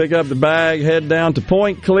home, pick up the bag, head down to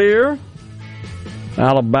Point Clear,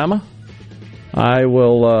 Alabama. I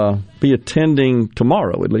will be attending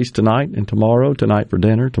tomorrow, at least tonight, and tonight for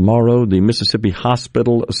dinner. Tomorrow, the Mississippi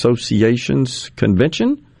Hospital Association's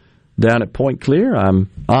convention down at Point Clear. I'm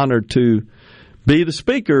honored to be the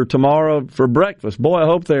speaker tomorrow for breakfast. Boy, I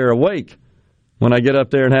hope they're awake when I get up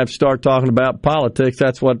there and have to start talking about politics.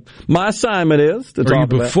 That's what my assignment is to talk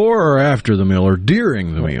about. Are you before or after the meal or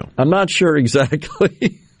during the meal? I'm not sure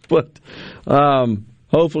exactly, but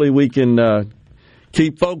hopefully we can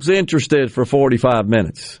keep folks interested for 45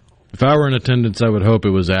 minutes. If I were in attendance, I would hope it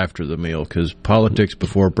was after the meal, because politics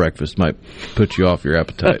before breakfast might put you off your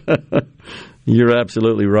appetite. You're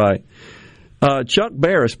absolutely right. Chuck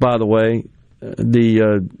Barris, by the way,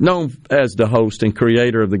 known as the host and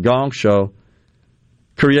creator of the Gong Show,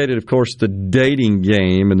 created, of course, the dating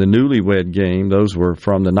game and the newlywed game. Those were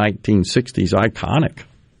from the 1960s, iconic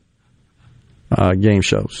game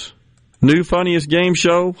shows. New funniest game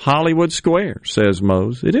show, Hollywood Square, says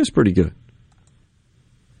Mose. It is pretty good.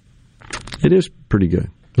 It is pretty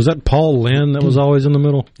good. Was that Paul Lynn that was always in the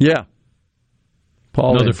middle? Yeah.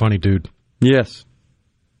 Paul Another Lynn. funny dude. Yes,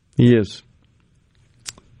 he is.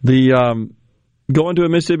 Going to a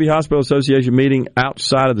Mississippi Hospital Association meeting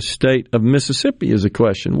outside of the state of Mississippi is a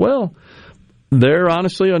question. Well, there are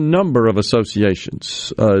honestly a number of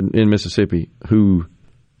associations in Mississippi who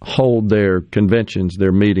hold their conventions,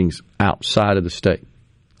 their meetings outside of the state.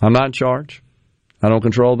 I'm not in charge. I don't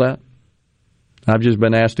control that. I've just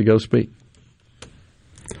been asked to go speak.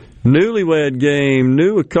 Newlywed Game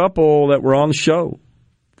knew a couple that were on the show.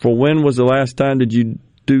 For when was the last time did you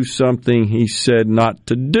do something he said not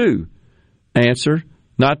to do? Answer,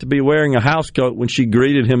 not to be wearing a house coat when she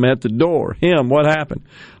greeted him at the door. Him, what happened?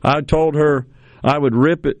 I told her I would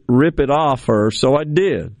rip it off her, so I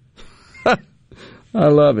did. I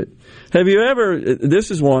love it. Have you ever,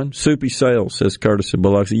 this is one, Soupy Sales, says Curtis in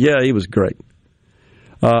Biloxi. Yeah, he was great.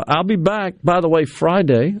 I'll be back, by the way,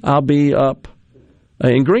 Friday. I'll be up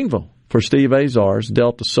in Greenville for Steve Azar's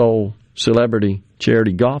Delta Soul Celebrity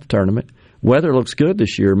Charity Golf Tournament. Weather looks good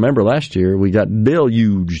this year. Remember last year we got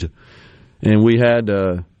deluged, and we had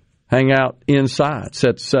to hang out inside,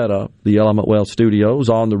 set up. The Element Well Studios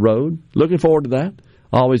on the road. Looking forward to that.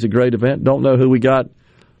 Always a great event. Don't know who we got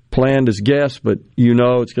planned as guests, but you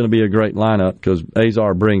know it's going to be a great lineup because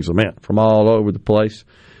Azar brings them in from all over the place.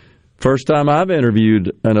 First time I've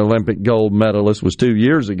interviewed an Olympic gold medalist was 2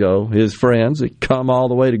 years ago. His friends had come all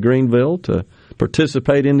the way to Greenville to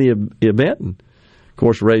participate in the event and, of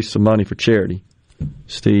course, raise some money for charity.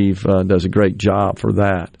 Steve does a great job for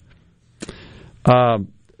that.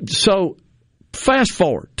 So fast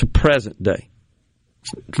forward to present day.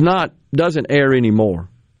 Doesn't air anymore.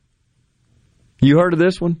 You heard of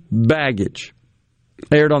this one? Baggage.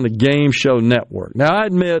 Aired on the Game Show Network. Now, I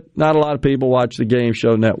admit, not a lot of people watch the Game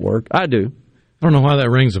Show Network. I do. I don't know why that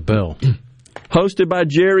rings a bell. Hosted by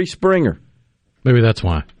Jerry Springer. Maybe that's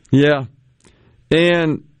why. Yeah.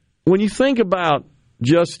 And when you think about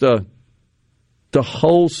just the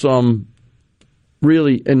wholesome,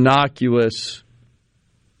 really innocuous,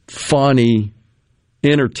 funny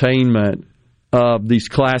entertainment of these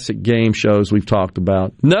classic game shows we've talked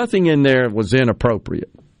about, nothing in there was inappropriate,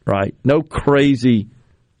 right? No crazy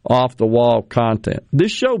off-the-wall content.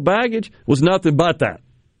 This show, Baggage, was nothing but that.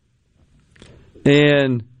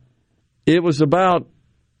 And it was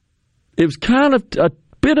kind of a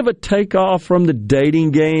bit of a takeoff from the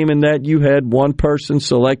dating game in that you had one person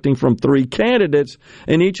selecting from three candidates,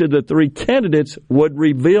 and each of the three candidates would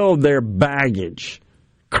reveal their baggage,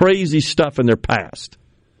 crazy stuff in their past,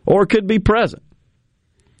 or it could be present.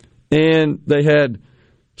 And they had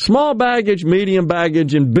small baggage, medium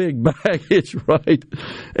baggage, and big baggage, right?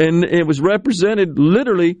 And it was represented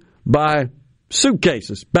literally by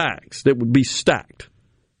suitcases, bags that would be stacked.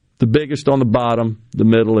 The biggest on the bottom, the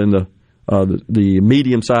middle, and the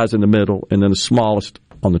medium size in the middle, and then the smallest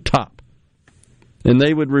on the top. And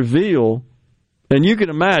they would reveal, and you can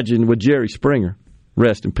imagine with Jerry Springer,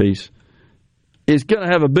 rest in peace, it's going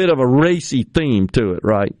to have a bit of a racy theme to it,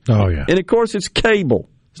 right? Oh, yeah. And, of course, it's cable.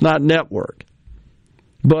 It's not network.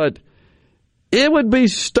 But it would be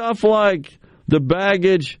stuff like the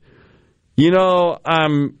baggage,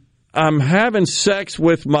 I'm having sex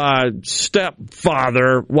with my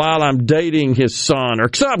stepfather while I'm dating his son, or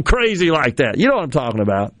something crazy like that. You know what I'm talking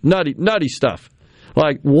about. Nutty stuff.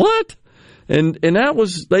 Like, what? And that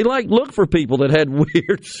was, they look for people that had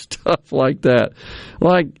weird stuff like that.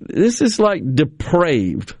 Like, this is like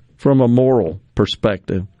depraved from a moral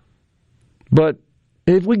perspective. But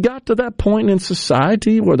if we got to that point in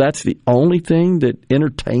society where that's the only thing that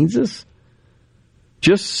entertains us,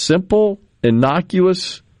 just simple,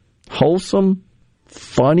 innocuous, wholesome,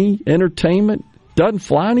 funny entertainment doesn't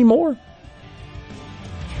fly anymore.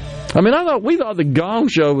 I mean, we thought the Gong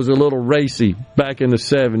Show was a little racy back in the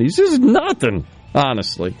 70s. This is nothing,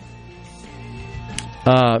 honestly,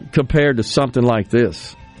 compared to something like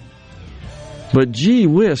this. But gee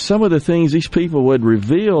whiz, some of the things these people would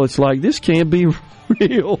reveal, it's like, this can't be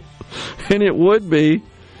real. And it would be.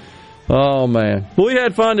 Oh, man. Well, we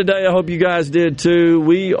had fun today. I hope you guys did, too.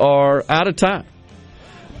 We are out of time.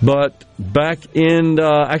 But back in,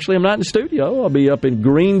 actually, I'm not in the studio. I'll be up in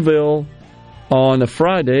Greenville on a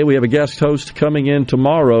Friday. We have a guest host coming in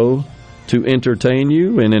tomorrow to entertain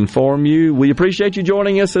you and inform you. We appreciate you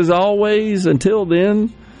joining us as always. Until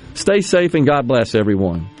then, stay safe and God bless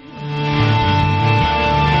everyone.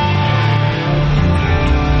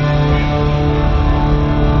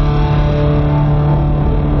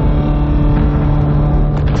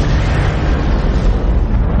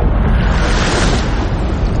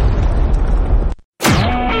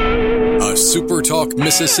 SuperTalk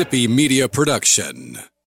Mississippi Media Production.